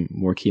became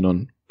more keen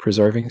on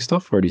preserving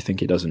stuff, or do you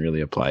think it doesn't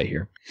really apply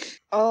here?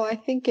 Oh, I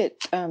think it,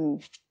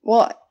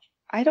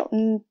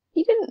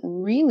 he didn't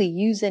really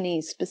use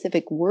any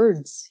specific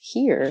words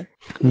here.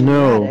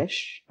 No,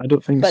 Radish, I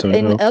don't think so. But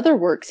in no. other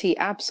works, he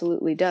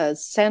absolutely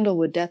does.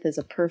 Sandalwood Death is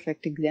a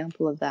perfect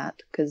example of that,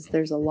 because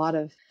there's a lot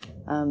of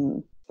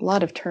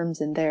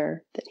terms in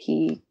there that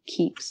he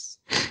keeps,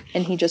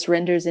 and he just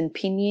renders in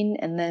pinyin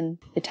and then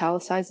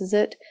italicizes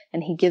it,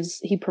 and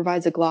he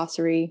provides a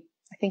glossary,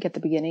 I think at the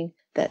beginning,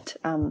 that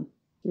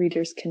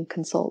readers can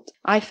consult.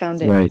 I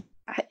found it. Right.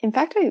 In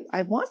fact,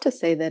 I want to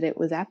say that it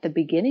was at the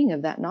beginning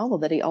of that novel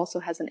that he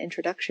also has an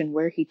introduction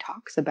where he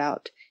talks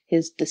about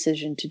his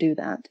decision to do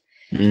that.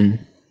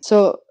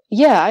 So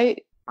yeah,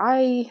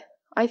 I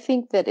I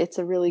think that it's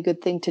a really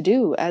good thing to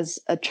do as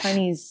a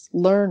Chinese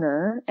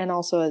learner, and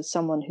also as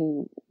someone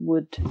who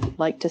would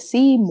like to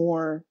see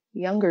more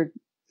younger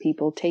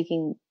people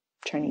taking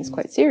Chinese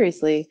quite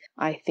seriously.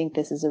 I think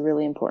this is a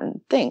really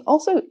important thing.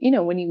 Also,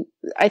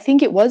 I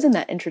think it was in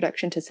that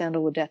introduction to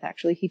Sandalwood Death,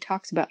 actually, he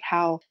talks about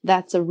how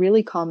that's a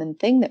really common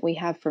thing that we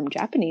have from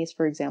Japanese,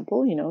 for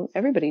example.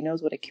 Everybody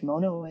knows what a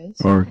kimono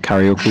is. Or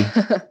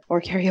karaoke.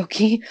 Or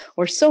karaoke,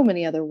 or so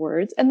many other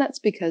words. And that's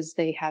because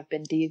they have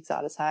been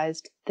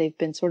de-exoticized. They've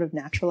been sort of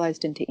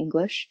naturalized into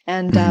English.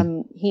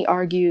 And he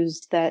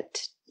argues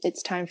that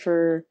it's time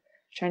for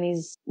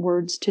Chinese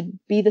words to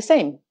be the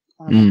same.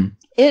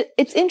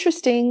 It's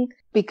interesting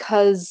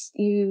because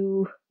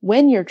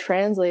when you're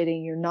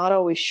translating, you're not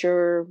always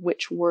sure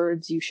which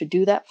words you should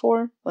do that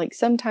for. Like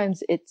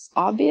sometimes it's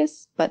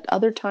obvious, but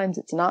other times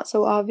it's not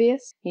so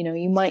obvious.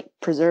 You might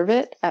preserve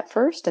it at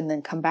first and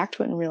then come back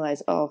to it and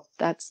realize, oh,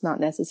 that's not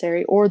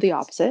necessary, or the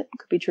opposite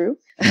could be true.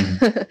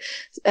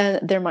 And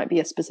there might be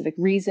a specific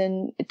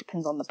reason. It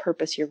depends on the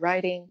purpose you're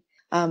writing.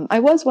 I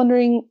was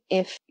wondering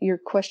if your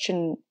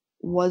question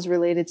was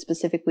related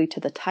specifically to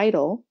the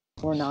title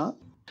or not.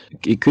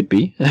 It could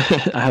be.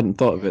 I hadn't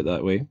thought of it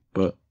that way,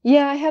 but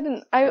yeah, I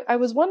hadn't. I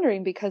was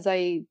wondering because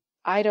I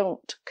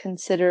don't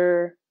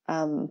consider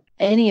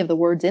any of the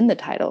words in the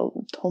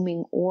title,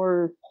 Tòumíngde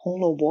or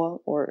Hóngluóbo,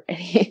 or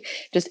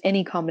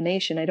any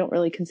combination. I don't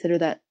really consider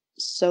that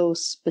so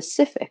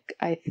specific.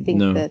 I think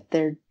that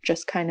they're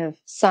just kind of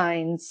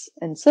signs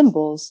and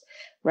symbols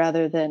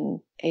rather than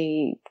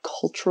a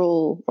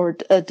cultural or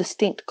a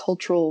distinct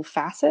cultural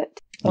facet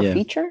or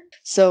feature.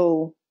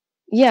 So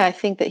yeah, I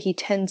think that he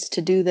tends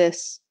to do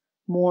this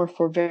more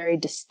for very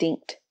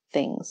distinct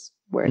things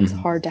where it's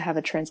hard to have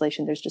a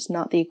translation. There's just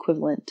not the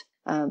equivalent.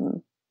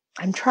 I'm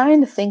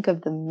trying to think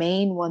of the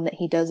main one that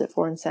he does it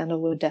for in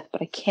Sandalwood Death,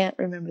 but I can't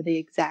remember the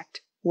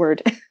exact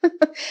word.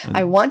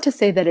 I want to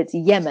say that it's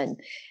Yemen,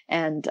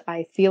 and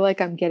I feel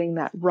like I'm getting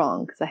that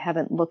wrong because I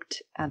haven't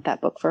looked at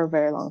that book for a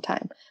very long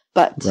time.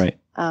 But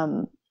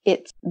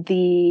it's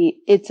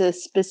a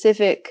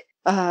specific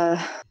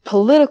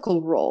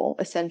political role.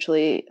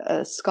 Essentially,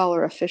 a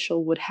scholar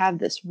official would have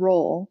this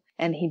role,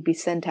 and he'd be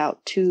sent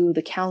out to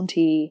the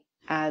county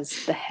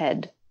as the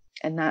head.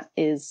 And that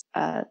is,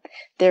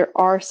 there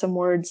are some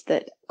words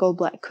that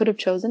Goldblatt could have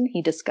chosen.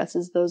 He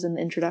discusses those in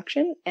the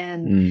introduction,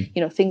 and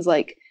things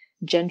like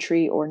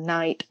gentry or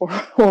knight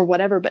or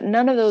whatever, but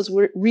none of those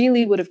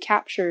really would have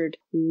captured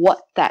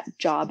what that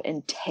job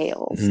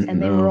entails.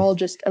 And they were all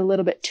just a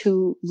little bit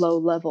too low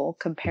level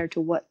compared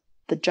to what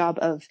the job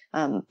of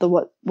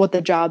what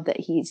the job that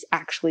he's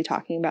actually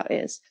talking about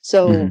is.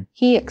 So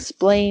he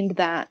explained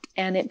that,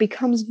 and it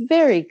becomes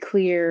very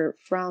clear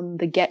from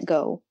the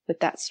get-go with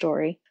that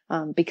story,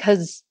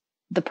 because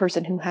the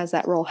person who has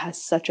that role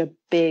has such a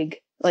big,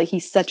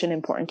 he's such an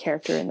important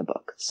character in the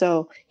book.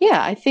 So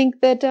yeah, I think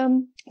that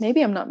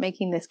maybe I'm not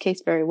making this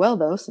case very well,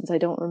 though, since I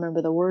don't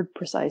remember the word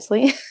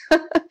precisely.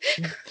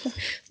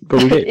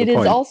 But we get it the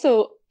point. Is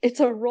also, it's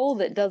a role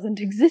that doesn't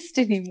exist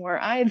anymore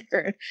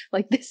either.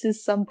 This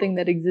is something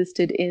that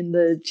existed in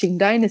the Qing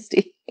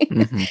dynasty,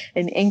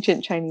 in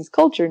ancient Chinese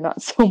culture,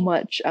 not so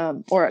much,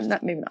 or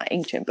not, maybe not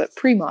ancient, but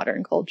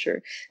pre-modern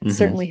culture. It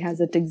certainly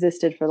hasn't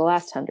existed for the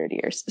last 100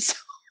 years.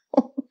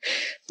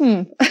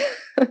 So,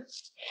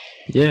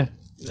 yeah.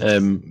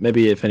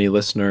 Maybe if any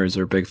listeners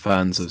are big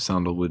fans of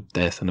Sandalwood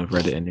Death and have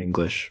read it in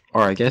English,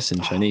 or I guess in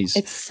Chinese.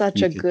 It's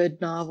such a good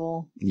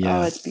novel. Yeah.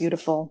 Oh, it's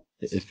beautiful.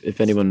 If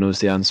anyone knows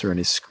the answer and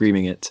is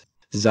screaming it,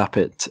 zap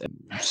it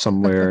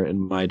somewhere in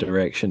my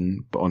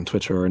direction, but on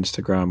Twitter or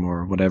Instagram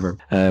or whatever,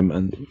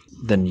 and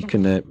then you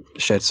can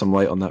shed some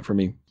light on that for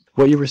me.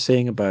 What you were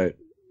saying about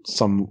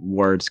some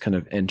words kind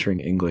of entering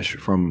English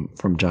from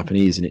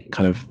Japanese, and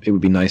it would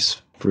be nice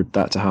for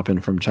that to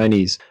happen from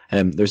Chinese.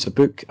 There's a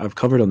book I've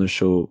covered on the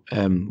show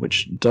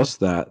which does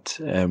that.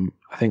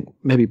 I think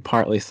maybe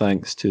partly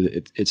thanks to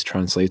its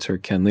translator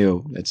Ken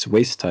Liu. It's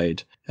Waste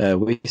Tide.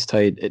 Waste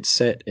Tide. It's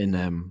set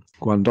in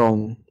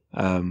Guangdong.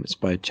 It's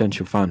by Chen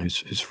Qiufan,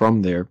 who's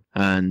from there,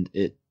 and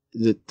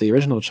the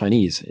original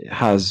Chinese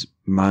has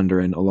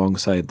Mandarin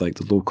alongside the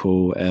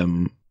local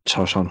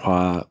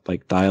Chaoshanhua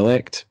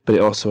dialect, but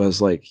it also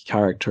has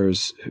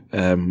characters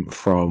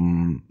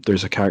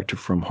there's a character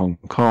from Hong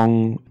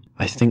Kong.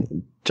 I think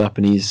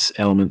Japanese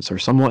elements are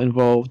somewhat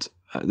involved.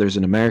 There's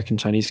an American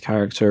Chinese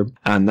character,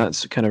 and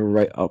that's kind of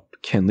right up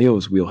Ken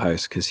Liu's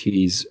wheelhouse because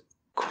he's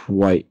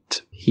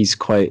quite,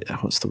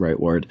 what's the right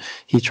word?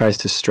 He tries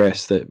to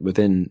stress that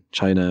within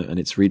China and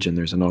its region,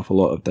 there's an awful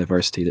lot of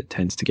diversity that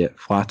tends to get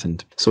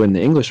flattened. So in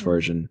the English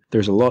version,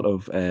 there's a lot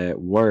of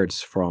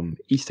words from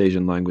East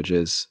Asian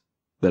languages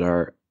that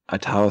are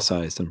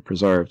italicized and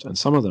preserved, and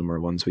some of them are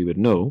ones we would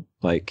know,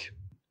 like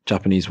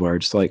Japanese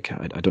words, I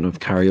don't know if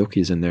karaoke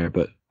is in there,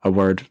 but a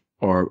word,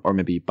 or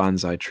maybe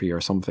banzai tree or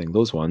something,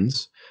 those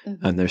ones.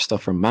 And there's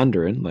stuff from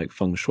Mandarin, like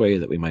feng shui,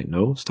 that we might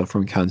know, stuff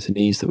from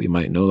Cantonese that we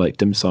might know, like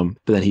dim sum,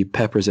 but then he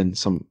peppers in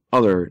some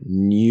other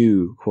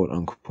new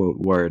quote-unquote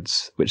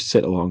words which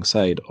sit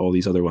alongside all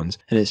these other ones.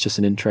 And it's just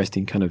an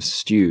interesting kind of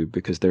stew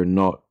because they're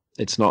not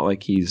it's not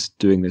like he's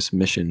doing this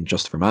mission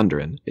just for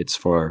Mandarin. It's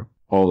for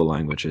all the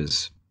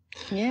languages.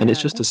 Yeah, and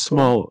it's just a that's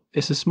small cool.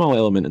 it's a small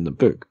element in the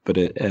book, but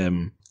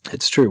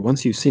it's true.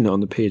 Once you've seen it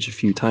on the page a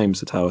few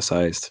times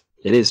italicized,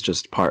 it is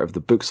just part of the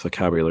book's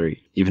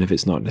vocabulary, even if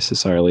it's not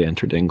necessarily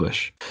entered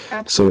English.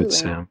 So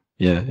it's Absolutely.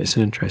 it's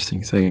an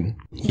interesting thing.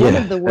 One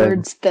of the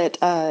words that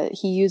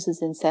he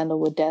uses in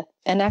Sandalwood Death,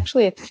 and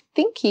actually I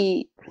think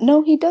he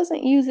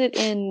doesn't use it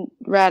in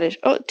Radish.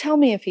 Oh, tell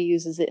me if he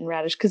uses it in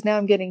Radish, because now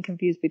I'm getting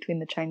confused between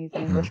the Chinese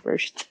and English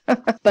versions.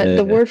 But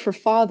the word for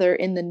father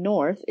in the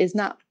north is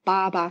not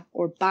baba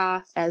or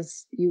ba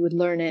as you would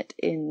learn it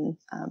in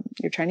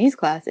your Chinese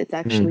class. It's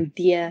actually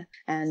dia,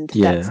 and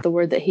that's the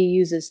word that he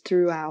uses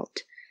throughout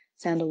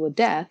Sandalwood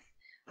Death.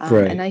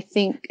 And I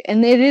think,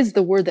 and it is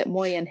the word that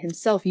Mo Yan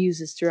himself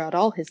uses throughout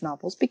all his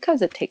novels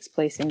because it takes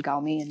place in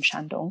Gaomi and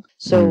Shandong.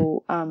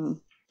 So,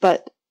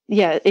 but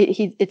yeah,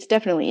 it's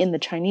definitely in the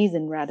Chinese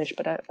in Radish,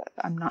 but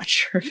I'm not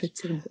sure if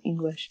it's in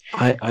English.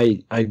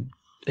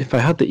 If I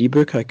had the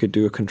ebook, I could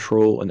do a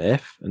Control and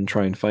F and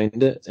try and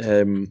find it.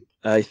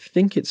 I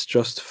think it's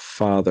just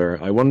father.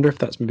 I wonder if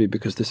that's maybe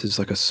because this is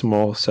like a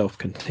small,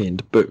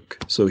 self-contained book,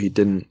 so he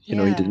didn't, he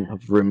didn't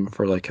have room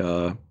for like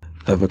a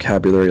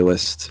vocabulary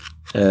list,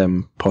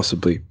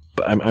 possibly.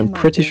 But I'm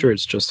pretty sure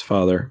it's just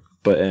father,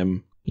 but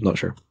not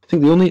sure. I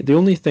think the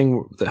only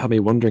thing that had me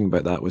wondering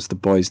about that was the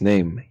boy's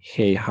name,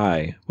 Hey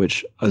Hai,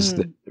 which as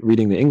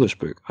reading the English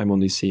book, I'm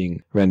only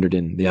seeing rendered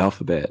in the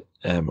alphabet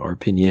or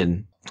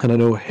pinyin. And I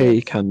know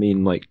Hey can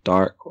mean like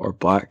dark or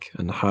black,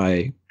 and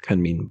Hai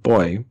can mean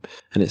boy,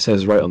 and it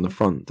says right on the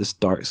front, this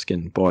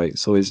dark-skinned boy.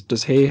 So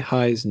does Hey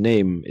Hai's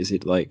name, is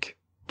it like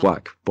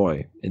black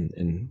boy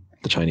in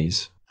the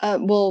Chinese?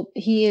 Well,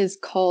 he is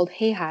called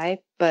Hey Hai,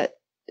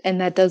 and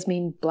that does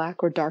mean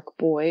black or dark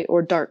boy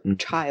or dark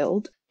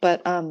child,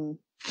 but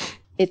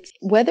it's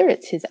whether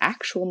it's his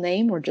actual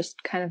name or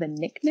just kind of a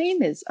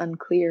nickname is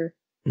unclear.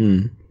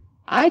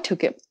 I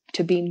took it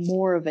to be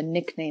more of a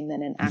nickname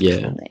than an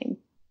actual name.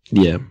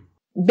 Yeah.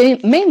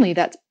 Mainly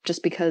that's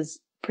just because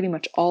pretty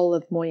much all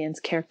of Mo Yan's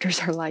characters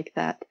are like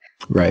that.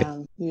 Right.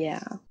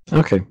 Yeah.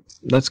 Okay.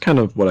 That's kind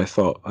of what I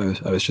thought.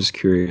 I was just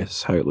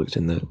curious how it looked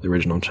in the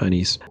original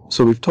Chinese.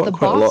 So we've talked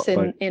quite a lot about... The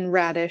boss in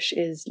Radish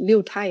is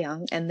Liu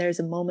Taiyang, and there's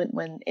a moment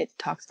when it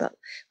talks about,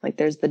 like,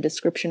 there's the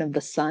description of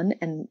the sun,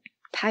 and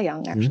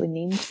Taiyang actually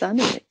means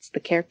sun, and it's the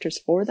characters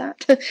for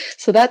that.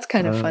 So that's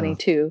kind of funny,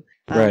 too.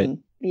 Right.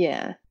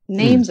 Yeah.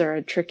 Names are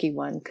a tricky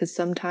one, because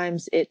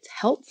sometimes it's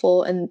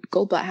helpful, and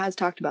Goldblatt has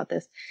talked about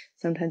this,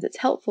 sometimes it's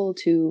helpful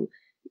to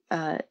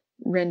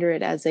render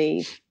it as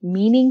a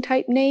meaning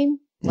type name.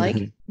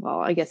 Like, well,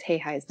 I guess Hey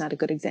Hai is not a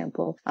good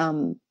example,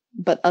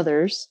 but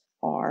others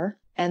are.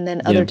 And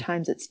then other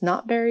times it's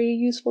not very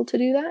useful to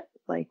do that,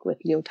 like with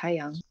Liu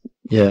Taiyang.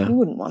 Yeah. You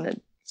wouldn't want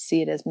to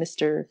see it as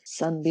Mr.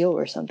 Sun Liu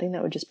or something.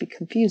 That would just be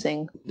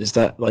confusing. Is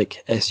that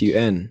like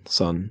S-U-N,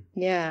 sun?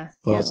 Yeah.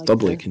 Well, yeah, it's like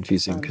doubly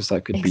confusing because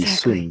that could be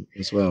sun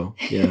as well.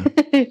 Yeah.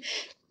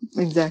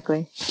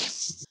 Exactly.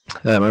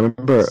 I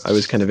remember I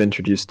was kind of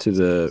introduced to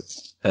the...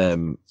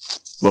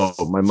 well,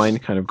 my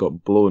mind kind of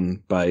got blown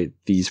by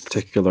these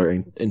particular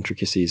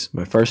intricacies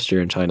my first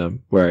year in China,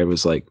 where I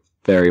was like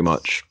very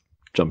much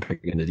jumping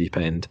in the deep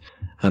end.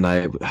 And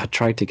I had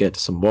tried to get to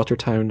some water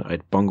town.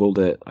 I'd bungled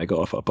it. I got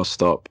off at a bus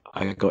stop.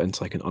 I got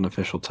into like an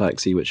unofficial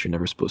taxi, which you're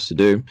never supposed to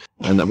do.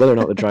 And whether or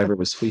not the driver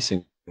was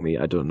fleecing me,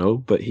 I don't know.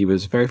 But he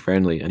was very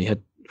friendly, and he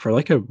had, for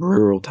like a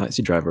rural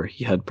taxi driver,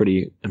 he had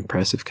pretty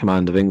impressive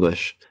command of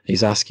English.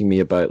 He's asking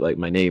me about like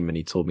my name, and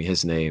he told me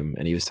his name,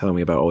 and he was telling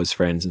me about all his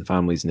friends and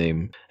family's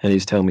name, and he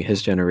was telling me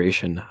his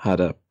generation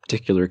had a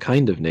particular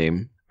kind of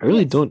name. I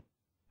really don't.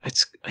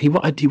 He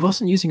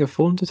wasn't using a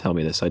phone to tell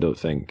me this, I don't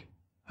think.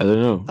 I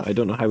don't know. I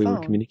don't know how we were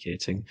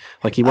communicating.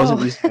 Like, he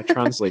wasn't using a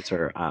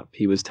translator app.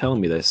 He was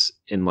telling me this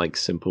in like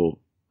simple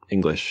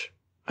English.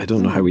 I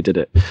don't know how we did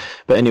it.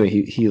 But anyway,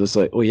 he was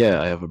like, oh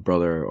yeah, I have a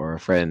brother or a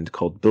friend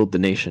called Build the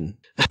Nation.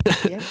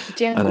 Yeah,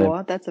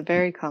 Jianguo, that's a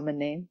very common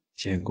name.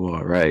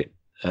 Jianguo, right.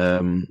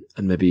 And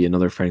maybe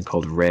another friend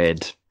called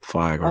Red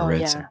Flag or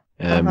Red.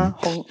 Yeah.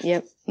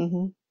 Yep.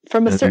 Mm-hmm.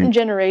 From a certain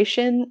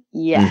generation,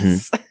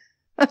 yes. Mm-hmm.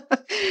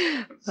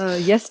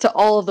 Yes to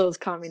all of those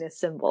communist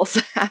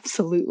symbols.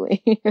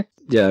 Absolutely.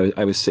 Yeah,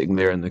 I was sitting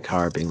there in the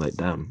car being like,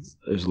 damn,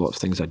 there's lots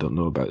of things I don't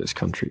know about this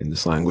country and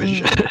this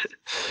language.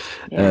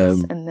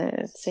 Yes, and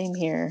the same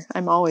here.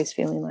 I'm always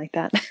feeling like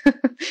that.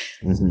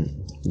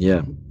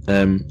 Yeah.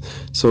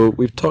 So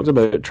we've talked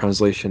about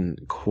translation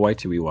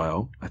quite a wee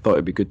while. I thought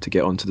it'd be good to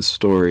get onto the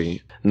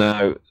story.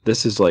 Now,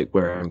 this is like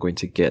where I'm going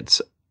to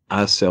get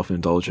as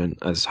self-indulgent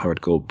as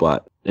Howard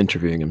Goldblatt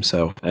interviewing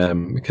himself,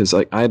 because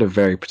like I had a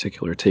very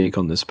particular take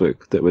on this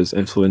book that was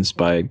influenced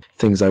by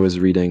things I was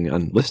reading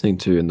and listening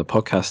to in the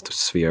podcast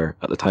sphere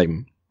at the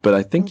time. But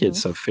I think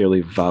it's a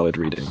fairly valid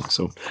reading.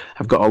 So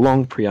I've got a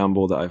long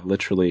preamble that I've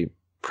literally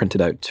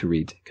printed out to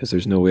read, because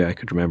there's no way I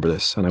could remember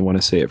this, and I want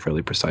to say it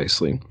fairly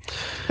precisely.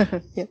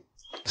 Yep.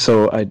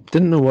 So I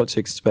didn't know what to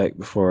expect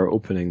before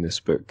opening this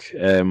book.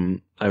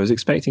 I was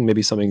expecting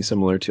maybe something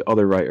similar to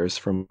other writers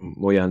from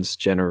Mo Yan's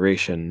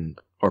generation,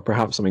 or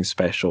perhaps something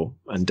special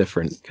and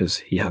different because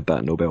he had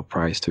that Nobel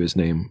Prize to his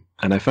name.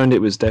 And I found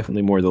it was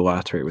definitely more the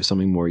latter. It was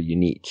something more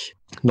unique,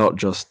 not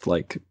just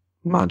like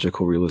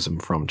magical realism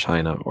from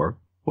China or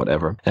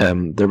whatever.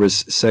 There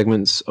was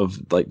segments of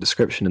like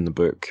description in the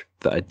book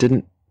that I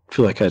didn't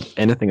feel like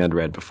anything I'd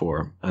read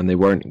before, and they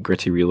weren't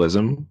gritty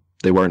realism.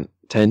 They weren't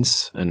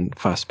tense and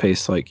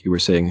fast-paced like you were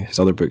saying his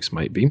other books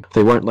might be.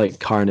 They weren't like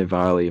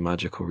Carnivale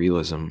magical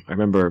realism. I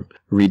remember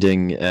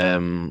reading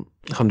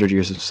 100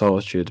 Years of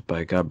Solitude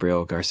by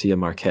Gabriel Garcia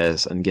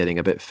Marquez and getting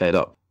a bit fed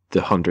up the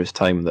 100th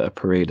time that a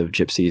parade of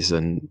gypsies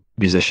and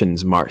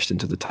musicians marched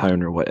into the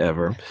town or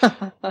whatever.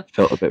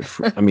 Felt a bit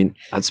I mean,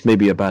 that's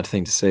maybe a bad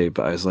thing to say,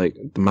 but I was like,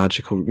 the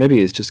magical, maybe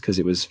it's just because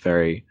it was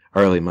very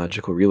early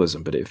magical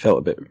realism, but it felt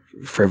a bit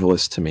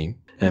frivolous to me.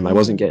 I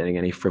wasn't getting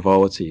any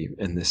frivolity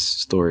in this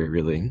story,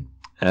 really.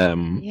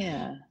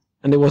 Yeah.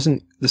 And it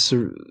wasn't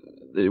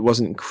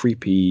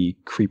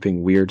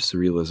creeping weird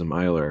surrealism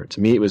either. To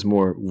me, it was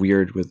more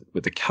weird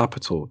with a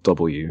capital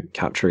W,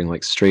 capturing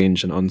like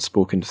strange and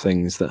unspoken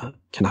things that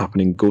can happen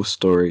in ghost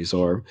stories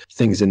or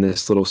things in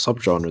this little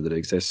subgenre that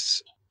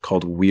exists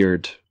called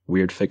weird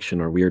fiction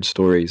or weird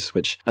stories,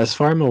 which, as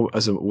far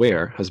as I'm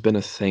aware, has been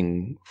a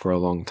thing for a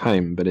long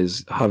time, but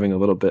is having a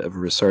little bit of a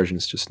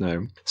resurgence just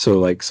now. So,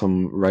 like,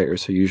 some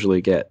writers who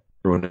usually get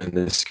thrown in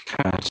this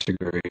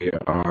category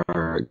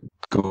are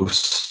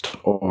ghost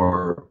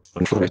or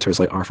writers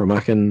like Arthur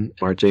Machen,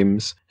 R.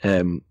 James,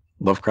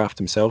 Lovecraft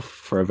himself,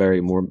 for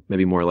a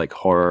maybe more like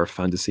horror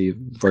fantasy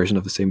version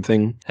of the same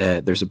thing.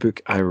 There's a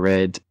book I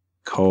read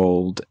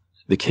called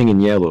The King in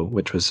Yellow,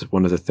 which was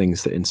one of the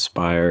things that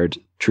inspired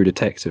True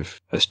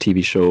Detective as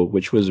TV show,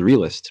 which was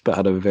realist but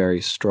had a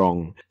very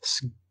strong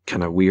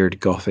kind of weird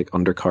gothic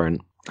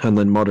undercurrent. And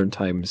then modern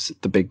times,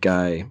 the big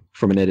guy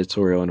from an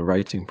editorial and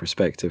writing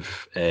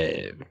perspective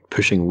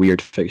pushing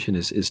weird fiction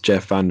is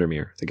Jeff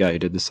Vandermeer, the guy who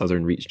did the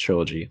Southern Reach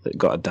trilogy that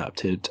got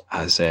adapted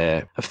as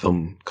a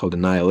film called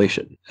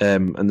Annihilation.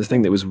 And the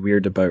thing that was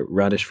weird about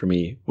Radish for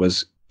me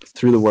was,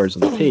 through the words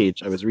on the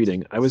page I was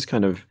reading, I was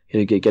kind of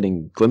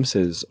getting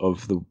glimpses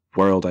of the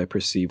world I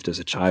perceived as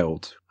a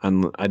child.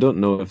 And I don't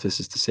know if this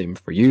is the same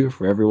for you,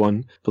 for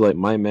everyone, but like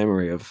my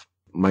memory of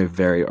my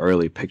very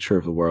early picture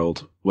of the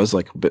world was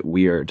like a bit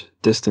weird.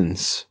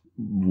 Distance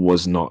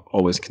was not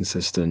always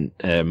consistent.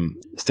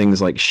 Things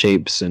like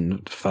shapes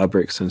and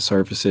fabrics and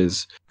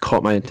surfaces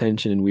caught my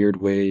attention in weird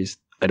ways.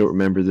 I don't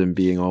remember them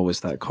being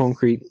always that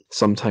concrete.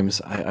 Sometimes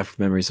I have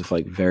memories of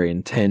like very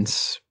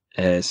intense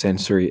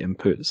sensory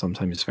input,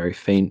 sometimes very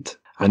faint.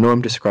 I know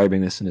I'm describing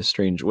this in a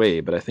strange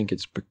way, but I think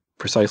it's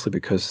precisely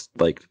because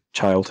like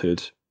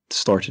childhood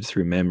started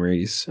through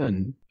memories,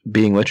 and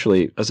being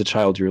literally, as a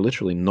child, you're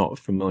literally not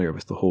familiar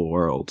with the whole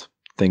world.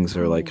 Things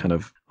are like kind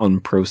of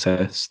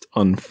unprocessed,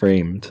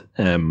 unframed,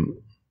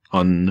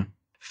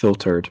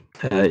 unfiltered.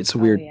 It's a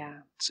weird,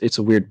 it's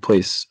a weird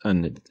place,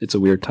 and it's a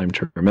weird time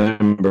to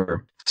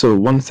remember. So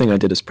one thing I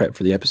did as prep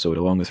for the episode,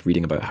 along with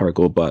reading about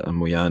Haragobat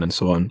and Moyan and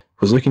so on,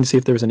 was looking to see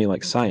if there was any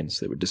like science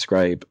that would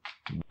describe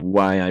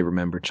why I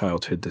remember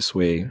childhood this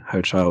way,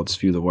 how childs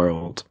view the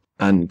world.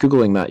 And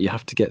Googling that, you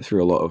have to get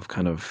through a lot of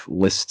kind of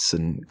lists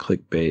and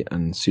clickbait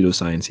and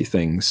pseudoscience-y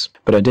things.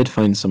 But I did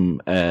find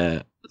some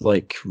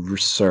like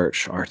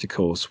research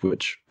articles,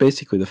 which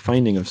basically the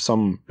finding of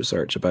some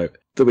research about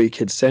the way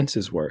kids'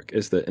 senses work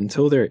is that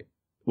until they're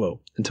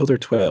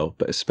 12,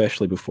 but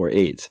especially before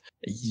 8,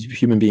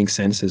 human being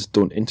senses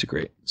don't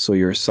integrate. So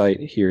your sight,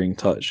 hearing,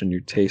 touch, and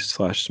your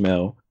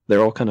taste/smell,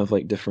 they're all kind of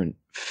like different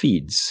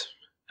feeds.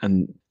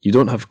 And you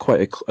don't have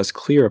quite as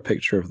clear a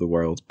picture of the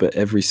world, but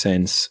every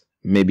sense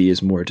maybe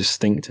is more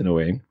distinct in a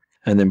way.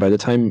 And then by the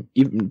time,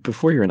 even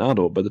before you're an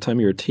adult, by the time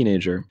you're a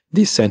teenager,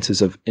 these senses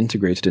have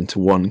integrated into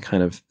one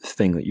kind of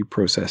thing that you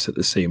process at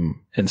the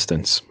same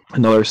instance.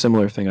 Another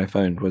similar thing I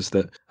found was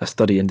that a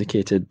study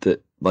indicated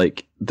that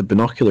like the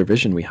binocular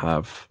vision we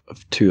have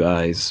of two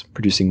eyes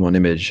producing one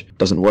image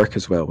doesn't work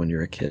as well when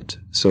you're a kid.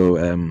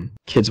 So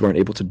kids weren't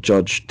able to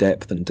judge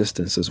depth and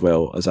distance as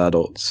well as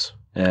adults.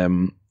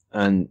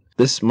 And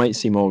this might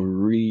seem all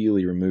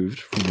really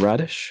removed from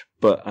Radish,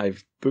 but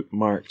I've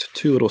bookmarked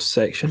 2 little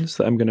sections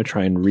that I'm going to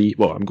try and read.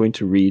 Well, I'm going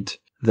to read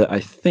that I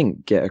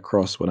think get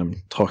across what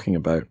I'm talking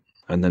about.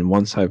 And then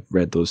once I've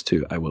read those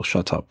 2, I will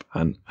shut up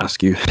and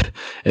ask you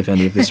if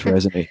any of this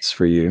resonates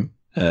for you.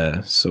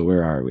 So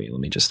where are we? Let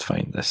me just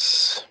find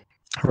this.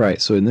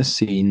 Right, so in this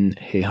scene,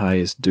 Lehyla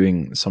is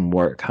doing some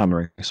work,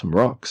 hammering some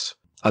rocks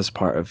as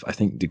part of, I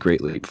think, the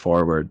Great Leap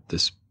Forward.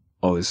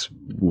 All this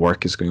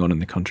work is going on in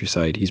the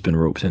countryside. He's been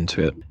roped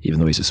into it,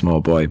 even though he's a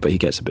small boy, but he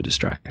gets a bit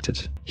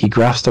distracted. He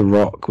grasped a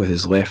rock with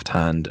his left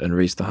hand and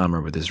raised the hammer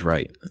with his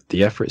right.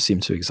 The effort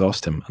seemed to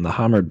exhaust him, and the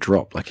hammer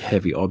dropped like a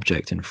heavy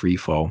object in free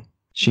fall.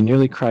 She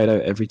nearly cried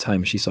out every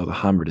time she saw the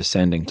hammer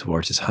descending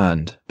towards his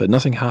hand, but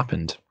nothing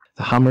happened.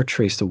 The hammer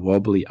traced a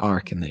wobbly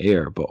arc in the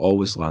air, but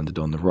always landed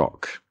on the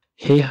rock.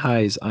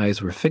 Lehyla's eyes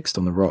were fixed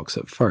on the rocks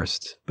at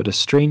first, but a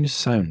strange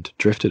sound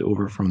drifted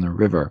over from the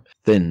river,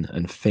 thin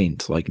and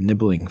faint like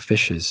nibbling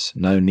fishes,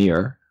 now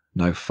near,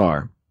 now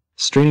far.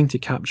 Straining to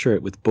capture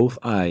it with both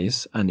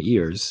eyes and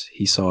ears,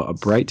 he saw a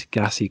bright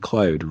gassy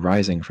cloud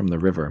rising from the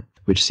river,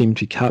 which seemed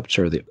to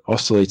capture the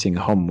oscillating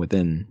hum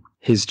within.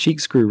 His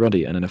cheeks grew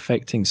ruddy and an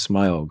affecting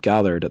smile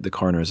gathered at the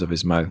corners of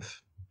his mouth.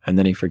 And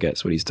then he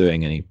forgets what he's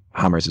doing and he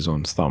hammers his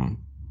own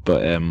thumb.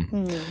 But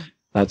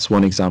that's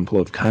one example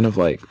of kind of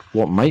like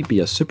what might be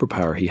a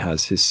superpower he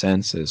has, his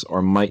senses,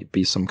 or might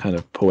be some kind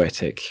of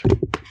poetic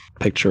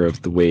picture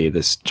of the way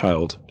this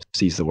child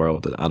sees the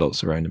world that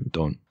adults around him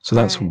don't. So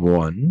that's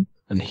one.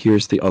 And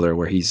here's the other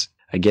where he's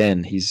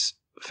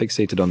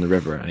fixated on the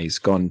river and he's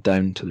gone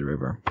down to the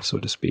river, so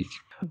to speak.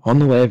 On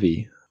the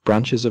levee,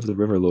 branches of the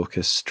river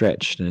locust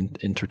stretched and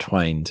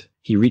intertwined.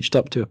 He reached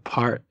up to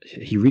part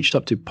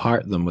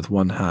them with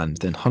one hand,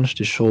 then hunched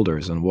his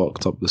shoulders and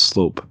walked up the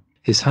slope.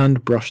 His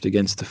hand brushed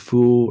against the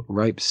full,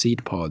 ripe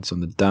seed pods on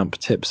the damp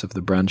tips of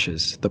the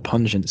branches. The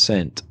pungent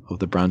scent of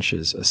the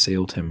branches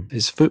assailed him.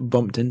 His foot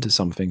bumped into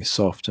something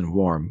soft and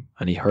warm,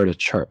 and he heard a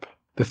chirp.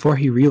 Before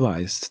he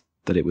realized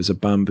that it was a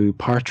bamboo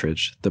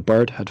partridge, the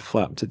bird had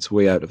flapped its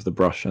way out of the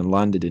brush and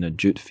landed in a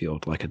jute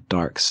field like a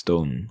dark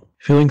stone.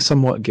 Feeling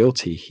somewhat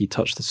guilty, he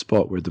touched the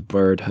spot where the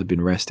bird had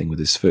been resting with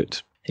his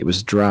foot. It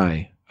was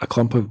dry, a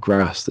clump of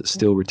grass that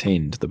still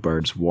retained the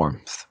bird's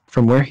warmth.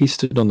 From where he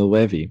stood on the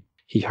levee,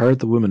 he heard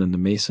the woman and the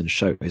mason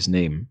shout his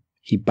name.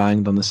 He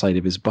banged on the side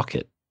of his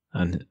bucket,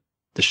 and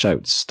the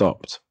shouts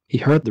stopped. He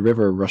heard the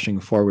river rushing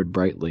forward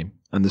brightly,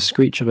 and the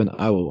screech of an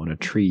owl on a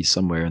tree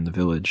somewhere in the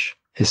village.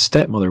 His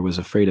stepmother was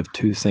afraid of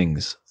two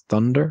things,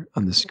 thunder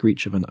and the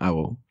screech of an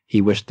owl.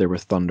 He wished there were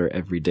thunder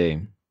every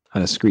day,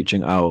 and a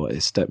screeching owl at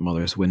his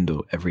stepmother's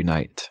window every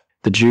night.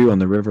 The dew on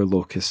the river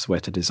locust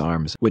sweated his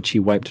arms, which he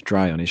wiped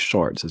dry on his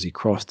shorts as he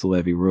crossed the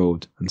levee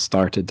road and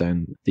started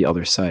down the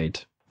other side.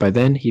 By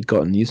then he'd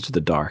gotten used to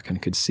the dark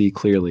and could see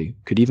clearly,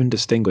 could even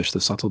distinguish the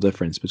subtle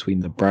difference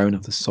between the brown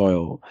of the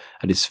soil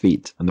at his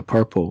feet and the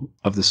purple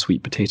of the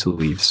sweet potato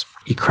leaves.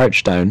 He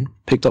crouched down,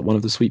 picked up one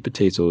of the sweet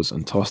potatoes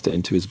and tossed it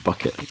into his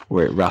bucket,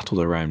 where it rattled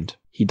around.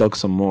 He dug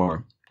some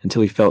more,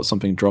 until he felt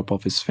something drop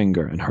off his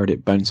finger and heard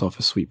it bounce off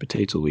a sweet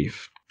potato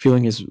leaf.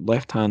 Feeling his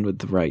left hand with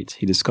the right,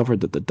 he discovered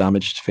that the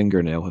damaged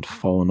fingernail had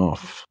fallen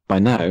off. By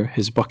now,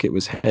 his bucket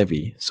was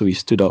heavy, so he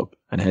stood up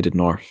and headed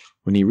north.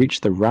 When he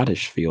reached the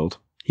radish field,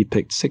 he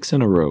picked 6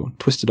 in a row,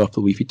 twisted off the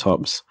leafy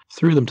tops,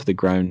 threw them to the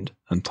ground,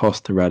 and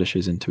tossed the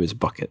radishes into his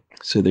bucket.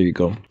 So there you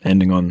go,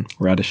 ending on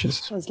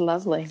radishes. That was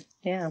lovely,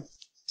 yeah.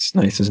 It's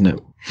nice, isn't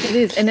it? It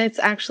is, and it's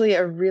actually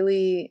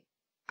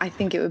I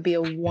think it would be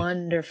a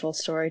wonderful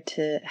story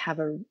to have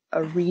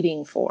a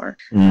reading for.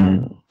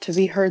 To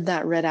be heard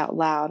that read out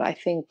loud, I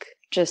think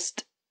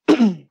just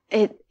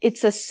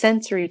it's a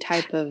sensory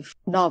type of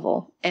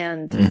novel,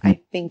 and I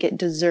think it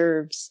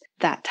deserves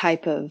that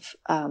type of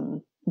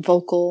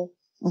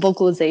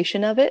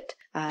vocalization of it.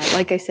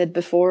 Like I said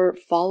before,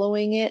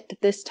 following it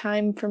this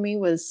time for me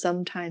was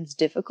sometimes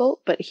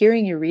difficult, but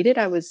hearing you read it,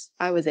 I was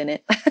in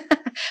it.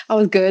 I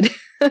was good.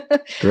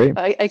 Great.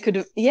 I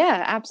could,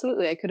 yeah,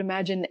 absolutely. I could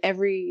imagine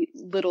every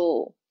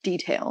little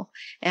detail,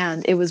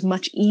 and it was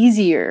much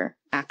easier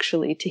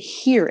actually to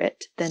hear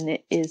it than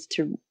it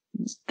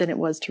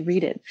was to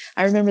read it.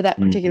 I remember that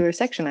particular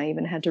section. I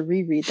even had to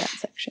reread that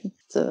section.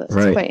 So it's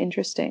quite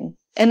interesting.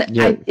 And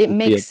yeah, it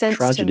makes sense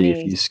to me. Tragedy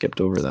if you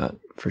skipped over that,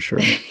 for sure.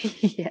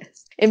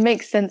 Yes. It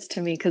makes sense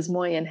to me because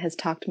Moyen has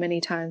talked many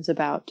times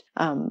about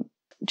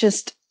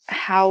just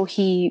how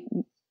he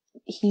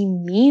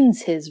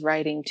means his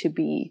writing to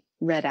be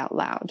read out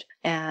loud.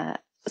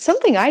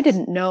 Something I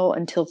didn't know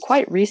until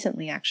quite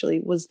recently, actually,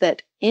 was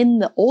that in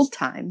the old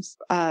times,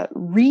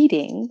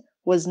 reading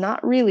was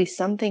not really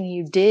something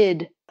you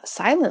did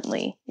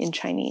silently in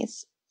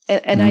Chinese.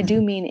 And I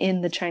do mean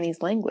in the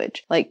Chinese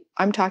language. Like,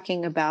 I'm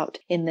talking about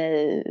in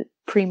the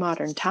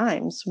pre-modern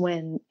times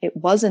when it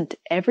wasn't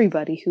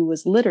everybody who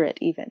was literate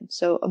even.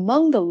 So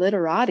among the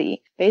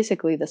literati,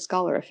 basically the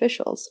scholar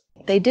officials,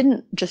 they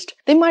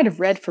might have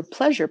read for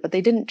pleasure, but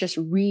they didn't just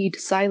read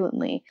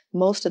silently.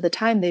 Most of the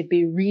time they'd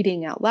be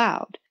reading out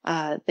loud.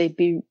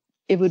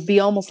 It would be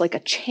almost like a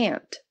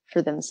chant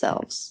for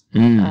themselves,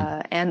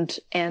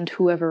 and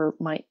whoever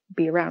might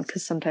be around,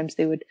 because sometimes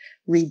they would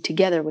read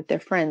together with their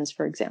friends,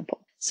 for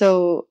example.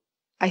 So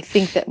I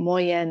think that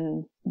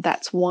Moyen,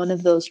 that's one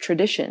of those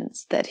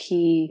traditions that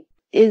he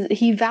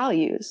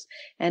values,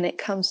 and it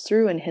comes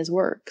through in his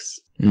works.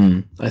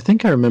 I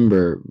think I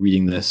remember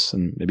reading this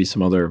and maybe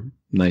some other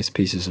nice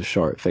pieces of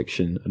short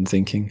fiction and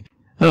thinking,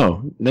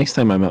 oh, next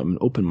time I'm at an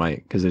open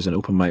mic, because there's an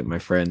open mic my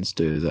friends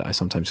do that I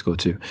sometimes go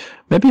to,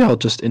 maybe I'll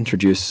just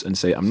introduce and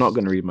say, I'm not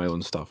going to read my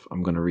own stuff.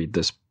 I'm going to read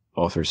this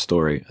author's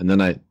story. And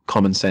then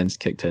common sense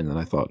kicked in and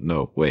I thought,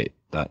 no, wait,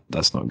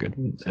 that's not good.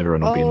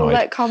 Everyone will be annoyed.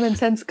 Let common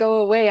sense go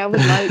away. I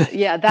would like,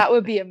 yeah, that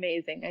would be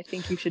amazing. I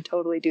think you should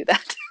totally do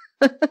that.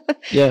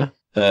 Yeah.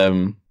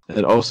 And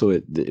also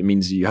it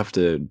means you have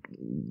to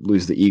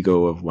lose the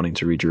ego of wanting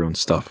to read your own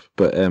stuff.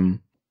 But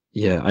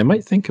yeah, I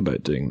might think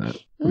about doing that,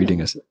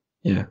 reading us.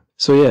 Yeah.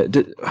 So yeah,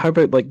 how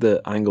about like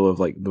the angle of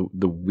like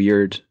the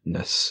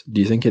weirdness?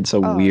 Do you think it's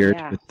a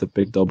weird with the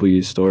big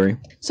W story?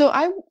 So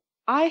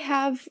I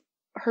have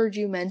heard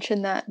you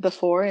mention that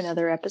before in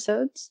other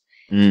episodes.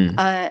 Mm.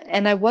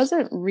 And I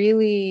wasn't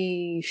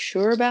really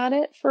sure about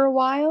it for a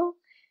while.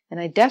 And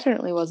I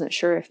definitely wasn't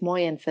sure if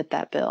Moyen fit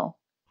that bill.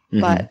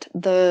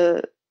 Mm-hmm.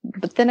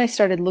 But then I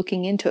started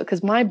looking into it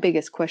because my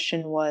biggest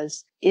question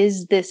was,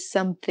 is this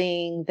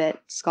something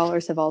that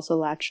scholars have also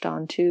latched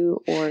onto,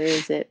 or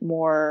is it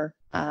more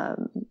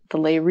the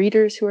lay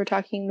readers who are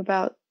talking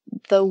about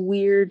the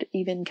weird,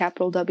 even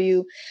capital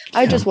W?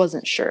 I just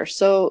wasn't sure.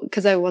 So,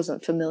 because I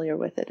wasn't familiar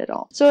with it at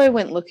all. So I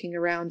went looking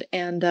around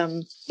and,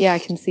 I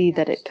can see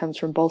that it comes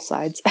from both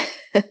sides.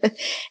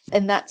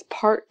 And that's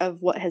part of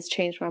what has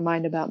changed my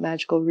mind about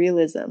magical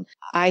realism.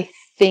 I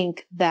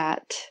think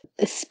that,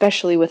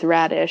 especially with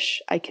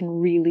Radish, I can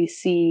really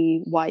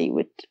see why you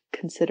would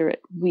consider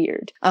it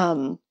weird,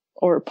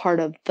 or part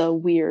of the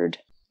weird,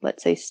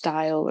 let's say,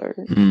 style or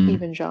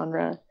even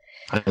genre.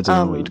 I don't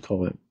know what you'd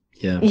call it.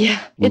 Yeah.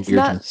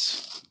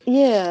 Weirdness.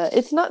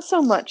 It's not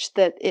so much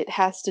that it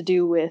has to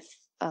do with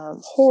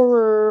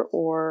horror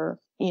or,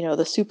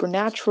 the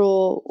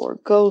supernatural or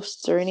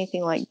ghosts or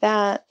anything like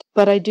that.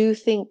 But I do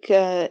think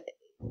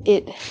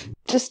it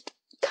just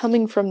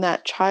coming from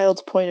that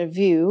child's point of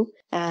view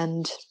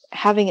and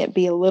having it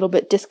be a little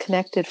bit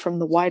disconnected from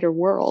the wider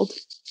world,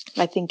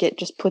 I think it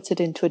just puts it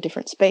into a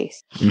different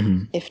space,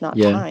 if not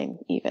time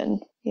even.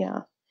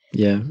 Yeah.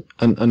 Yeah.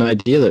 An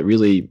idea that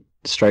really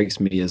strikes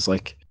me as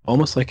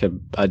almost like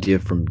an idea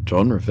from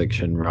genre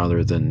fiction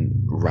rather than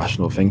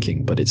rational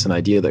thinking, but it's an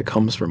idea that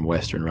comes from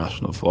Western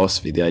rational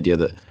philosophy, the idea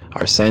that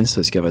our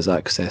senses give us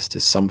access to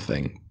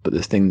something, but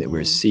the thing that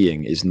we're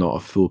seeing is not a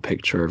full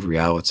picture of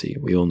reality.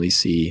 We only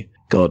see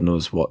God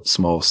knows what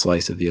small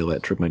slice of the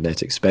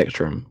electromagnetic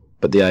spectrum,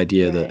 but the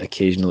idea that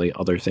occasionally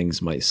other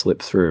things might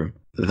slip through,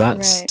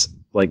 that's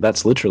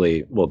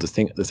literally, well, the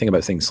thing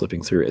about things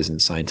slipping through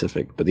isn't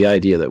scientific, but the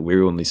idea that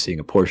we're only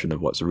seeing a portion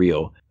of what's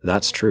real,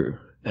 that's true.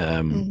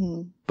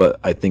 But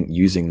I think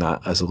using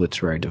that as a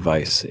literary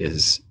device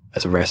is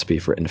as a recipe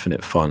for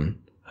infinite fun.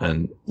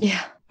 And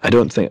I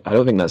don't think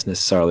that's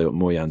necessarily what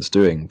Moyan's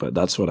doing, but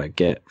that's what I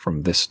get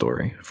from this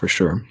story for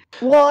sure.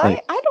 Well,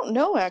 I don't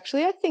know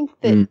actually. I think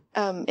that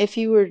if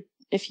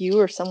you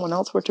or someone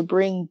else were to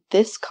bring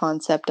this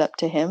concept up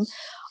to him,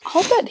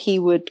 I'll bet he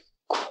would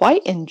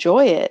quite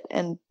enjoy it,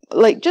 and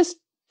just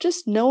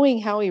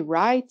knowing how he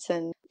writes,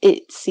 and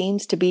it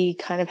seems to be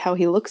kind of how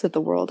he looks at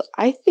the world,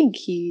 I think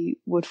he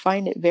would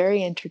find it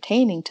very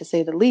entertaining, to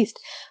say the least.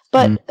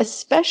 But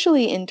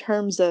especially in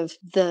terms of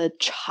the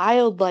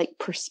childlike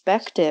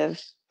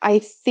perspective, I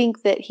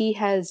think that he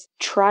has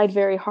tried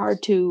very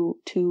hard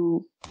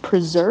to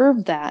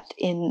preserve that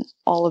in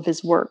all of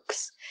his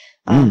works.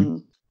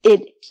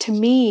 To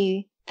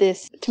me,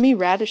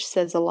 Radish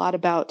says a lot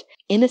about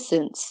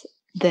innocence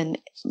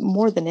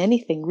more than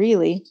anything,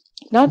 really.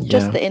 Not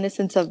just the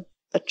innocence of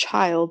a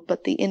child,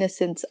 but the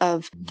innocence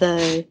of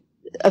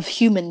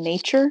human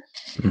nature.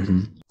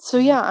 So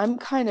I'm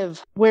kind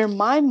of where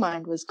my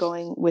mind was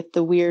going with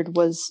the weird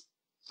was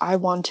I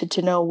wanted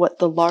to know what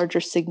the larger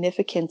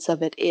significance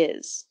of it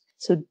is.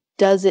 So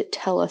does it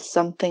tell us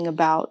something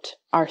about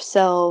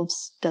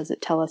ourselves? Does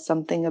it tell us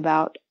something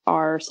about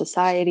our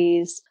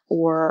societies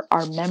or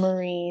our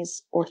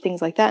memories or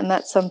things like that? And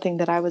that's something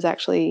that I was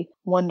actually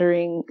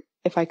wondering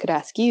if I could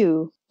ask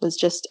you, was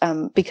just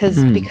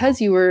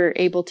because you were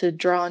able to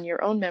draw on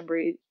your own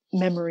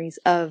memories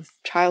of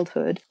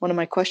childhood. One of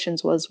my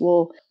questions was,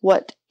 well,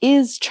 what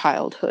is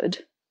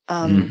childhood?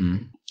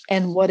 And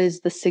what is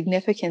the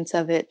significance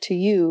of it to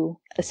you,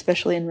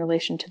 especially in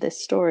relation to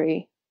this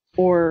story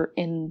or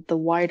in the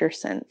wider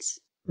sense?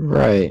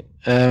 Right.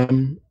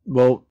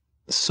 Well,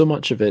 so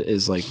much of it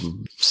is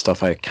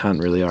stuff I can't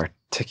really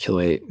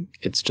articulate.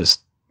 It's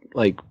just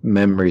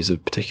memories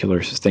of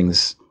particular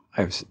things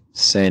I've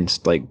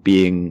sensed,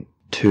 being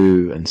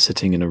 2 and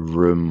sitting in a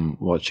room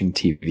watching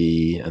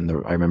TV, and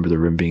I remember the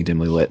room being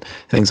dimly lit.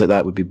 Things like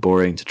that would be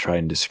boring to try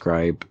and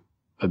describe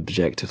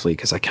objectively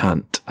because I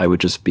can't. I would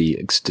just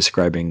be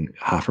describing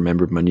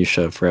half-remembered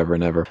minutiae forever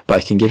and ever. But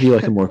I can give you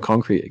a more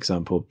concrete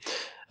example.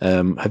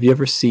 Have you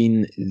ever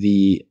seen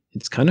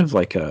it's kind of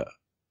like a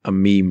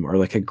meme or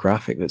a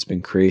graphic that's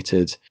been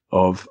created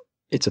of,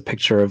 it's a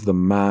picture of the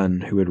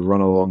man who would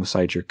run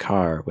alongside your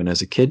car when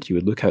as a kid you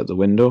would look out the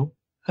window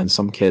and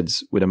some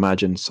kids would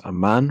imagine a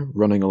man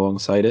running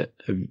alongside it.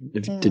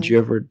 Did you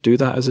ever do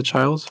that as a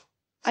child?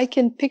 I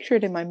can picture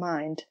it in my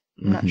mind.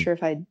 I'm not sure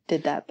if I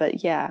did that, but I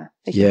can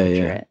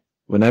picture it.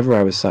 Whenever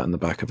I was sat in the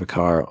back of a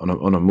car on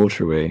a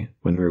motorway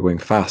when we were going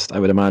fast, I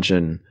would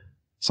imagine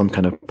some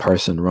kind of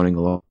person running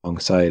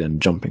alongside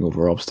and jumping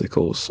over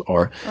obstacles.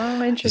 Or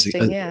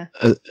interesting,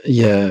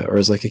 or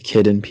as a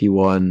kid in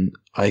P1,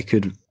 I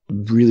could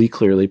really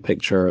clearly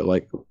picture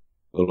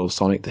little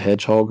Sonic the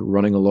Hedgehog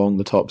running along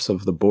the tops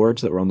of the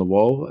boards that were on the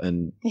wall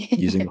and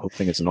using the whole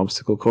thing as an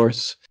obstacle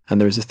course.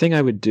 And there was a thing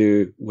I would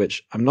do,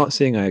 which I'm not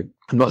saying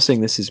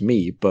this is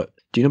me, but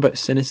do you know about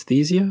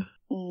synesthesia?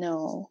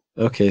 No.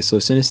 Okay, so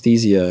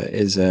synesthesia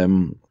is a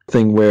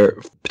thing where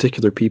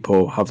particular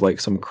people have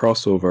some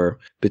crossover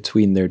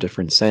between their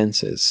different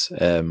senses.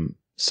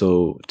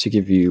 So to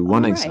give you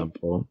one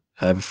example,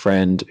 I have a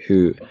friend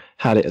who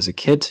had it as a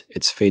kid.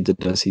 It's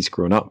faded as he's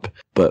grown up.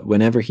 But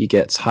whenever he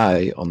gets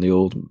high on the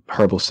old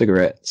herbal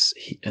cigarettes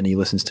and he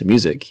listens to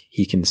music,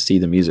 he can see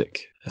the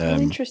music.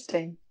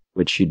 Interesting.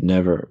 Which you'd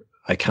never,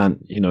 I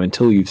can't,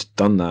 until you've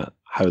done that,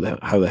 how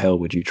the hell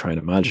would you try and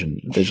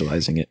imagine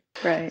visualizing it?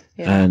 Right.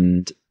 Yeah.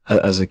 And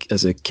as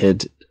a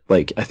kid,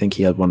 like, I think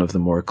he had one of the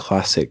more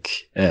classic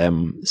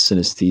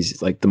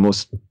synesthesias, like the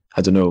most,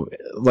 I don't know,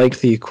 like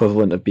the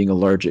equivalent of being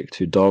allergic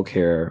to dog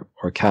hair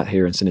or cat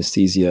hair in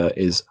synesthesia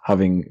is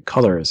having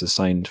colors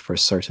assigned for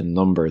certain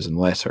numbers and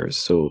letters.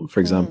 So, for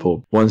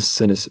example, one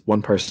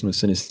person with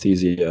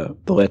synesthesia,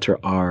 the letter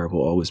R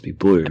will always be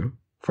blue.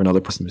 For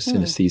another person with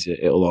synesthesia,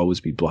 it'll always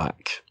be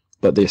black.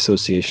 But the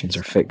associations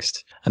are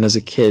fixed. And as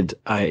a kid,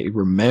 I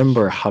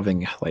remember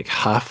having, like,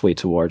 halfway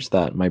towards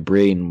that, my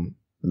brain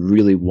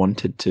really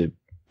wanted to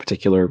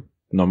particular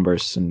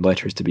numbers and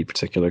letters to be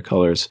particular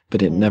colors,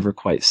 but it never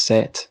quite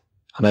set.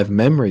 And I have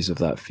memories of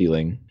that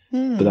feeling,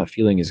 but that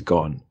feeling is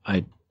gone.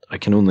 I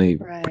can only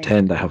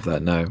pretend I have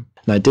that now.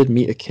 And I did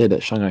meet a kid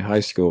at Shanghai High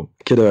School,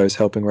 a kid who I was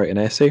helping write an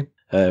essay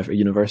for a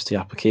university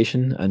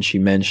application, and she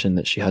mentioned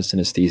that she had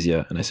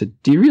synesthesia. And I said,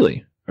 do you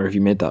really? Or have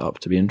you made that up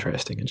to be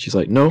interesting? And she's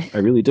like, no, I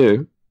really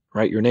do.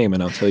 Write your name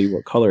and I'll tell you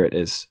what color it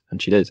is.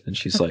 And she did. And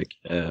she's like,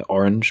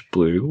 orange,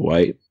 blue,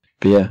 white.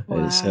 But yeah,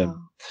 wow.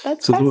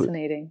 That's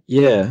fascinating.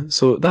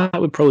 So that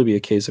would probably be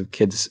a case of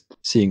kids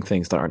seeing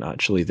things that aren't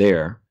actually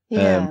there.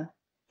 Yeah.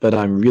 But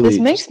I'm really... This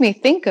makes me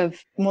think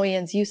of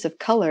Moyen's use of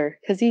color,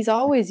 because he's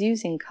always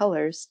using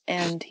colors,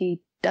 and he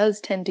does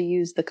tend to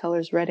use the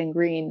colors red and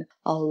green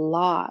a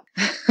lot.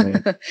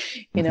 Right.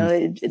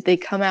 They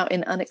come out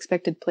in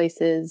unexpected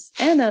places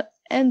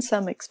and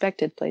some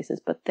expected places,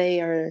 but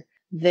they are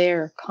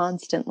there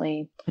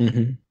constantly.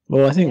 Mm-hmm.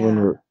 Well, I think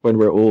when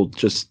we're old,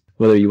 just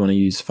whether you want to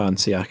use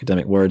fancy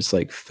academic words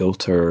like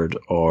filtered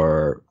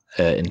or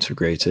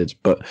integrated,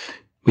 but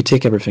we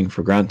take everything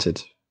for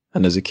granted.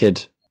 And as a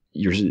kid,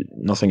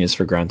 nothing is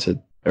for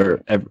granted,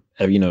 or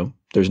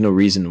there's no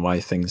reason why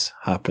things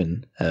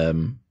happen.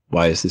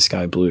 Why is the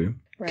sky blue?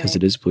 Because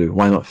it is blue.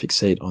 Why not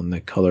fixate on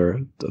the color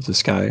of the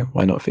sky?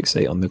 Why not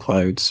fixate on the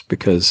clouds?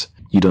 Because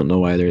you don't know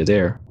why they're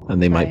there,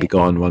 and they might be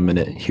gone one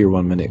minute, here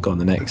one minute, gone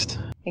the next.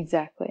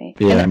 Exactly.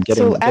 But yeah, I'm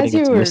getting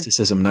into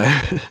mysticism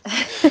now.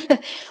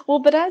 Well,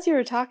 but as you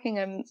were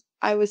talking,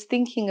 I was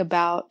thinking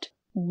about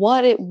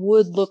what it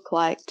would look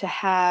like to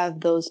have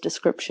those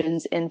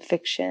descriptions in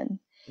fiction.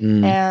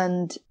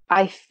 And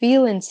I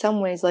feel in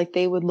some ways like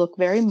they would look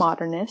very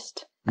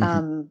modernist,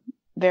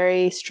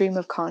 very stream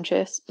of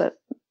conscious, but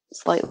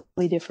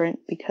slightly different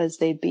because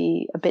they'd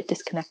be a bit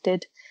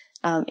disconnected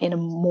in a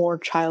more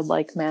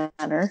childlike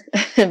manner,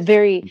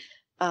 very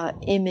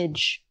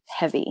image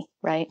heavy,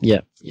 right?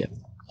 Yeah.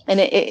 And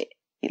it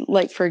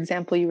like, for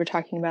example, you were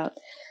talking about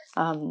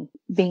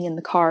being in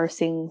the car,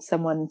 seeing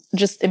someone,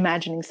 just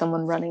imagining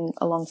someone running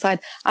alongside.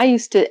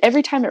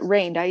 Every time it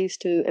rained, I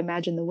used to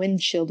imagine the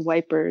windshield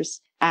wipers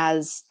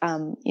as,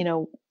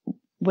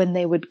 when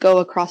they would go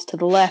across to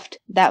the left,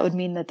 that would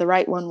mean that the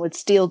right one would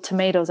steal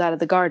tomatoes out of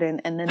the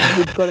garden. And then if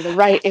he'd go to the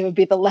right, it would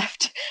be the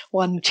left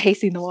one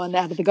chasing the one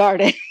out of the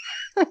garden.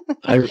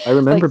 I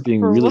remember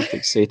being really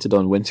fixated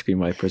on windscreen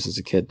wipers as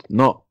a kid.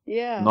 Not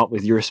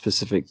with your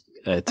specific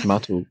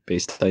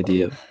tomato-based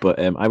idea, but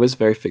I was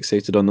very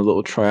fixated on the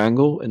little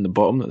triangle in the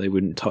bottom that they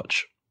wouldn't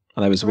touch.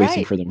 And I was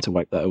waiting for them to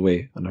wipe that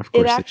away. And of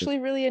course, it actually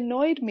really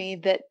annoyed me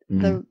that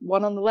the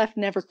one on the left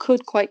never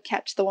could quite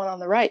catch the one on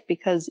the right,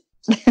 because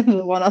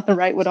the one on the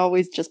right would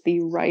always just be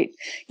right,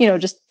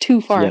 just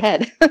too far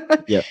ahead.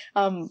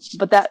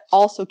 But that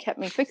also kept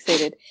me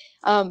fixated.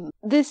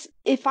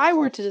 If I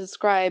were to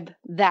describe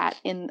that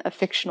in a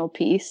fictional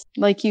piece,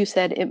 like you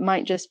said, it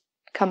might just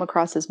come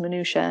across as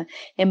minutia.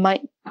 It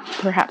might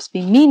perhaps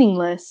be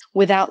meaningless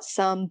without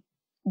some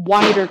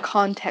wider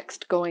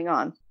context going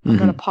on. I'm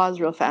going to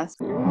pause real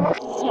fast.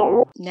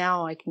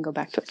 Now I can go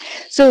back to it.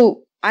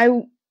 So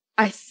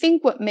I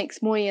think what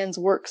makes Moyen's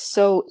work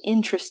so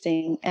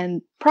interesting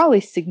and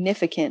probably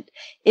significant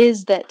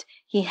is that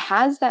he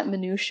has that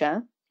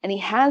minutia and he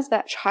has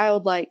that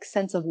childlike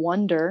sense of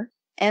wonder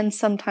and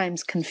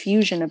sometimes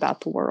confusion about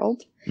the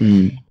world.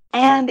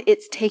 And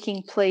it's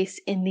taking place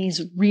in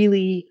these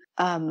really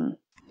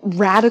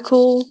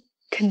radical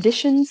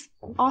conditions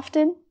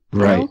often.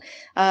 Right.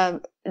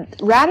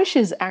 Radish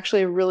is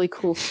actually a really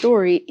cool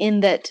story in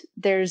that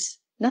there's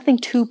nothing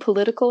too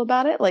political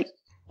about it. Like,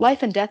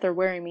 life and death are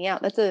wearing me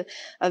out. That's a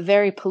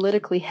very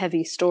politically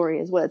heavy story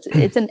as well.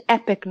 It's an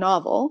epic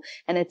novel,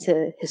 and it's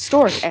a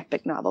historic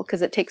epic novel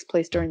because it takes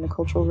place during the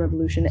Cultural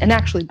Revolution, and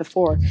actually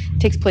before. It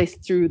takes place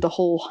through the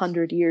whole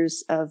 100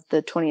 years of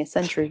the 20th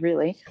century,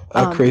 really.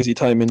 A crazy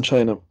time in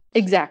China.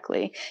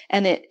 Exactly.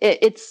 And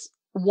it's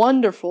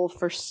wonderful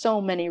for so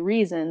many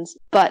reasons,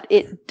 but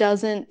it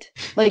doesn't,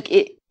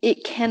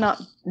 it cannot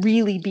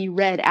really be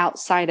read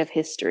outside of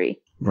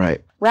history.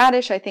 Right.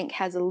 Radish, I think,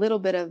 has a little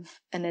bit of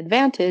an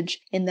advantage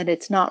in that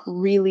it's not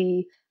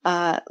really,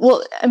 the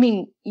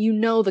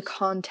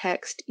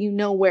context,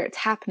 where it's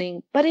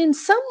happening, but in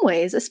some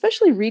ways,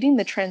 especially reading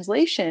the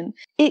translation,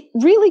 it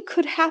really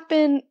could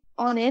happen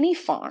on any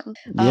farm.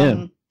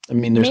 Yeah. I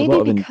mean, there's a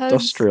lot of because,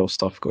 industrial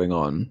stuff going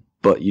on,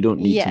 but you don't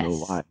need to know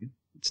yes, why.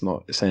 It's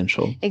not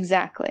essential.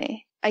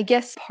 exactly. I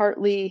guess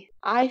partly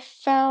I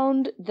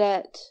found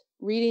that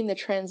reading the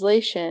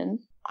translation,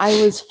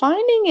 I was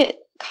finding it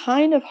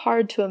kind of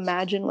hard to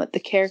imagine what the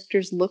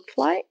characters looked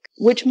like,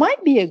 which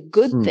might be a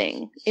good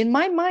thing. In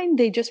my mind,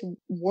 they just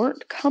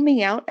weren't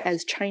coming out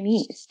as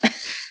Chinese.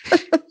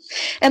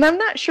 And I'm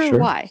not sure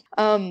why,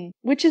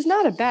 which is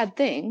not a bad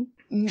thing.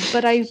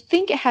 But I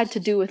think it had to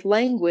do with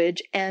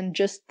language and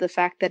just the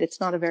fact that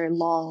it's not a very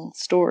long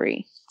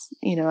story.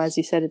 You know, as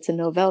you said, it's a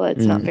novella.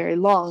 It's not very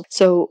long.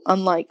 So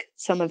unlike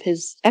some of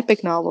his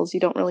epic novels, you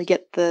don't really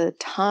get the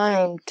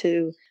time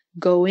to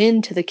go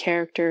into the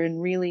character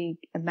and really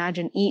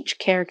imagine each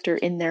character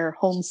in their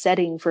home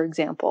setting, for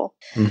example.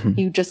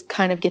 You just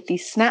kind of get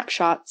these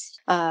snapshots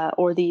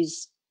or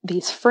these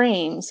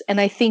frames, and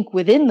I think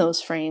within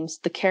those frames,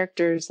 the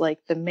characters like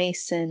the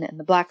mason and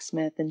the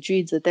blacksmith and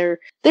Judza,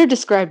 they're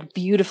described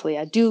beautifully.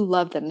 I do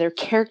love them. They're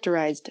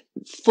characterized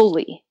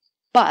fully.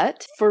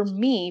 But for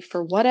me,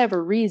 for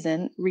whatever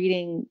reason,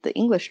 reading the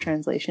English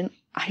translation,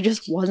 I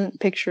just wasn't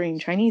picturing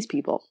Chinese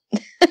people.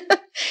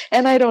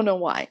 And I don't know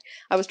why.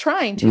 I was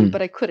trying to,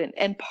 but I couldn't.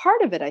 And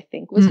part of it, I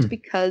think, was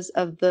because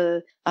of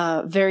the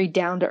very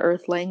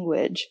down-to-earth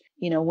language.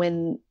 You know,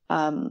 when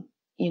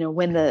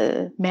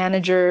the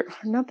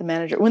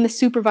when the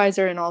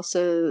supervisor and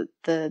also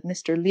the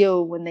Mr.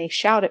 Liu, when they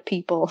shout at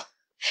people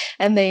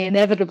and they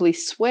inevitably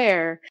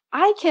swear,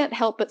 I can't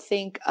help but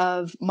think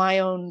of my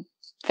own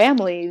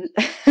family,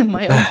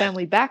 my own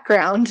family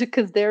background,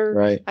 because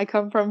I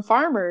come from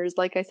farmers.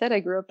 Like I said, I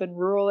grew up in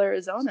rural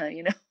Arizona,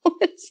 you know.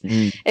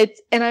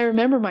 And I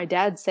remember my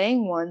dad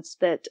saying once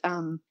that,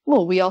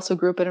 we also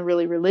grew up in a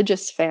really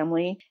religious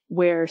family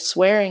where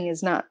swearing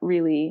is not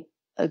really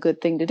a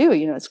good thing to do.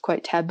 You know, it's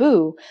quite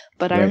taboo.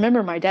 But I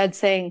remember my dad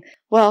saying,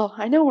 well,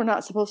 I know we're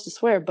not supposed to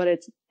swear, but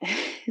it's,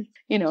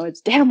 you know, it's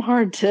damn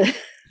hard to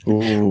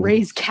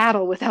raise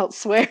cattle without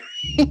swearing.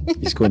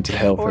 He's going to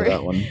hell for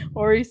that one.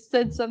 Or he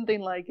said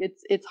something like,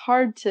 it's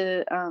hard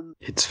to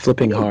it's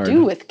flipping hard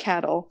do with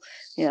cattle.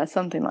 Yeah,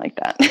 something like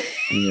that.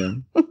 Yeah,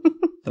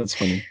 that's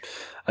funny.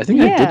 I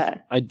think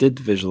I did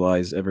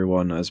visualize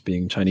everyone as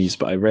being Chinese,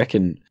 but I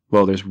reckon,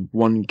 well, there's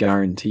one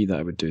guarantee that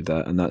I would do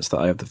that, and that's that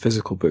I have the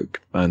physical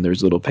book, and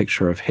there's a little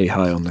picture of Hey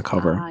Hai on the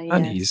cover,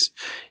 and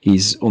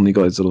he's only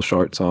got his little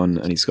shorts on,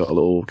 and he's got a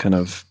little kind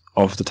of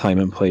the time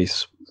and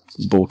place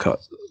bowl cut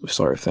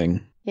sort of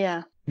thing.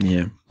 Yeah.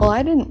 Yeah. Well,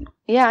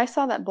 I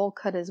saw that bowl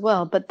cut as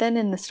well, but then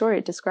in the story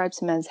it describes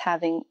him as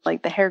having,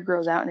 like, the hair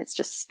grows out and it's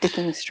just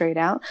sticking straight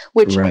out,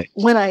 which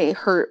when I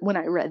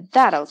read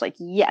that, I was like,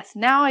 yes,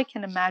 now I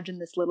can imagine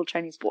this little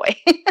Chinese boy.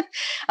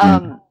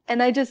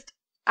 And I just,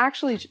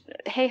 actually,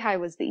 Hey Hai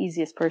was the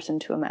easiest person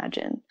to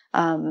imagine.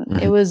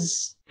 It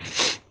was,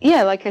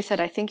 like I said,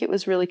 I think it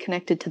was really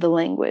connected to the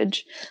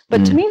language.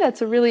 But to me,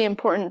 that's a really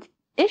important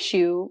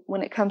issue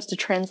when it comes to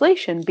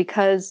translation,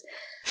 because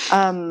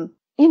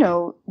you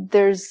know,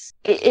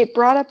 it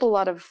brought up a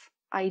lot of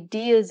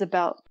ideas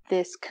about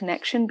this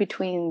connection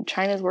between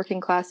China's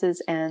working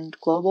classes and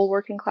global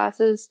working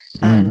classes,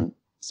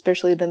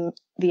 especially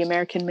the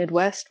American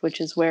Midwest, which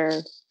is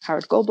where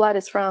Howard Goldblatt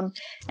is from.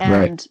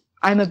 And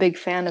I'm a big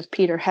fan of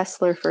Peter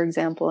Hessler, for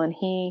example, and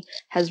he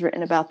has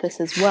written about this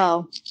as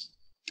well.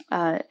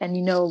 And,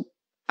 you know,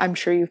 I'm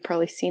sure you've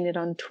probably seen it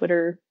on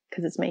Twitter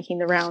because it's making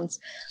the rounds,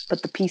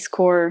 but the Peace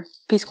Corps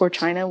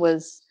China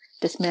was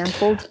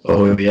dismantled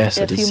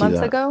a few months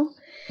ago.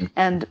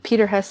 And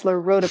Peter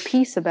Hessler wrote a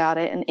piece about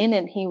it, and in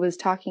it he was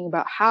talking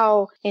about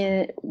how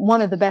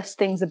one of the best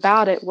things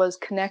about it was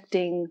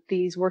connecting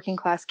these working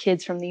class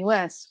kids from the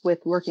US with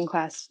working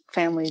class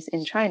families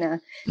in China.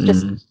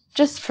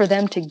 Just for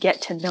them to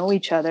get to know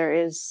each other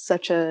is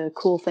such a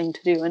cool thing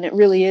to do, and it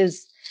really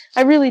is.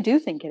 I really do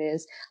think it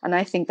is, and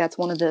I think that's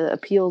one of the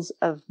appeals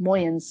of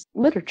Moyen's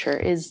literature,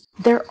 is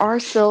there are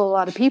still a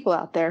lot of people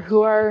out there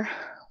who are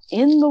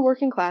in the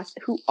working class,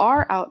 who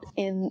are out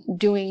in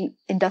doing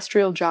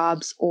industrial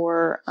jobs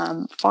or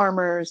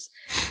farmers.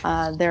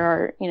 There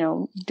are, you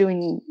know,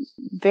 doing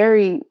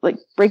very, like,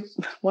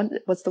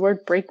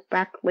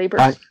 break-back labor?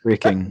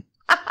 Back-breaking.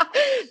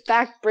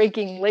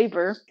 Back-breaking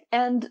labor.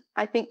 And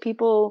I think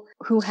people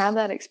who have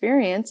that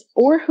experience,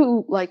 or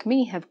who, like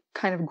me, have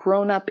kind of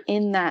grown up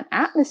in that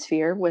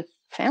atmosphere with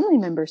family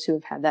members who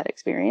have had that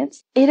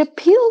experience, it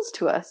appeals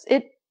to us.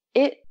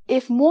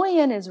 If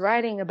Moyen is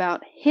writing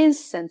about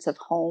his sense of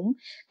home,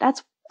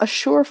 that's a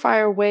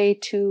surefire way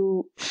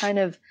to kind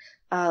of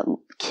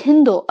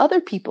kindle other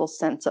people's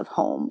sense of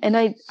home. And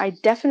I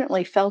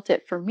definitely felt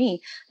it for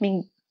me. I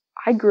mean,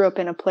 I grew up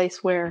in a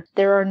place where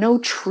there are no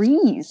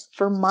trees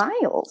for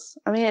miles.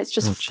 I mean, it's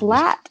just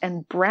flat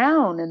and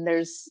brown, and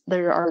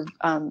there are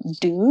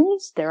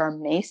dunes, there are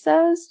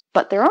mesas,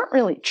 but there aren't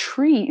really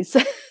trees,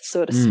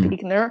 so to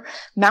speak. And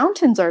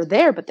mountains are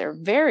there, but they're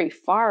very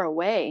far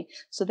away.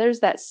 So there's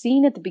that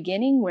scene at the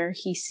beginning where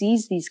he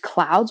sees these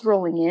clouds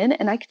rolling in,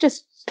 and I could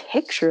just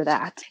picture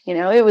that. You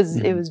know, it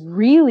was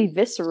really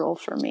visceral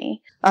for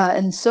me,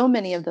 and so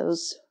many of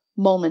those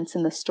moments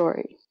in the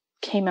story.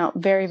 came out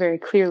very, very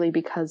clearly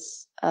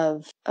because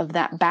of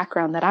that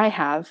background that I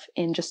have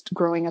in just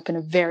growing up in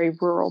a very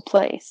rural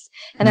place.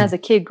 And as a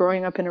kid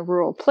growing up in a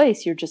rural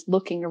place, you're just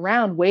looking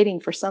around waiting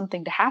for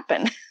something to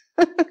happen.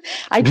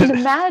 I can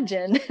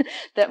imagine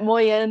that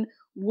Moyen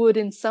would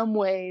in some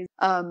ways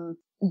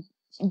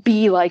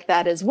be like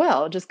that as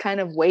well, just kind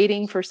of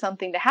waiting for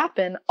something to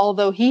happen,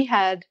 although he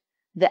had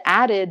the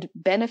added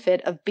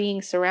benefit of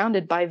being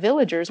surrounded by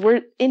villagers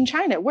where in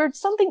China where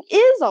something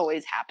is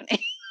always happening.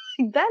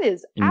 That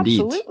is Indeed.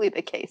 Absolutely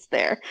the case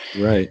there.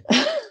 Right.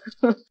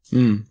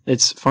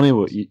 It's funny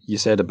what you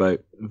said about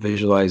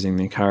visualizing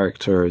the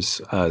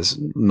characters as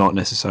not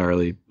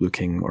necessarily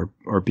looking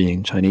or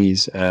being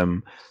Chinese.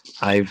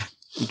 I've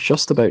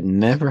just about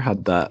never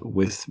had that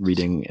with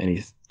reading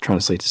any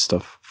translated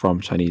stuff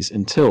from Chinese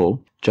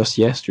until just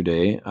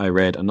yesterday. I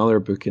read another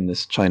book in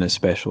this China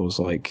Specials,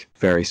 like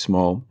very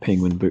small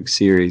Penguin book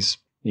series,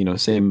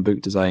 same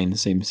book design,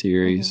 same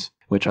series,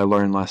 which I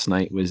learned last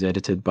night was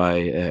edited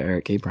by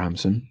Eric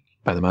Abrahamson,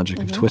 by the magic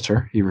of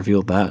Twitter. He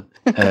revealed that.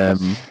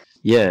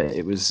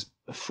 It was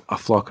A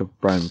Flock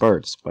of Brown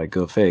Birds by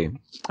Ge Fei.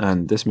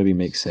 And this maybe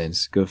makes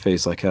sense. Ge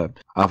Fei's like a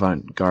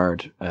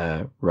avant-garde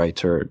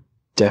writer,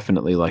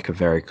 definitely like a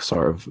very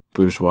sort of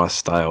bourgeois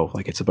style.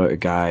 Like it's about a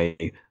guy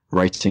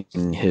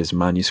writing his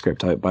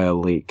manuscript out by a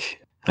lake,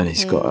 and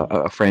he's got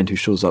a friend who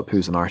shows up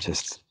who's an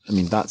artist. I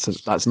mean,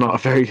 that's not a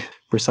very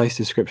precise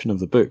description of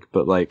the book,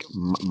 but like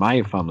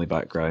my family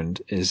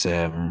background is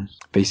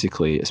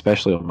basically,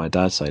 especially on my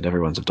dad's side,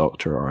 everyone's a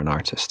doctor or an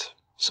artist.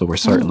 So we're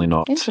certainly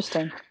not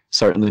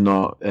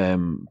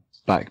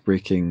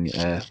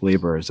backbreaking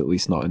labourers, at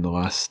least not in the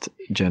last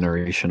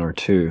generation or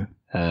two.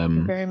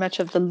 Very much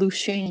of the Lu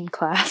Xun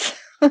class.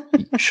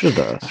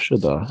 shoulda.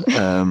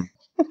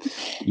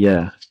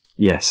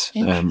 Yes.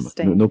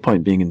 No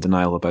point being in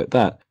denial about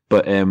that.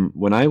 But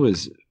when I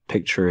was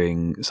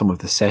picturing some of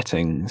the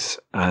settings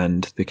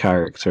and the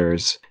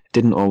characters,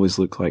 didn't always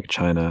look like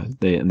China.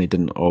 They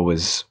didn't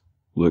always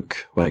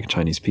look like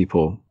Chinese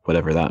people,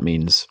 whatever that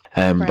means.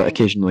 But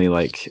occasionally,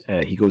 like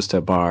he goes to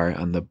a bar,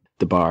 and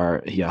the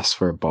bar he asks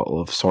for a bottle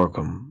of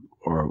sorghum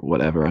or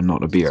whatever, and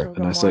not a beer. Sorghum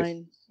and I was wine.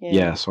 Like.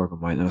 Yeah,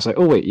 sorghum wine. And I was like,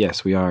 oh wait,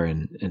 yes, we are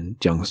in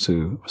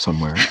Jiangsu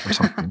somewhere or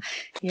something.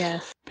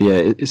 Yes. But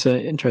yeah, it's an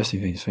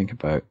interesting thing to think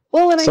about.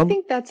 Well, and I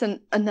think that's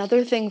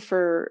another thing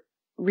for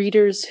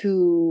readers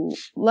who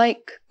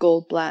like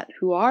Goldblatt,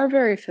 who are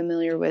very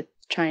familiar with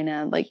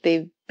China, like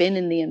they've been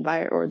in the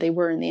environment, or they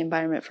were in the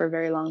environment for a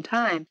very long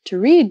time. To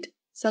read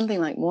something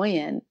like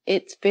Moyen,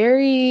 it's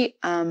very,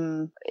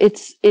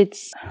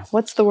 it's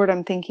what's the word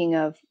I'm thinking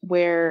of?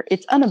 Where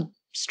it's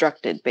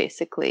unobstructed,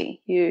 basically.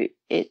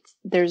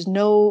 There's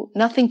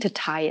nothing to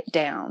tie it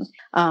down.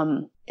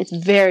 It's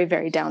very,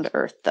 very down to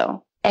earth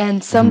though.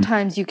 And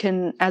sometimes you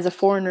can, as a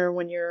foreigner,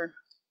 when you're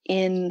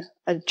in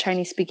a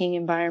Chinese speaking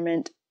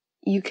environment,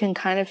 you can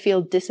kind of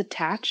feel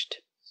disattached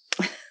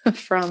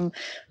from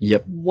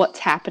what's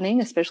happening,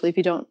 especially if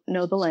you don't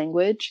know the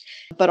language.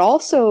 But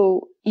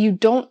also, you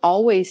don't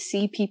always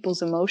see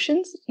people's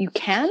emotions. You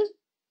can,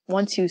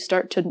 once you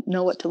start to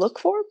know what to look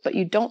for, but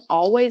you don't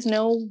always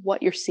know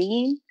what you're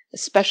seeing.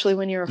 Especially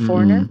when you're a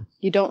foreigner,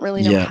 you don't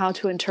really know how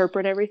to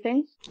interpret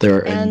everything. There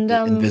are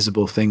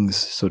invisible things,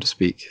 so to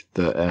speak,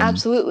 that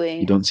absolutely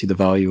you don't see the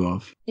value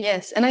of.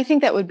 Yes, and I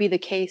think that would be the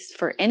case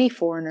for any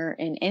foreigner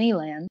in any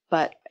land.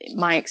 But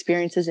my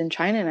experience is in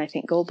China, and I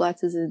think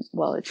Goldblatt's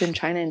it's in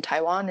China and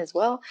Taiwan as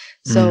well.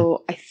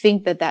 So I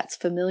think that's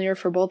familiar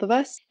for both of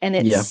us, and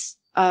it's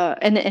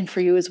and for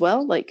you as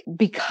well. Like,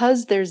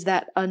 because there's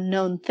that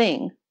unknown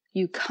thing,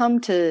 you come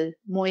to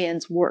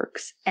Moyen's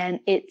works, and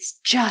it's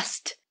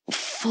just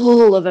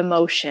full of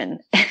emotion,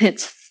 and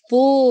it's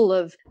full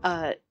of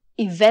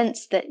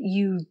events that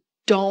you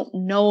don't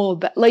know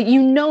about. Like,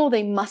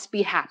 they must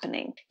be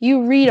happening.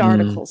 You read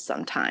articles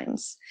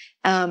sometimes,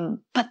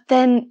 but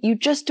then you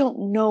just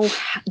don't know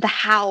the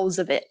hows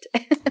of it,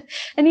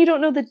 and you don't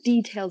know the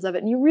details of it,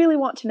 and you really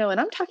want to know. And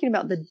I'm talking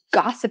about the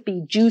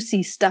gossipy,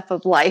 juicy stuff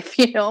of life,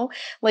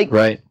 like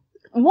right.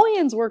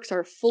 Moyen's works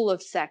are full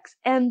of sex,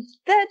 and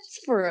that's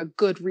for a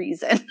good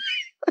reason.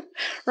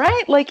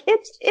 Right? Like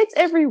it's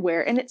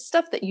everywhere, and it's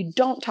stuff that you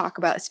don't talk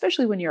about,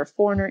 especially when you're a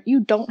foreigner. You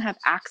don't have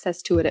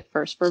access to it at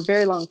first for a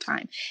very long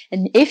time.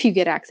 And if you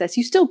get access,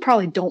 you still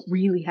probably don't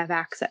really have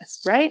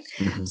access, right?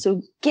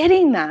 So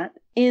getting that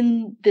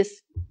in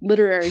this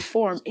literary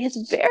form is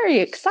very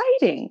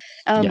exciting.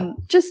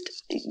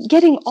 Just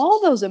getting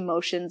all those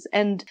emotions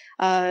and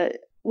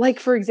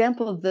like, for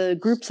example, the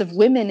groups of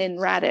women in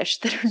Radish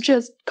that are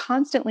just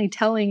constantly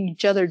telling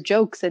each other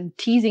jokes and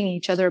teasing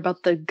each other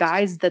about the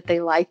guys that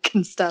they like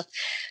and stuff.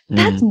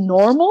 That's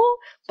normal,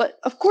 but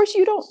of course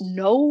you don't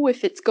know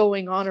if it's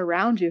going on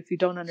around you if you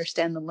don't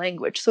understand the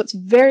language. So it's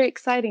very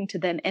exciting to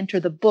then enter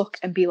the book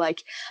and be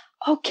like,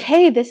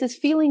 okay, this is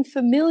feeling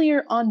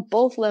familiar on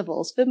both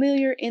levels.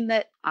 Familiar in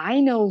that I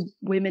know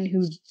women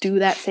who do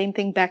that same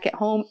thing back at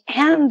home,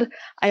 and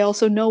I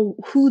also know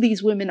who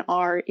these women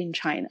are in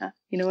China.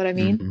 You know what I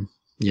mean?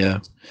 Yeah.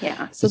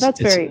 Yeah. So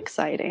that's very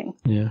exciting.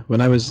 Yeah.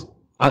 When I was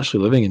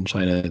actually living in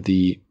China,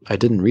 I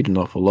didn't read an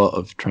awful lot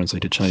of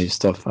translated Chinese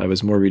stuff. I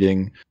was more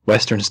reading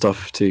Western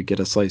stuff to get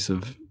a slice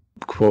of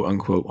quote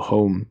unquote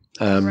home.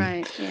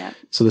 Right, yeah.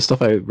 So the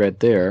stuff I read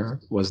there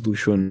was Lu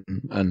Xun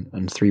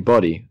and Three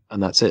Body,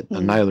 and that's it.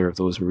 And neither of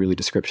those were really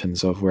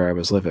descriptions of where I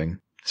was living.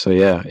 So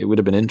yeah, it would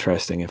have been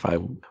interesting if I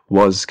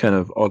was kind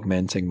of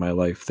augmenting my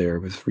life there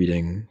with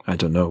reading, I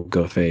don't know,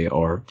 Gofei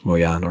or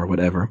Moyan or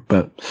whatever.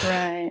 But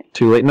right.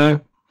 Too late now.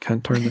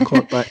 Can't turn the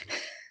clock back.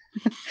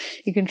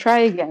 You can try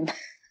again.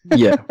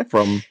 Yeah,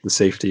 from the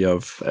safety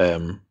of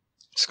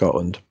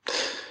Scotland.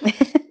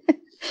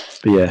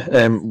 But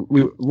yeah,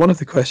 one of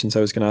the questions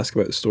I was going to ask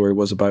about the story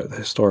was about the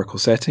historical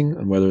setting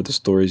and whether the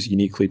story is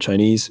uniquely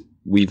Chinese.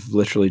 We've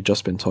literally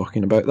just been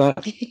talking about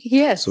that.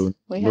 Yes. So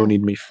no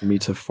need for me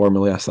to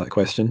formally ask that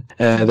question.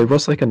 There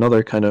was like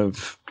another kind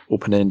of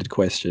open-ended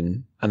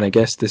question, and I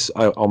guess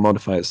I'll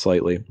modify it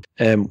slightly.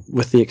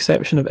 With the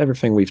exception of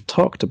everything we've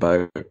talked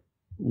about,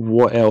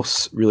 what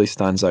else really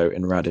stands out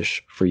in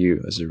Radish for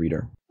you as a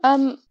reader?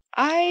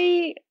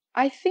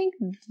 I think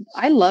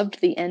I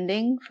loved the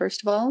ending,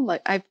 first of all.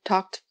 Like, I've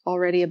talked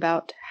already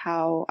about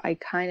how I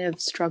kind of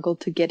struggled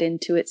to get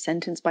into it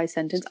sentence by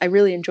sentence. I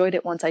really enjoyed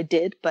it once I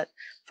did, but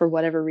for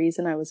whatever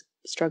reason I was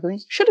struggling.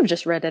 Should have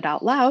just read it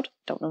out loud.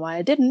 Don't know why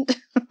I didn't.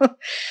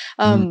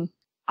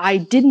 I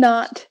did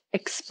not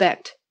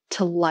expect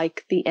to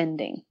like the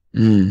ending.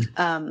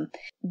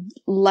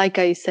 Like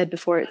I said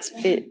before,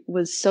 it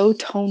was so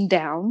toned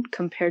down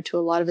compared to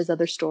a lot of his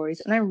other stories,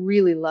 and I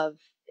really love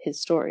his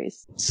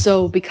stories.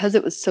 So because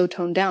it was so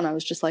toned down, I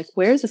was just like,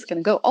 where is this going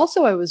to go?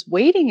 Also, I was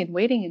waiting and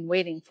waiting and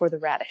waiting for the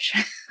Radish.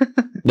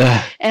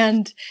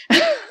 and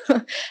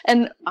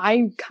and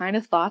I kind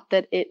of thought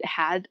that it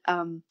had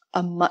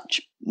a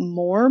much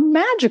more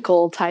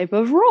magical type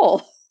of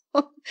role.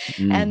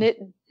 And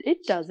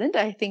it doesn't.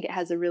 I think it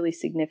has a really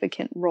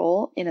significant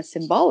role in a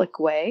symbolic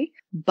way,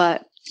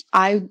 but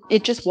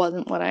it just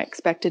wasn't what I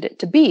expected it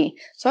to be.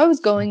 So I was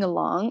going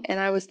along and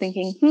I was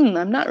thinking,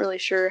 I'm not really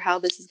sure how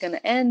this is going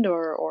to end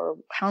or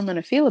how I'm going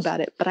to feel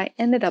about it, but I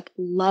ended up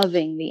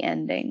loving the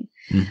ending.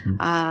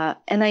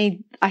 And I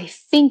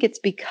think it's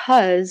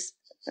because,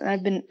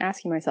 I've been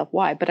asking myself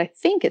why, but I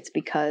think it's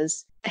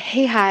because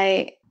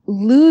Hei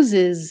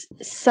loses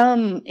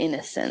some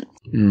innocence,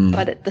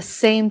 but at the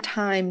same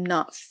time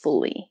not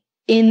fully.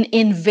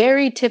 In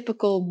very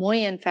typical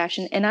Moyan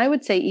fashion, and I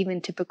would say even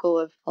typical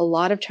of a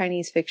lot of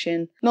Chinese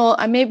fiction. No,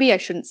 maybe I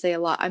shouldn't say a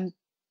lot. I'm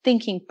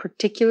thinking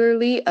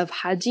particularly of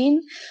Hajin,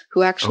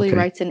 who actually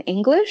writes in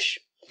English.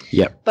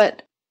 Yep.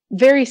 But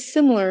very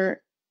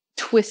similar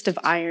twist of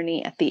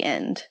irony at the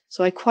end.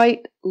 So I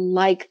quite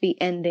like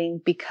the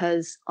ending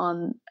because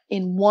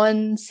in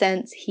one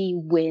sense he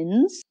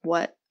wins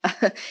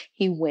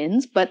he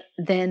wins, but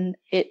then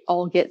it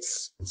all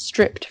gets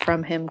stripped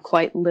from him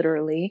quite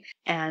literally,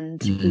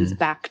 and he's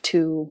back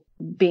to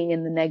being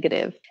in the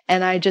negative.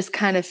 And I just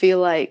kind of feel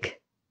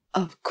like,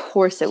 of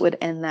course it would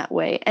end that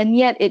way. And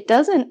yet it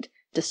doesn't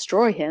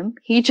destroy him.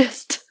 He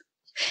just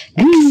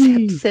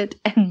accepts it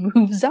and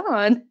moves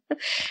on.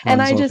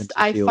 And I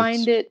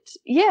find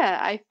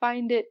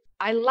it,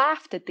 I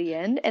laughed at the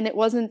end, and it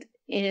wasn't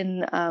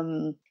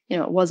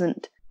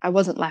I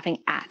wasn't laughing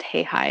at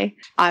Hei.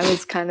 I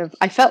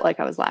felt like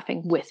I was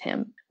laughing with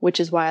him,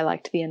 which is why I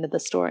liked the end of the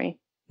story.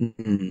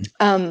 So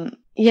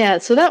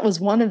that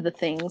was one of the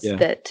things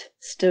that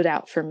stood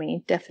out for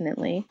me,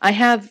 definitely. I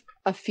have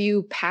a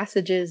few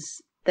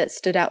passages that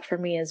stood out for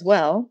me as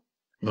well.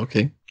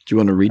 Okay. Do you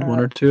want to read one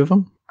or two of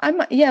them?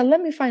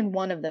 Let me find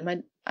one of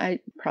them. I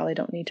probably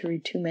don't need to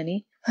read too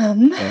many.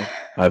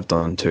 I've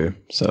done two,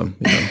 so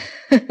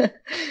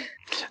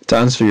To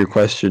answer your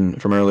question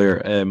from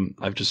earlier,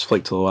 I've just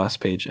flicked to the last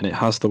page, and it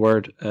has the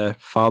word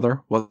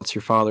father. What's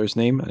your father's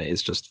name? And it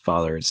is just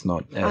father. It's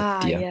not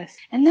Dia. Yes.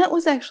 And that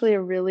was actually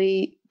a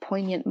really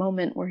poignant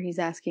moment where he's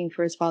asking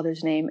for his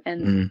father's name.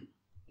 And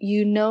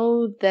you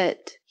know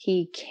that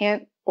he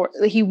can't, or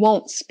he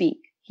won't speak.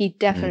 He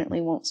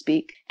definitely won't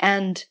speak.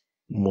 And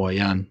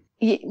Moyan.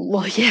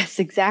 Well, yes,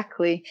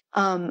 exactly.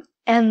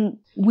 And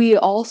we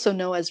also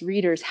know as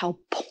readers how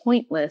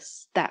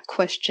pointless that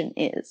question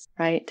is,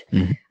 right?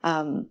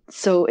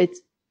 So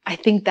I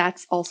think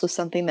that's also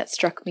something that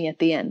struck me at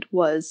the end,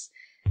 was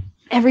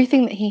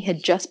everything that he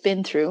had just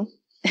been through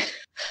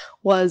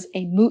was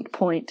a moot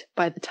point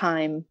by the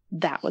time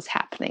that was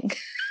happening.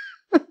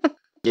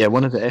 Yeah,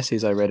 one of the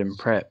essays I read in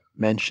prep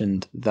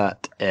mentioned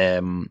that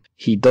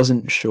he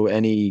doesn't show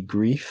any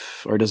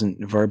grief or doesn't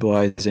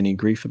verbalize any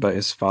grief about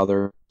his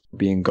father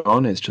being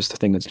gone. It's just a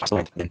thing that's just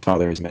like the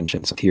father is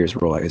mentioned, so tears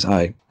roll out his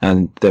eye.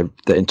 And the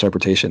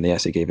interpretation the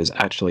essay gave is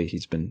actually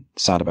he's been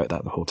sad about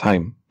that the whole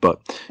time, but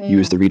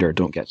you as the reader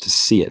don't get to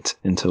see it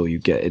until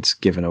it's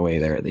given away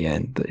there at the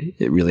end that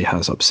it really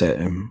has upset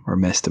him or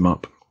messed him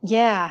up.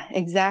 Yeah,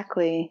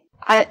 exactly.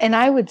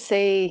 I would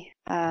say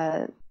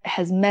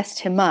has messed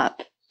him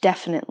up,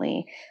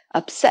 definitely.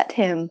 Upset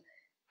him.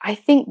 I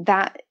think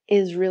that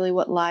is really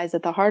what lies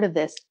at the heart of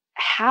this.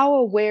 How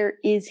aware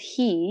is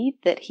he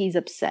that he's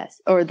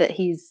obsessed, or that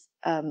he's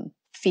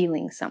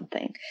feeling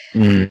something.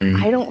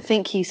 Mm. I don't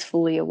think he's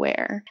fully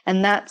aware.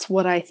 And that's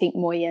what I think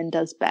Moyen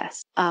does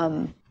best.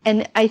 And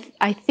I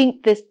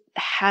think this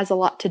has a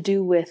lot to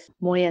do with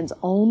Moyen's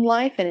own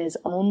life and his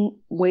own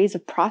ways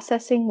of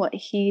processing what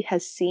he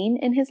has seen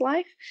in his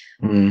life.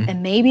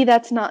 And maybe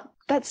that's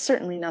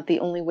certainly not the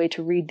only way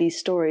to read these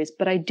stories,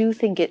 but I do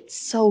think it's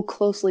so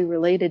closely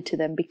related to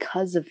them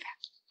because of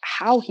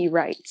how he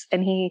writes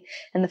and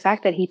the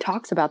fact that he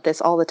talks about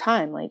this all the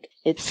time. Like,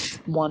 it's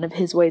one of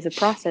his ways of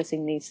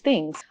processing these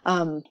things.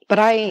 But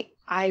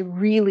I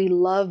really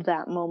love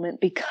that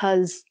moment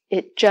because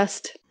it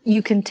just,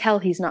 you can tell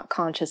he's not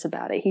conscious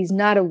about it. He's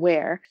not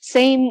aware.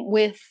 Same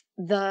with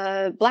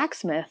the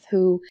blacksmith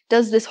who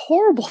does this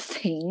horrible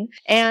thing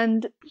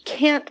and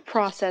can't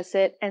process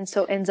it, and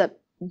so ends up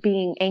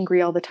being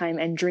angry all the time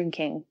and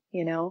drinking,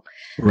 you know?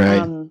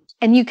 Right.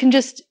 And you can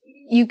just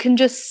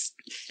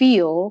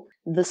feel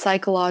the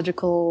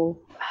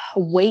psychological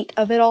weight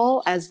of it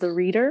all as the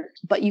reader,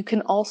 but you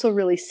can also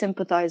really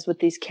sympathize with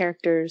these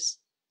characters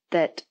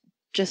that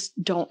just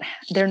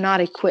they're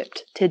not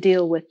equipped to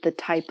deal with the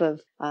type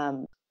of,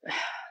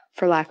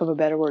 for lack of a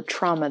better word,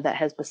 trauma that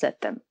has beset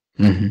them.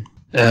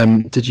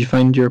 Mm-hmm. Did you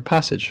find your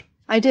passage?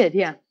 I did,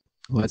 yeah.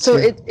 So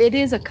it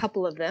is a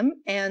couple of them,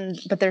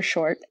 but they're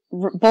short.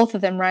 Both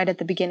of them right at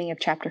the beginning of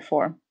chapter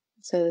 4.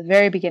 So the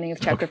very beginning of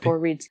chapter 4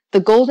 reads, "The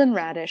golden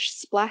radish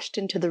splashed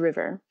into the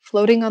river,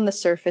 floating on the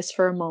surface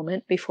for a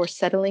moment before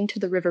settling to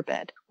the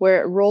riverbed,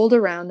 where it rolled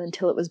around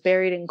until it was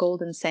buried in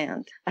golden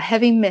sand. A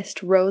heavy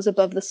mist rose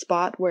above the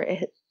spot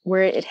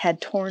where it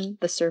had torn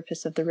the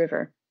surface of the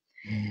river.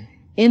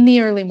 In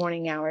the early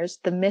morning hours,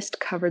 the mist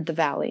covered the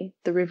valley.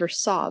 The river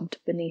sobbed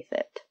beneath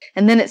it."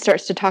 And then it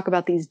starts to talk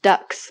about these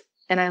ducks.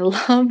 And I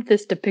love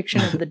this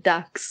depiction of the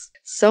ducks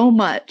so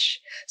much.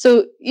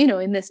 So,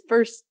 in this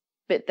first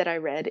bit that I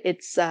read,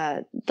 it's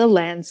the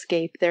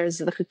landscape. There's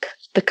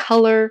the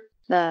color.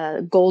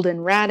 The golden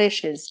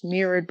radish is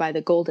mirrored by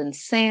the golden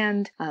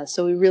sand.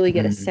 So we really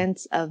get a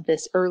sense of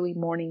this early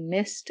morning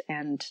mist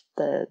and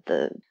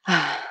the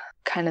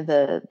kind of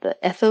the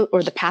ethos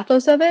or the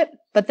pathos of it.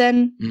 But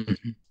then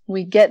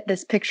we get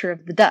this picture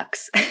of the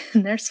ducks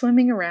and they're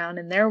swimming around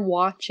and they're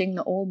watching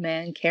the old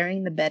man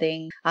carrying the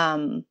bedding.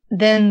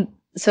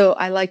 So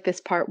I like this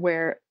part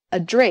where a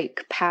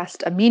drake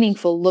passed a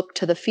meaningful look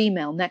to the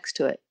female next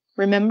to it.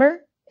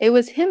 "Remember? It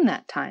was him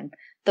that time.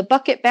 The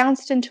bucket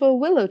bounced into a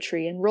willow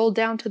tree and rolled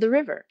down to the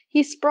river.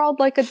 He sprawled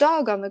like a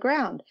dog on the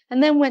ground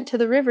and then went to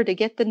the river to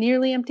get the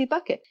nearly empty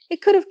bucket.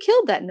 It could have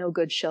killed that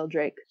no-good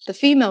sheldrake." The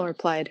female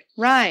replied,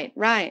 Right.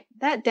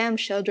 That damn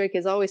sheldrake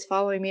is always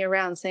following me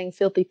around saying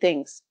filthy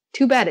things.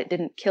 Too bad it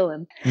didn't kill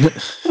him."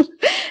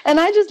 And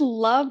I just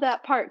love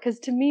that part because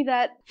to me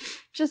that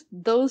just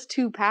those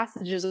two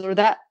passages or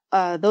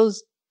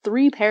those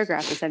 3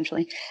 paragraphs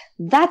essentially,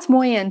 that's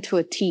Moyen to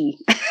a T.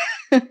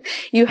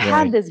 You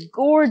have this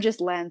gorgeous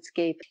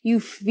landscape.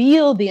 You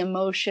feel the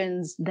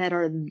emotions that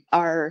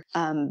are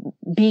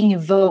being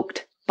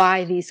evoked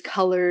by these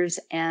colors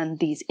and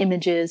these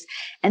images.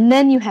 And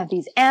then you have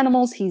these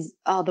animals.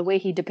 The way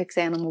he depicts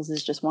animals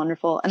is just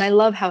wonderful. And I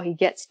love how he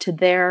gets to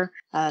their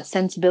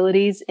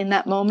sensibilities in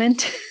that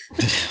moment.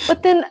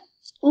 But then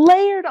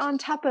layered on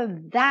top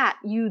of that,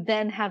 you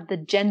then have the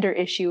gender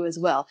issue as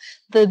well.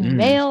 The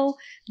male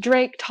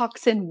drake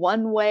talks in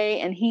one way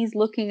and he's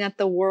looking at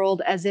the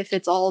world as if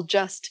it's all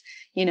just,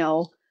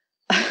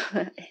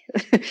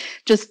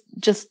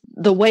 just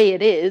the way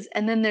it is.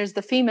 And then there's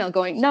the female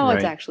going, no,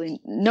 It's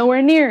actually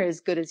nowhere near as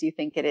good as you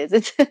think it is.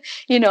 It's,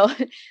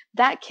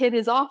 that kid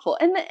is awful.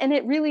 And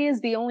it really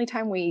is the only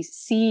time we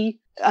see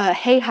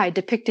Lehyla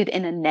depicted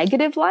in a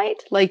negative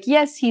light. Like,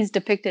 yes, he's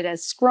depicted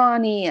as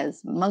scrawny,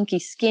 as monkey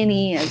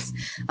skinny, as,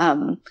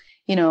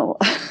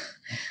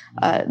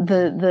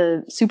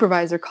 the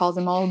supervisor calls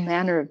him all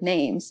manner of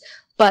names.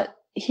 But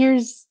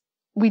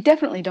we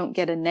definitely don't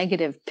get a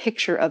negative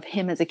picture of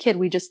him as a kid.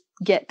 We just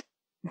get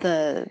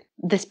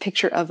this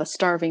picture of a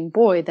starving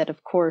boy that,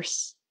 of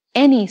course,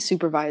 any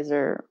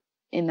supervisor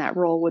in that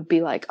role would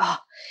be like, oh,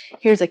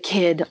 here's a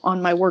kid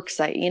on my work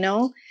site,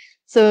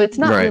 So it's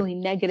not really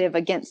negative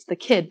against the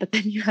kid, but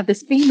then you have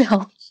this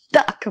female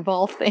duck of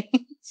all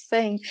things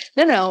saying,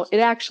 no, it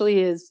actually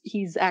is.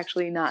 He's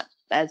actually not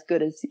as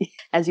good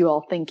as you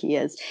all think he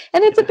is.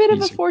 And it's a bit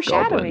of a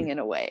foreshadowing in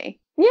a way.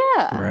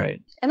 Yeah.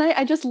 Right. And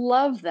I just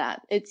love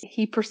that.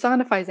 He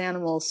personifies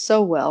animals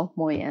so well,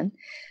 Moyen.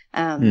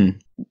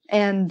 And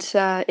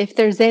if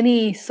there's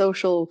any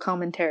social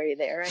commentary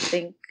there, I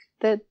think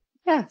that,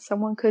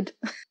 someone could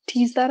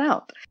tease that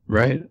out.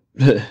 Right.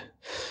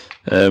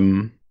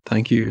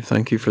 Thank you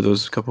for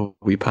those couple of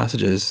wee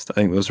passages. I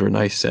think those were a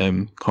nice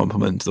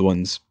compliment to the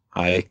ones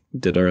I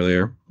did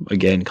earlier.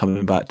 Again,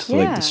 coming back to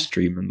like the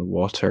stream and the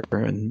water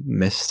and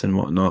mist and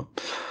whatnot.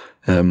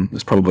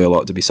 There's probably a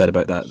lot to be said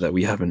about that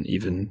we haven't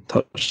even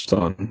touched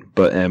on.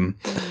 But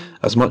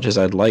as much as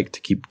I'd like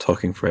to keep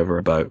talking forever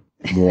about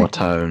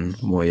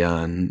Moortown,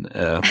 Moyen,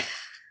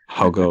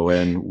 Haugo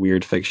and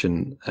weird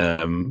fiction,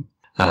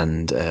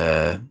 and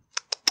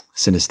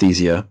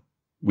synesthesia,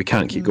 we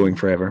can't keep going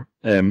forever.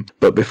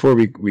 But before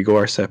we go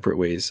our separate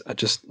ways, I'd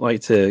just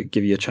like to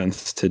give you a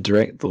chance to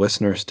direct the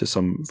listeners to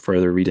some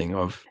further reading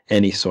of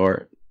any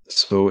sort.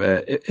 So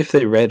if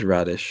they read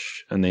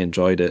Radish and they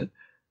enjoyed it,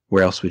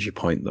 where else would you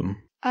point them?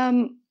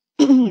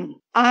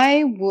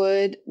 I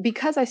would,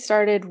 because I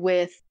started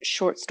with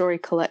short story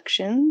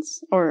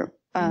collections, or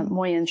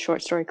Moyen's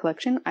short story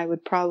collection, I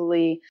would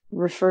probably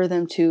refer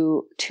them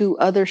to 2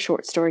 other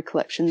short story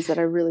collections that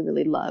I really,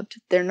 really loved.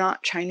 They're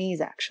not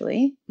Chinese,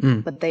 actually,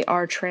 but they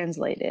are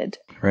translated.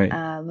 Right.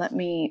 Let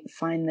me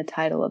find the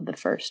title of the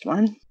first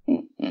one.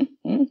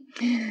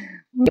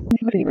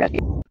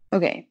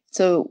 Okay,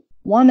 so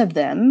one of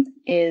them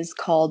is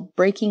called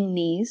Breaking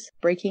Knees.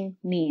 Breaking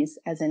Knees,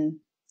 as in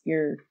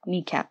your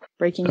kneecap.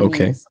 Breaking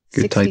Knees.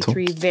 Good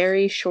 63 title.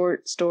 very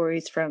short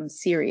stories from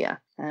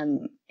Syria.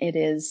 It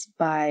is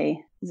by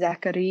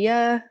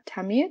Zakaria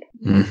Tamir.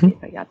 Let's see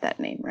if I got that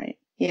name right.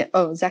 Yeah.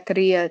 Oh,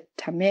 Zakaria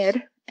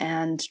Tamir,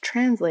 and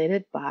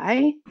translated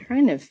by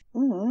trying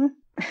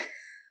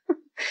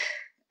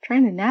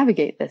to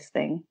navigate this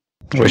thing.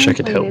 Wish I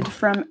could help. Translated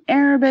from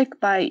Arabic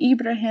by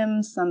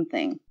Ibrahim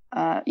something.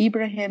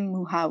 Ibrahim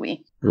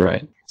Muhawi.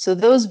 Right. So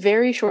those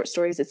very short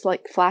stories, it's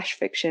like flash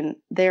fiction.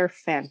 They're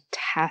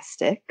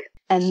fantastic.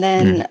 And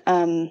then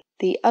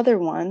the other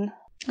one,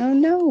 oh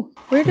no,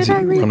 where did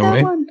I read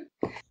that one?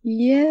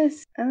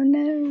 Yes, oh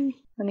no.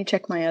 Let me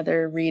check my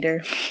other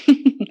reader.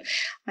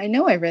 I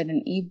know I read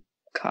an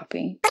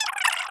e-copy.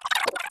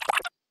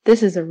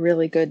 This is a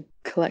really good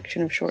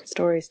collection of short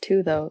stories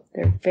too, though.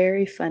 They're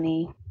very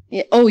funny.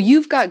 Yeah. Oh,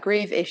 You've Got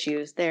Grave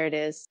Issues. There it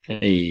is.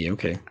 Hey,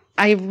 okay.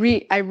 I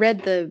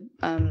read the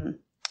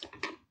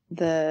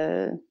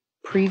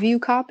preview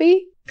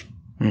copy,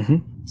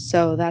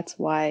 so that's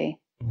why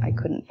I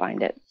couldn't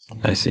find it.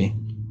 I see.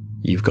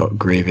 You've Got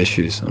Grave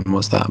Issues, and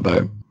what's that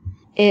about?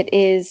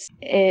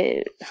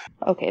 Okay,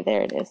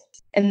 there it is.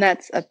 And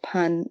that's a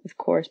pun, of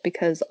course,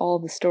 because all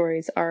the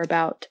stories are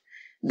about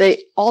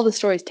all the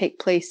stories take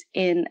place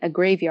in a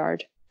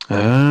graveyard.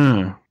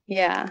 Ah.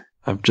 Yeah.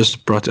 I've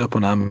just brought it up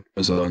on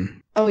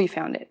Amazon. Oh, you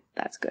found it.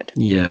 That's good.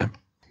 Yeah.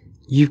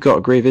 You've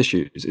Got Grave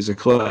Issues is a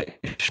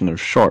collection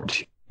of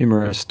short,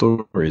 humorous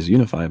stories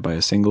unified by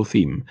a single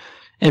theme: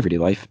 everyday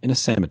life in a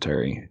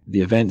cemetery.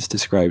 The events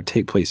described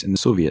take place in the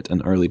Soviet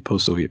and early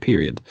post-Soviet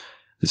period.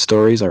 The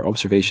stories are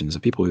observations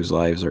of people whose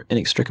lives are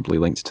inextricably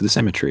linked to the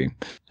cemetery.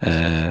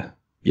 Yada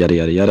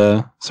yada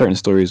yada. Certain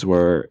stories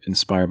were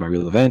inspired by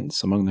real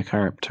events. Among the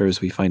characters,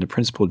 we find a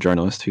principal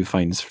journalist who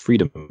finds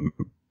freedom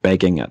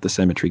begging at the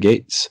cemetery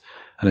gates,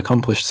 an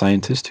accomplished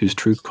scientist whose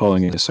true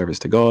calling is service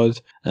to God,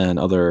 and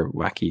other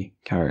wacky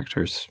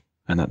characters.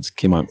 And that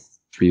came out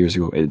 3 years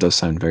ago. It does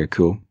sound very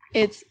cool.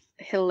 It's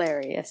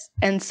hilarious.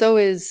 And so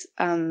is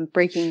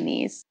Breaking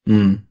Knees.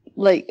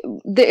 Like,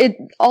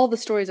 all the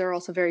stories are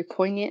also very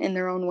poignant in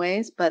their own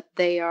ways, but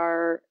they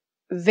are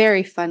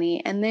very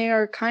funny, and they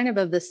are kind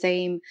of the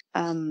same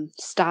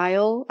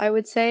style, I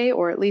would say,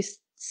 or at least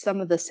some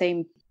of the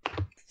same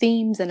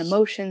themes and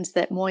emotions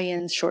that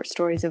Moyen's short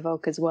stories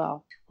evoke as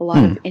well. A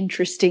lot of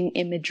interesting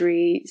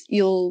imagery.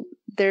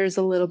 There's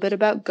a little bit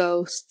about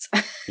ghosts.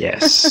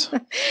 Yes.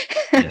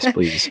 Yes,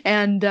 please.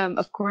 And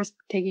of course,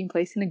 taking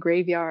place in a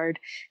graveyard.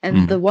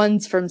 And the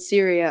ones from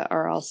Syria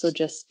are also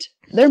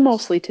they're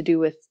mostly to do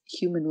with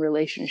human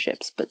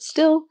relationships, but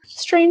still,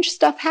 strange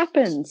stuff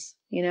happens,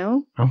 you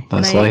know? Oh,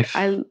 that's life.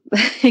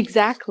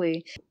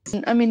 Exactly.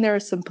 I mean, there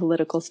is some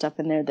political stuff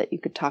in there that you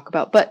could talk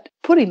about, but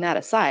putting that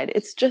aside,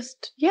 it's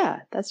just,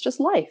 that's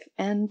just life.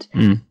 And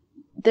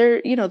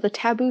the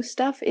taboo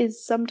stuff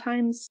is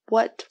sometimes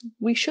what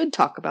we should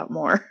talk about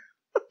more.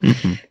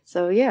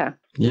 So yeah,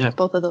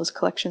 both of those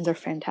collections are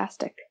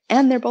fantastic,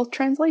 and they're both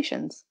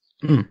translations.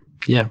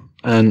 Yeah.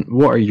 And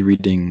what are you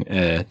reading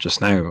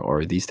just now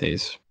or these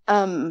days?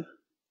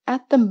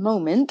 At the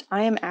moment,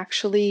 I am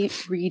actually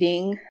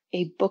reading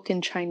a book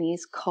in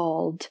Chinese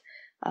called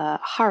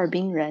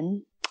Harbin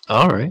Ren.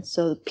 All right.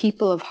 So the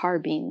people of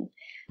Harbin,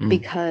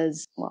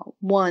 because, well,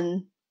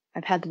 one,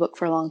 I've had the book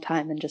for a long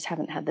time and just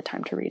haven't had the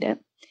time to read it.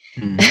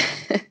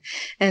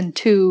 And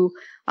two,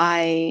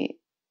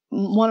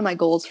 one of my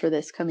goals for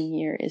this coming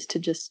year is to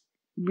just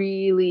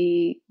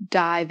really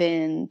dive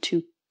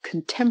into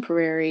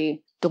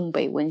contemporary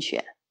Dongbei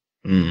Wenxue.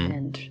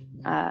 And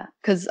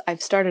because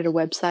I've started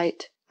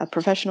a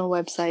professional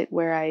website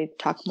where I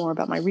talk more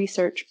about my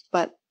research,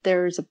 but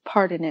there's a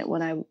part in it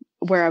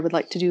where I would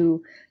like to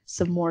do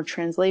some more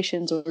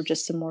translations or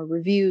just some more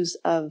reviews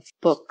of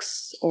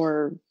books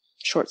or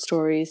short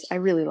stories. I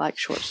really like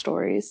short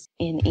stories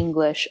in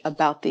English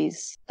about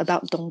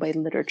Dongbei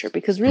literature,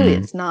 because really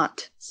it's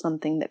not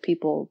something that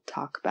people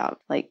talk about.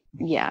 Like,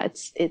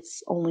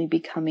 it's only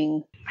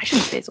becoming, I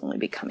shouldn't say it's only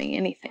becoming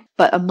anything,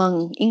 but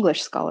among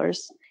English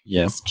scholars,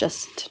 it's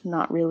just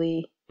not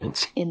really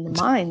in the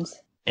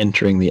minds.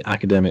 Entering the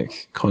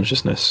academic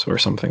consciousness or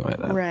something like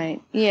that.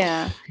 Right.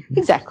 Yeah,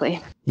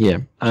 exactly. Yeah.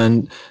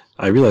 And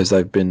I realized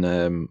I've been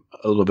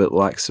a little bit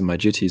lax in my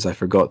duties. I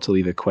forgot to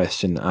leave a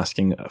question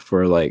asking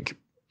for, like,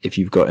 if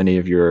you've got any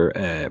of your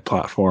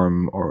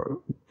platform or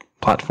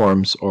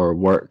platforms or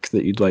work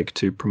that you'd like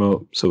to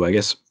promote. So I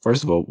guess,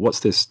 first of all,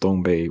 what's this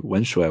Tòumíngde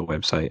Hóngluóbo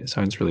website? It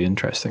sounds really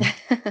interesting.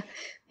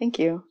 Thank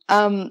you.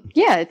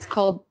 Yeah, it's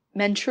called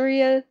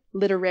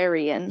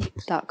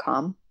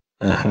ManchuriaLiterarian.com.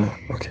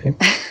 Okay.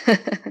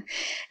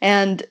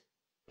 And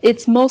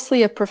it's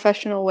mostly a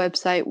professional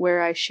website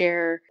where I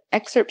share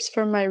excerpts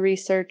from my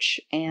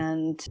research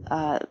and,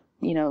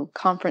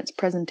 conference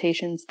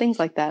presentations, things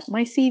like that.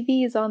 My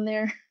CV is on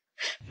there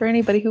for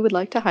anybody who would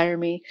like to hire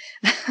me.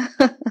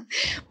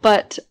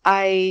 But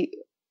I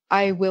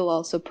will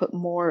also put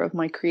more of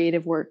my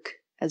creative work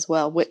as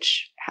well,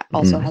 which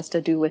also has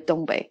to do with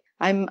Tòumíngde.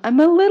 I'm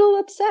a little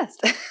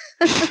obsessed,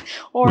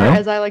 or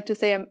as I like to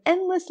say, I'm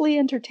endlessly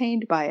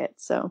entertained by it.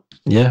 So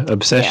yeah,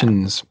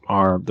 obsessions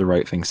are the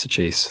right things to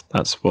chase.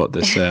 That's what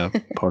this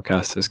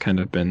podcast has kind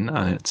of been,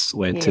 and it's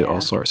led to all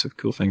sorts of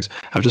cool things.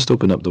 I've just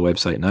opened up the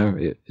website now.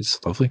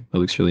 It's lovely. It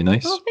looks really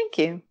nice. Oh, thank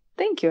you.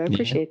 I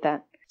appreciate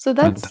that. So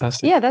that's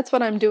fantastic. Yeah, that's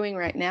what I'm doing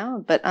right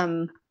now. But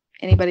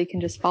anybody can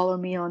just follow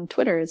me on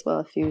Twitter as well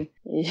if you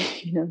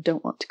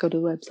don't want to go to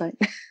the website.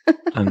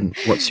 And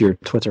what's your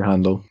Twitter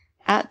handle?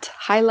 At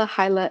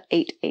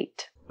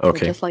Lehyla88. Okay.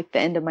 So just like the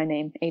end of my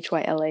name,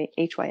 Hyla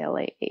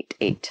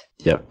 88.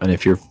 Yeah, and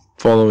if you're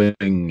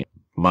following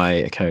my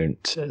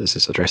account, this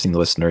is addressing the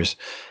listeners,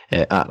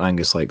 at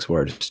Angus Likes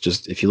Words,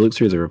 just if you look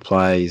through the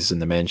replies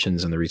and the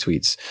mentions and the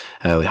retweets,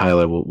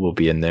 Lehyla will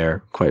be in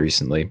there quite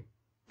recently,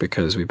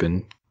 because we've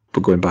been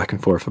going back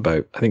and forth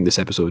about, I think, this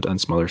episode and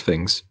some other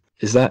things.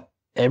 Is that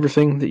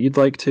everything that you'd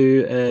like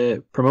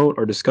to promote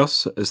or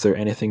discuss? Is there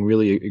anything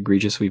really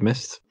egregious we've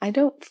missed? I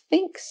don't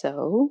think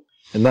so.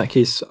 In that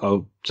case,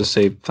 I'll just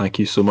say thank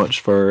you so much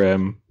for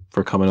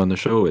coming on the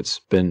show. It's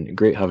been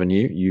great having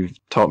you. You've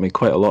taught me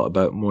quite a lot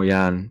about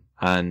Moyan,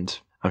 and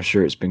I'm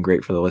sure it's been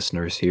great for the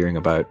listeners hearing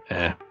about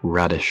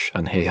Radish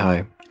and Hey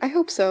Hi. I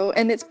hope so,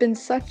 and it's been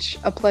such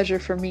a pleasure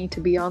for me to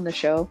be on the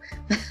show.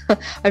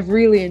 I've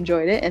really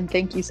enjoyed it, and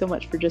thank you so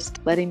much for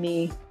just letting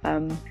me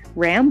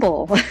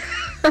ramble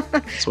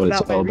That's what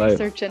about it's all my about.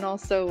 Research and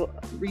also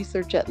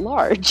research at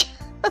large.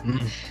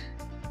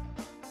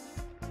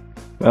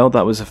 Well,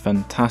 that was a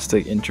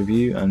fantastic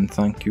interview, and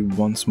thank you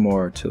once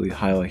more to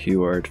Lehyla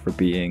Heward for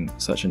being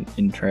such an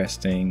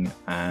interesting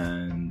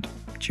and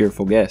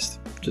cheerful guest.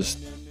 Just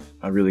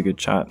a really good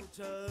chat.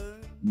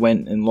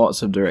 Went in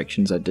lots of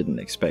directions I didn't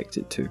expect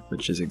it to,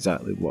 which is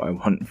exactly what I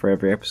want for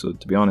every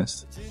episode, to be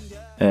honest.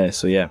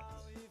 So yeah,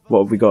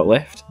 what have we got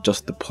left?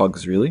 Just the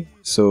plugs, really.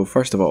 So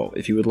first of all,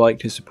 if you would like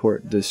to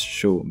support this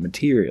show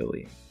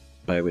materially,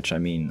 by which I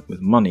mean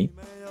with money,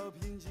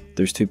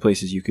 there's two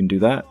places you can do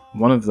that.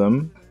 One of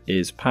them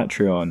is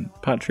Patreon.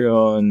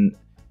 Patreon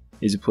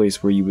is a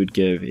place where you would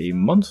give a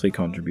monthly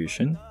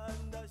contribution,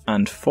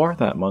 and for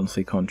that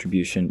monthly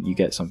contribution you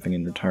get something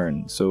in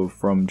return. So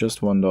from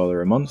just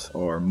 $1 a month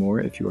or more,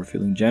 if you are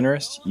feeling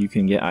generous, you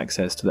can get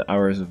access to the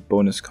hours of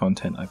bonus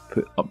content I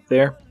put up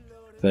there.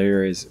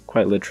 There is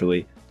quite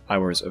literally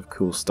hours of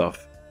cool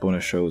stuff,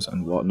 bonus shows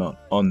and whatnot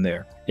on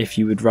there. If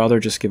you would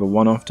rather just give a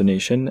one-off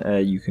donation,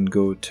 you can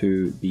go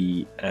to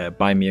the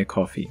Buy Me a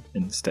Coffee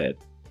instead.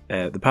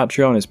 The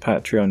Patreon is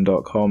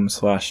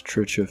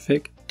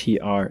patreon.com/trchfic,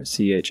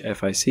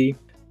 TRCHFIC.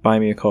 Buy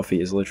Me a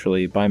Coffee is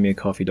literally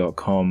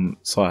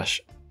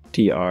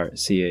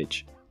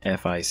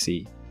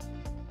buymeacoffee.com/TRCHFIC.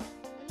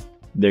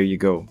 There you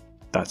go.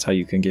 That's how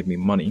you can give me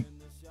money.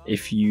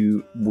 If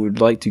you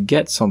would like to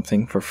get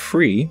something for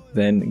free,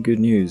 then good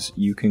news.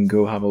 You can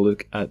go have a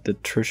look at the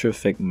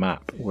trchfic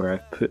map, where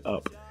I've put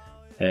up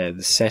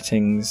the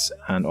settings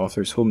and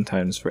authors'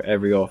 hometowns for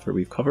every author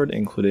we've covered,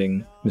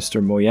 including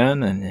Mr.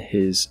 Moyan and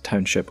his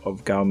township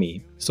of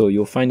Gaomi. So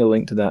you'll find a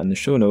link to that in the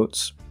show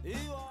notes.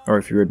 Or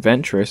if you're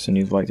adventurous and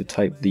you'd like to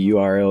type the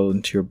URL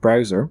into your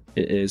browser,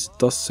 it is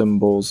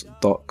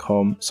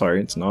dustsymbols.com.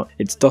 Sorry, it's not.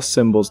 It's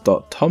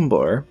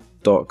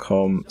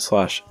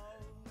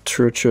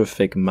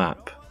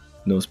dustsymbols.tumblr.com/trchfic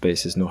No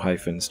spaces, no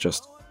hyphens,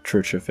 just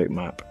trchfic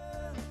map.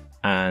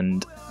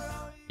 And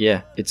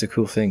yeah, it's a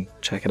cool thing.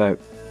 Check it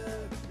out.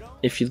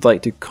 If you'd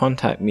like to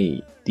contact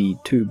me, the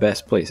two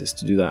best places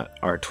to do that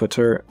are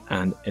Twitter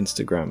and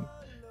Instagram.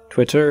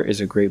 Twitter is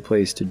a great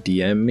place to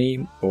DM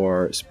me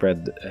or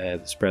spread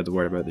the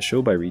word about the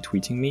show by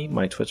retweeting me.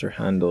 My Twitter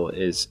handle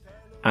is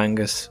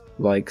Angus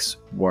Likes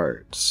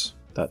Words.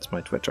 That's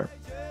my Twitter.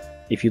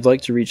 If you'd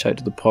like to reach out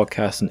to the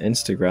podcast on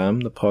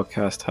Instagram, the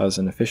podcast has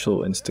an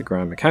official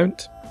Instagram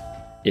account.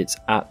 It's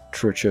at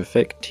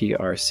trchfic,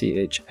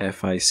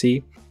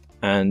 TRCHFIC.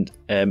 And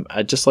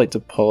I'd just like to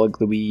plug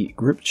the wee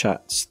group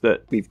chats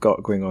that we've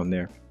got going on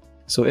there.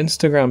 So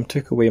Instagram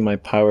took away my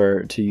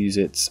power to use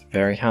its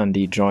very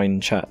handy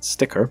join chat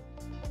sticker,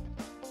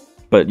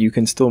 but you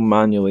can still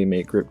manually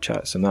make group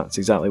chats, and that's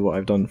exactly what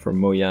I've done for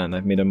Moyan.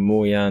 I've made a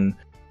Moyan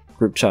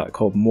group chat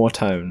called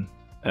Motown,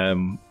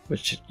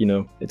 which,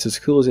 it's as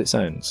cool as it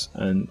sounds,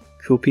 and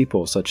cool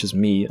people such as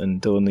me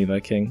and Dylan Levi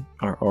King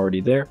are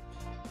already there.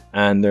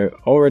 And there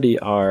already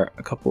are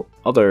a couple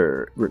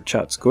other group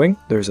chats going.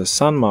 There's a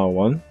Sanma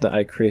one that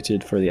I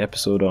created for the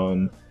episode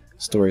on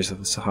Stories of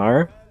the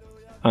Sahara.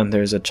 And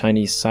there's a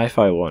Chinese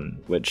sci-fi one,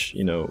 which,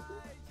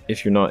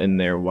 if you're not in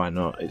there, why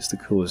not? It's the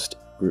coolest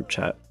group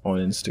chat on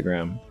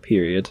Instagram,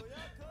 period.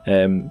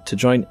 To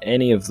join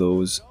any of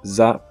those,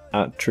 zap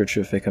at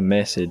Trutrific a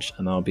message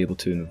and I'll be able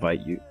to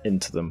invite you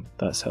into them.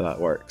 That's how that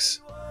works.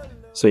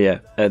 So yeah,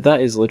 that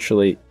is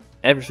literally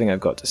everything I've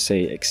got to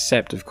say,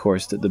 except of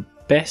course that the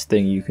best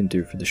thing you can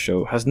do for the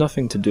show has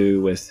nothing to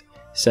do with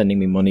sending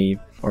me money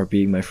or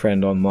being my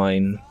friend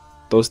online.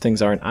 Those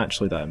things aren't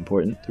actually that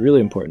important. The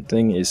really important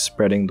thing is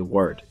spreading the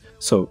word.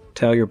 So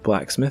tell your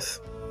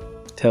blacksmith,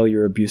 tell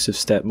your abusive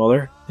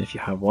stepmother, if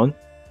you have one,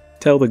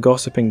 tell the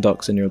gossiping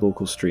ducks in your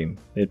local stream.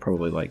 They'd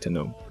probably like to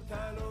know.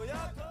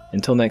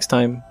 Until next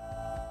time,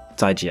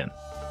 再见.